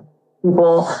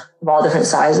 people of all different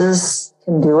sizes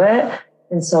can do it.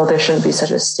 And so there shouldn't be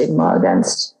such a stigma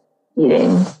against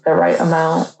eating the right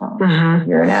amount. If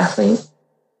you're an athlete.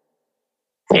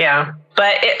 Yeah.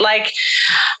 But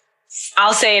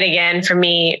I'll say it again. For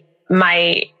me,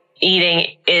 my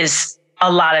eating is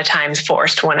a lot of times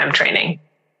forced when I'm training.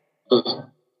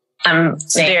 I'm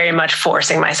very much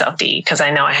forcing myself to eat because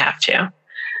I know I have to.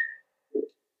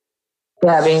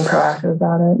 Yeah, being proactive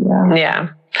about it. Yeah.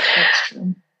 That's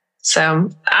true.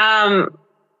 So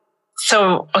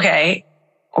okay.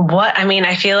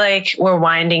 I feel like we're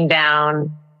winding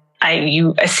down.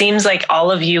 It seems like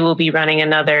all of you will be running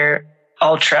another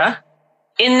ultra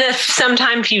in the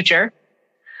sometime future.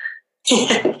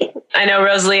 I know,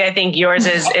 Rosalie, I think yours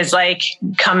is like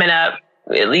coming up.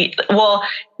 Well,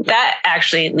 that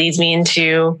actually leads me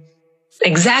into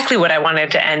exactly what I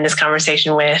wanted to end this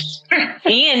conversation with.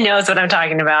 Ian knows what I'm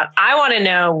talking about. I want to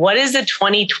know, what is the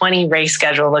 2020 race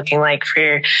schedule looking like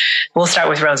we'll start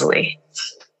with Rosalie.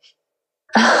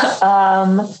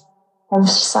 I'm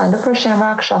signed up for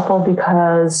Shamrock Shuffle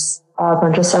because a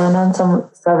bunch of 7 on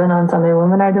Sunday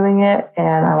women are doing it,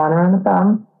 and I want to run with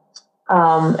them.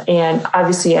 And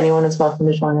obviously anyone is welcome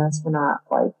to join us. We're not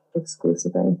like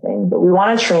exclusive or anything, but we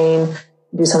want to train,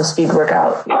 do some speed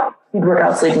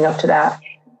workouts leading up to that.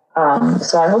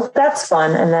 So I hope that's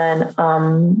fun. And then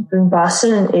in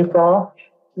Boston in April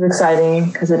is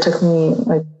exciting because it took me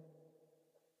like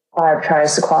 5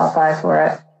 tries to qualify for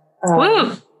it.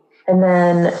 Woo! And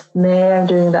then May, I'm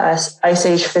doing the Ice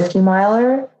Age 50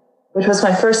 miler, which was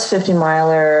my first 50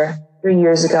 miler 3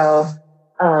 years ago.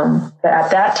 But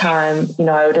at that time,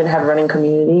 I didn't have a running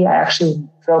community. I actually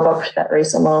drove up to that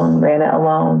race alone, ran it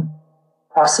alone,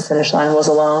 crossed the finish line, was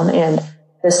alone. And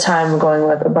this time I'm going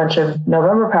with a bunch of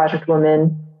November Project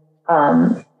women.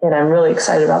 And I'm really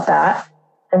excited about that.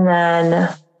 And then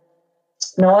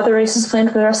no other races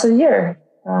planned for the rest of the year.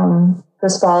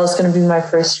 This fall is going to be my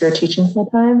first year teaching full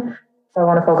time. So I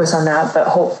want to focus on that, but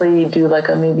hopefully do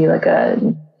maybe a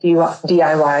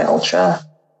DIY ultra,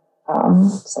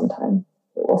 sometime.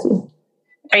 We'll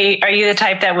see. Are you the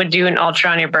type that would do an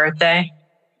ultra on your birthday?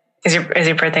 Is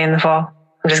your birthday in the fall?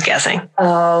 I'm just guessing.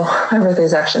 Oh, my birthday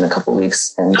is actually in a couple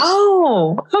weeks. And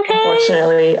okay.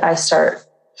 Unfortunately, I start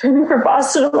training for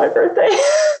Boston on my birthday.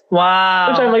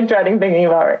 Wow. Which I'm dreading thinking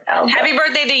about right now. Happy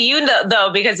birthday to you,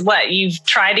 though, because you've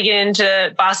tried to get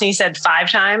into Boston, you said 5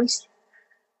 times?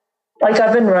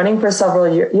 I've been running for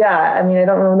several years. Yeah, I mean, I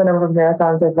don't remember the number of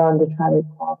marathons I've run to try to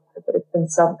qualify, but it's been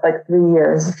 3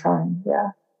 years of trying, yeah.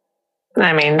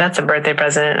 I mean, that's a birthday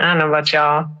present. I don't know about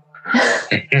y'all.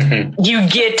 You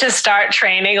get to start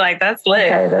training, that's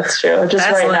lit. Okay, that's true.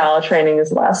 Now, training is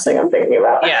the last thing I'm thinking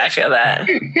about. Yeah, I feel that.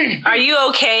 Are you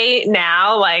okay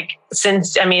now?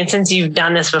 Since you've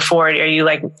done this before, are you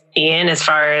in as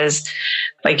far as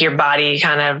your body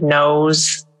kind of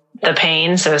knows the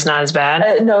pain, so it's not as bad?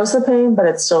 It knows the pain, but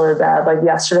it's still really bad.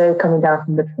 Yesterday, coming down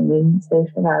from the training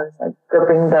station, I was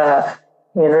gripping the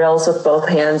handrails with both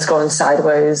hands, going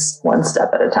sideways, one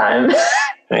step at a time.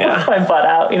 Yeah. With my butt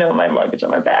out, my luggage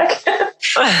on my back.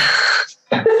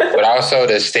 But also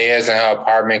the stairs in her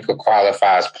apartment could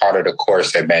qualify as part of the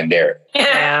course at Bandera.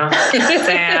 Yeah.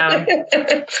 Damn.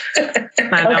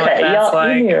 I know what that's y'all,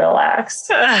 you need to relax.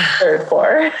 3rd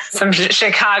floor. Some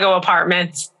Chicago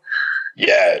apartments.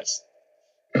 Yes.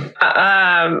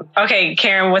 Okay,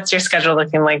 Karen, what's your schedule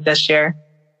looking like this year?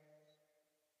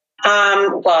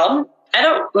 Well, I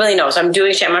don't really know. So I'm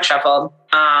doing Shamrock Shuffle,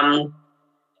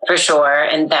 for sure.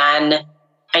 And then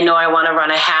I know I want to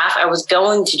run a half. I was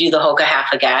going to do the Hoka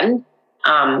half again,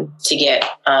 to get,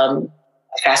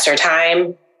 faster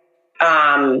time.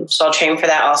 So I'll train for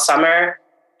that all summer,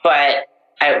 but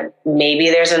maybe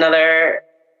there's another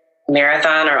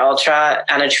marathon or ultra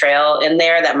on a trail in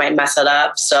there that might mess it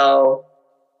up. So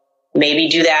maybe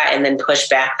do that and then push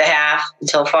back the half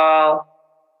until fall.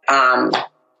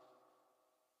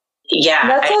 Yeah.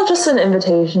 That's all just an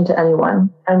invitation to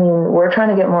anyone. I mean, we're trying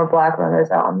to get more Black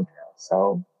runners out on the trail.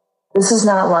 So this is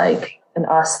not an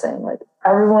us thing.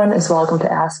 Everyone is welcome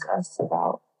to ask us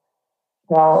about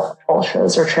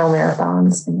ultras or trail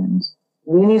marathons. And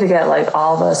we need to get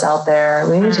all of us out there.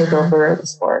 We need to take over the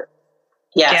sport.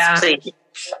 Yes, please.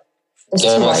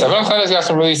 Yeah, man. 7onSundays got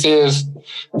some really serious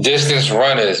distance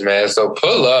runners, man. So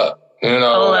pull up. Pull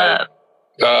up.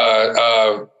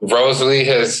 Rosalie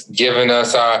has given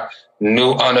us our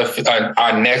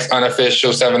next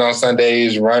unofficial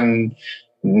 7onSundays run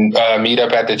meet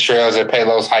up at the trails at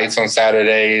Palos Heights on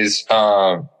Saturdays.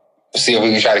 See if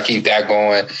we can try to keep that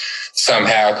going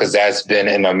somehow, because that's been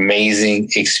an amazing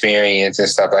experience and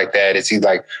stuff like that. It's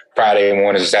either Friday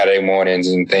mornings or Saturday mornings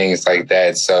and things like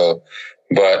that. So,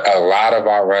 but a lot of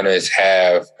our runners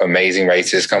have amazing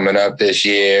races coming up this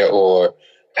year, or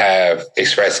have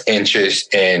expressed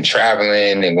interest in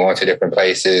traveling and going to different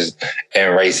places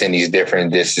and racing these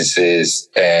different distances.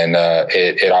 And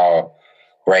it all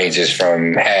ranges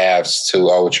from halves to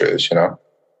ultras,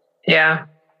 Yeah.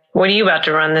 What are you about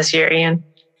to run this year, Ian?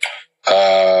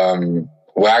 Well,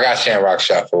 I got Shamrock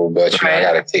Shuffle, but I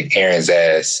got to kick Aaron's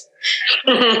ass.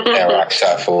 Shamrock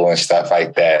Shuffle and stuff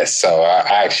like that. So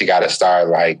I actually got to start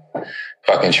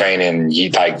fucking training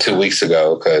 2 weeks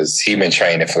ago, because he been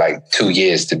training for 2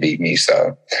 years to beat me.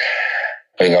 So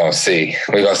we're gonna see.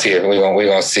 We're gonna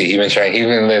see. He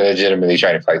been legitimately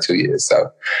training for 2 years.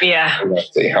 So yeah, we're gonna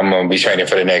see. I'm gonna be training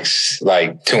for the next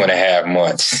 2.5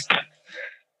 months.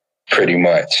 Pretty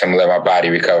much. I'm gonna let my body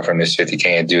recover from this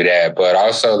 50K and do that. But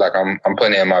also I'm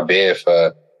putting in my bid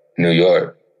for New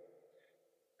York.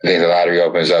 I think the lottery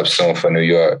opens up soon for New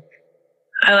York.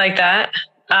 I like that.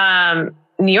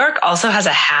 New York also has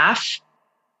a half,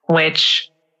 which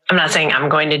I'm not saying I'm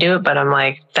going to do it, but I'm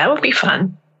that would be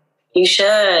fun. You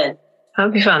should. That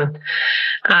would be fun.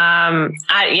 I'm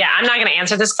not going to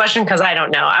answer this question because I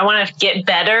don't know. I want to get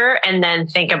better and then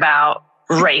think about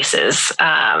races.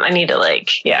 I need to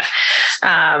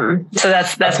so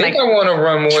that's I think I want to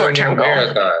run more than one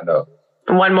marathon though.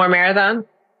 One more marathon?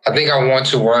 I think I want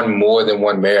to run more than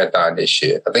one marathon this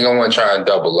year. I think I want to try and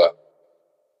double up.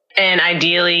 And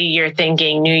ideally, you're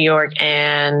thinking New York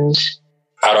and...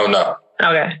 I don't know.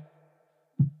 Okay.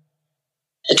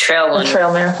 The trail one. The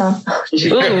trail marathon.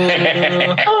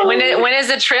 When is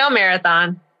the trail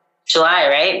marathon? July,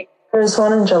 right? There's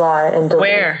one in July in Duluth.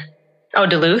 Where? Oh,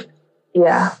 Duluth?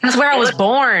 Yeah. That's where I was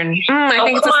born. I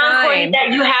think it's a sign.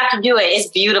 You have to do it. It's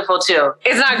beautiful, too.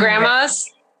 It's not grandma's?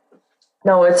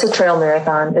 No, it's a trail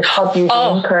marathon. It's called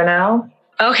Eugene Cornell.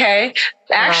 Okay.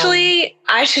 Actually,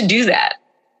 I should do that.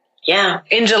 Yeah.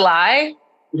 In July?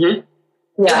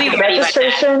 Mm-hmm. Yeah.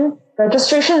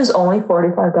 Registration is only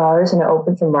 $45 and it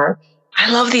opens in March.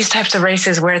 I love these types of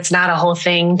races where it's not a whole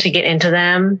thing to get into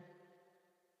them.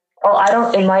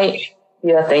 Oh, it might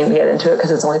be a thing to get into it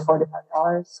because it's only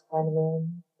 $45.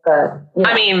 But,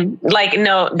 I mean, like,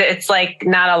 no, it's like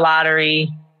not a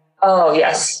lottery. Oh,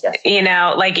 yes. You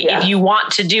know, like if you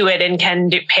want to do it and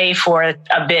can pay for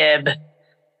a bib,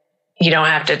 you don't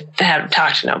have to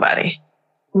talk to nobody.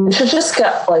 You should just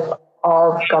get like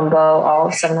all of Gumbo, all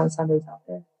of 7onSundays out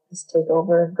there. Just take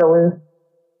over Duluth.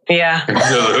 Yeah.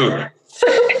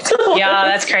 Yeah,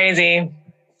 that's crazy.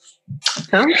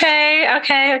 Okay.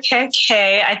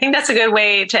 I think that's a good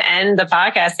way to end the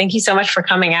podcast. Thank you so much for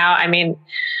coming out. I mean,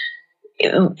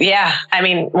 yeah. I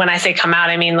mean, when I say come out,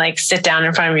 I mean like sit down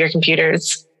in front of your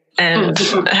computers and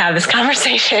have this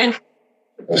conversation.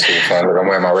 I'm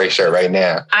wearing my race shirt right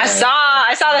now. I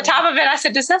saw the top of it. I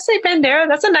said, does that say Bandera?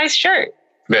 That's a nice shirt.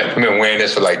 Man, I've been wearing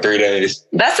this for like 3 days.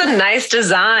 That's a nice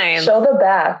design. Show the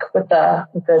back with the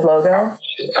logo.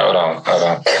 Hold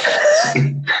on.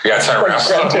 You gotta turn around.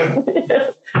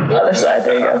 Other side,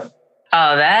 there you go.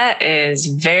 Oh, that is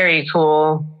very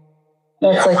cool.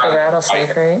 That's like the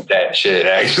rattlesnake, right? That shit,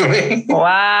 actually.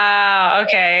 Wow.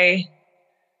 Okay.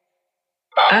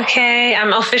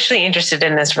 I'm officially interested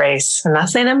in this race. I'm not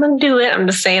saying I'm going to do it. I'm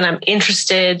just saying I'm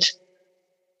interested.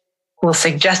 We'll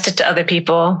suggest it to other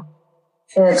people.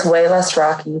 And it's way less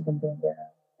rocky than Bandera.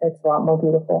 It's a lot more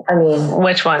beautiful. I mean...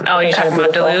 Which one? Oh, you're talking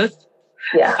about Duluth?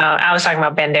 Yeah. I was talking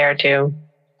about Bandera too.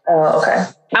 Oh, okay.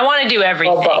 I want to do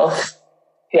everything. Well, both.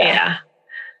 Yeah.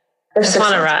 I just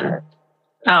want to run.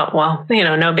 Oh, well,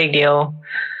 no big deal.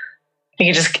 You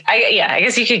could just... I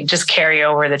guess you could just carry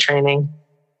over the training.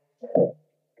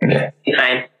 Yeah.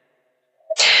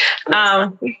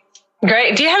 Fine.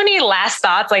 Great. Do you have any last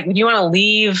thoughts? Like, do you want to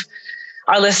leave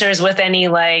our listeners with any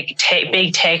like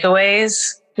big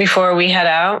takeaways before we head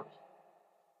out?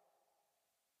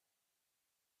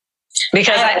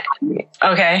 Because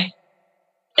okay.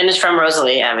 And it's from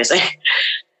Rosalie, obviously.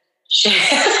 She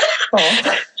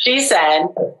said,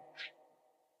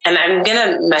 and I'm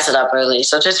going to mess it up early,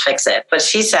 so just fix it. But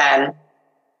she said,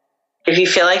 if you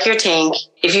feel like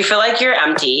if you feel like you're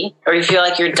empty or you feel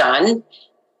like you're done,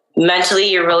 mentally,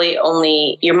 you're really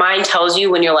your mind tells you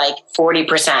when you're like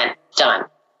 40% done.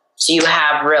 So you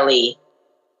have really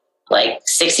like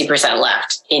 60%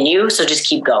 left in you. So just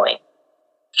keep going.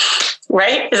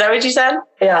 Right? Is that what you said?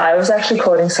 Yeah, I was actually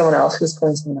quoting someone else who's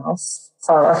quoting someone else.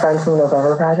 A friend from the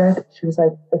November Project. She was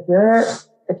like, if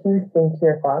you think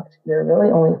you're fucked, you're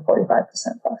really only 45%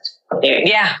 fucked.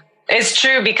 Yeah, it's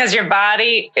true because your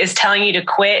body is telling you to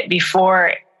quit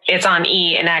before it's on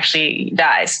E and actually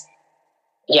dies.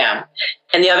 Yeah.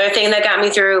 And the other thing that got me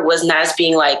through was Naz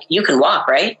being like, you can walk,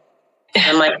 right?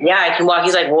 I'm like, yeah, I can walk.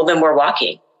 He's like, well, then we're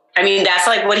walking. I mean, that's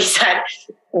like what he said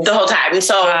the whole time. And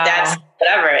so that's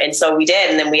whatever. And so we did.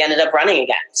 And then we ended up running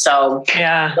again. So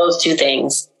yeah, those two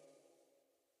things.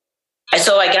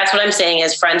 So I guess what I'm saying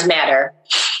is friends matter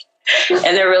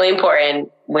and they're really important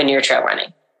when you're trail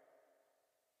running.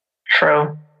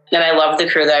 True. And I love the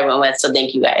crew that I went with. So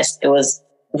thank you guys. It was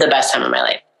the best time of my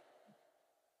life.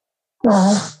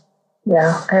 Oh,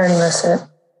 yeah. I already miss it.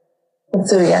 Let's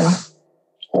do it again.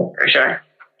 For sure.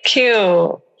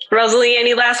 Cute. Rosalie,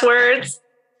 any last words?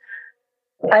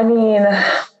 I mean,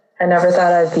 I never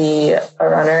thought I'd be a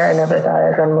runner. I never thought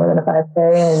I'd run more than a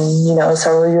 5K. And,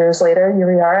 several years later,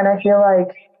 here we are. And I feel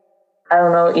like, I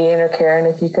don't know, Ian or Karen,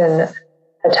 if you can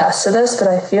attest to this, but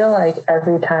I feel like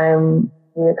every time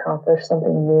we accomplish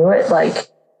something new, it like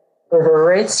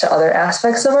reverberates to other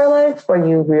aspects of our life where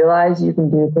you realize you can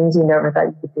do things you never thought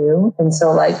you could do. And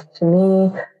so like, to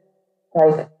me,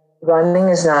 like running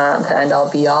is not the end all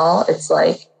be all. It's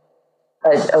like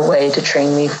a way to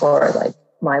train me for like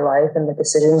my life and the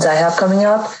decisions I have coming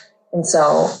up. And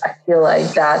so I feel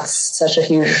like that's such a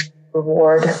huge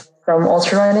reward from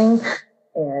ultra running.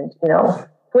 And,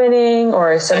 winning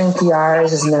or setting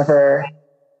PRs is never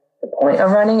the point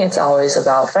of running. It's always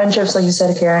about friendships, like you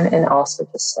said, Karen, and also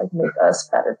just like make us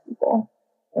better people.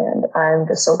 And I'm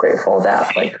just so grateful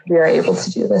that like we are able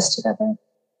to do this together.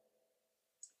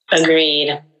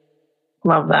 Agreed.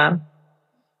 Love that.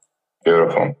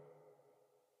 Beautiful.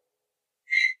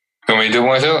 Can we do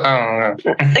one too? I don't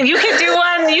know. You can do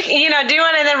one. You know, do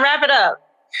one and then wrap it up.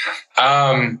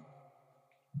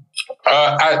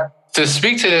 To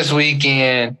speak to this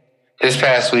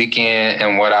past weekend,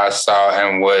 and what I saw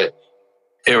and what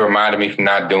it reminded me from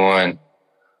not doing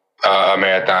a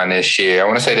marathon this year. I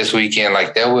want to say this weekend,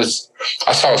 like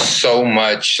I saw so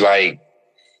much like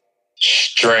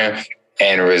strength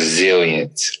and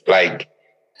resilience. Like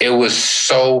it was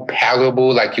so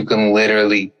palatable, like you can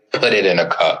literally put it in a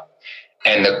cup.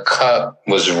 And the cup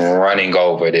was running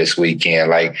over this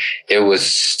weekend. Like it was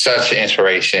such an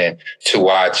inspiration to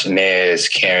watch Nez,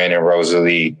 Karen, and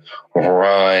Rosalie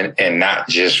run, and not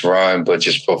just run, but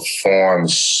just perform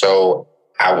so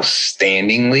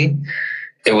outstandingly.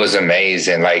 It was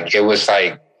amazing. Like it was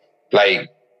and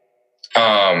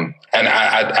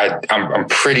I'm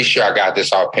pretty sure I got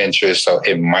this off Pinterest, so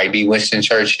it might be Winston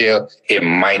Churchill. It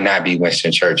might not be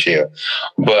Winston Churchill,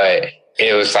 but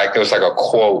it was like a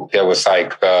quote that was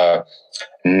like,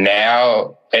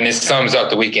 now, and it sums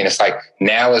up the weekend. It's like,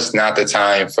 now is not the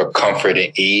time for comfort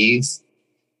and ease.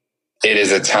 It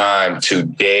is a time to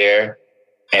dare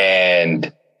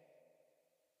and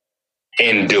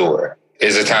endure.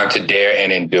 It's a time to dare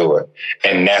and endure.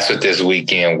 And that's what this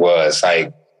weekend was.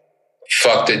 Like,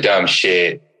 fuck the dumb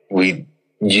shit.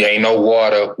 You ain't no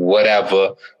water,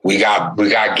 whatever. We got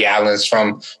gallons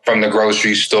from the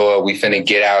grocery store. We finna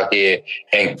get out here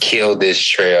and kill this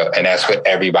trail. And that's what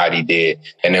everybody did.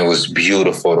 And it was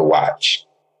beautiful to watch.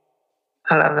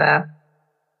 I love that.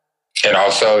 And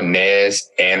also Nez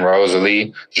and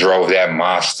Rosalie drove that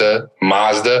Mazda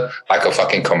like a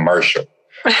fucking commercial.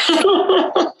 It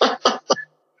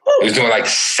was doing like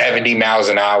 70 miles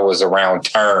an hour around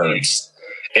turns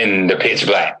in the pitch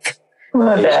black.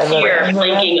 Here,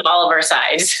 linking all of our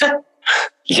sides.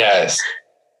 Yes.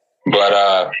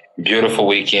 But beautiful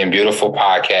weekend, beautiful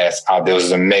podcast. This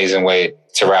was an amazing way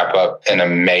to wrap up an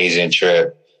amazing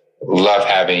trip. Love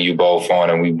having you both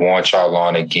on, and we want y'all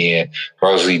on again.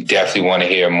 Rosalie, definitely want to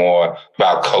hear more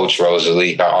about Coach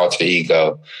Rosalie, her alter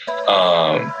ego,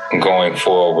 going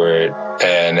forward.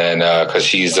 And then, cause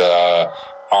she's,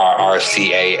 RAC,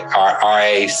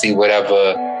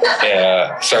 whatever,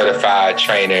 certified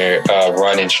trainer,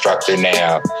 run instructor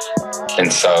now.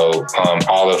 And so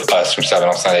all of us from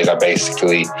 7onSundays are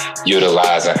basically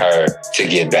utilizing her to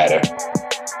get better.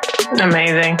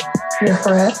 Amazing. Here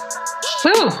for it.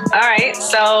 Woo. All right.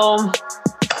 So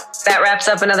that wraps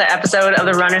up another episode of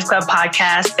the Runners Club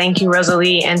podcast. Thank you,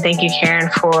 Rosalie, and thank you, Karen,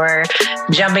 for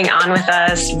jumping on with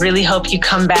us. Really hope you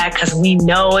come back, because we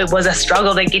know it was a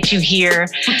struggle to get you here,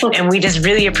 and we just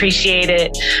really appreciate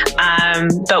it.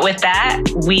 But with that,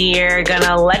 we're going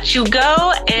to let you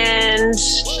go, and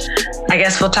I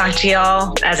guess we'll talk to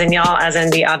y'all, as in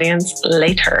the audience,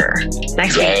 later.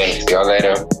 Next week. See y'all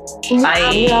later.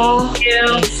 Bye. Y'all.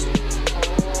 Thank you.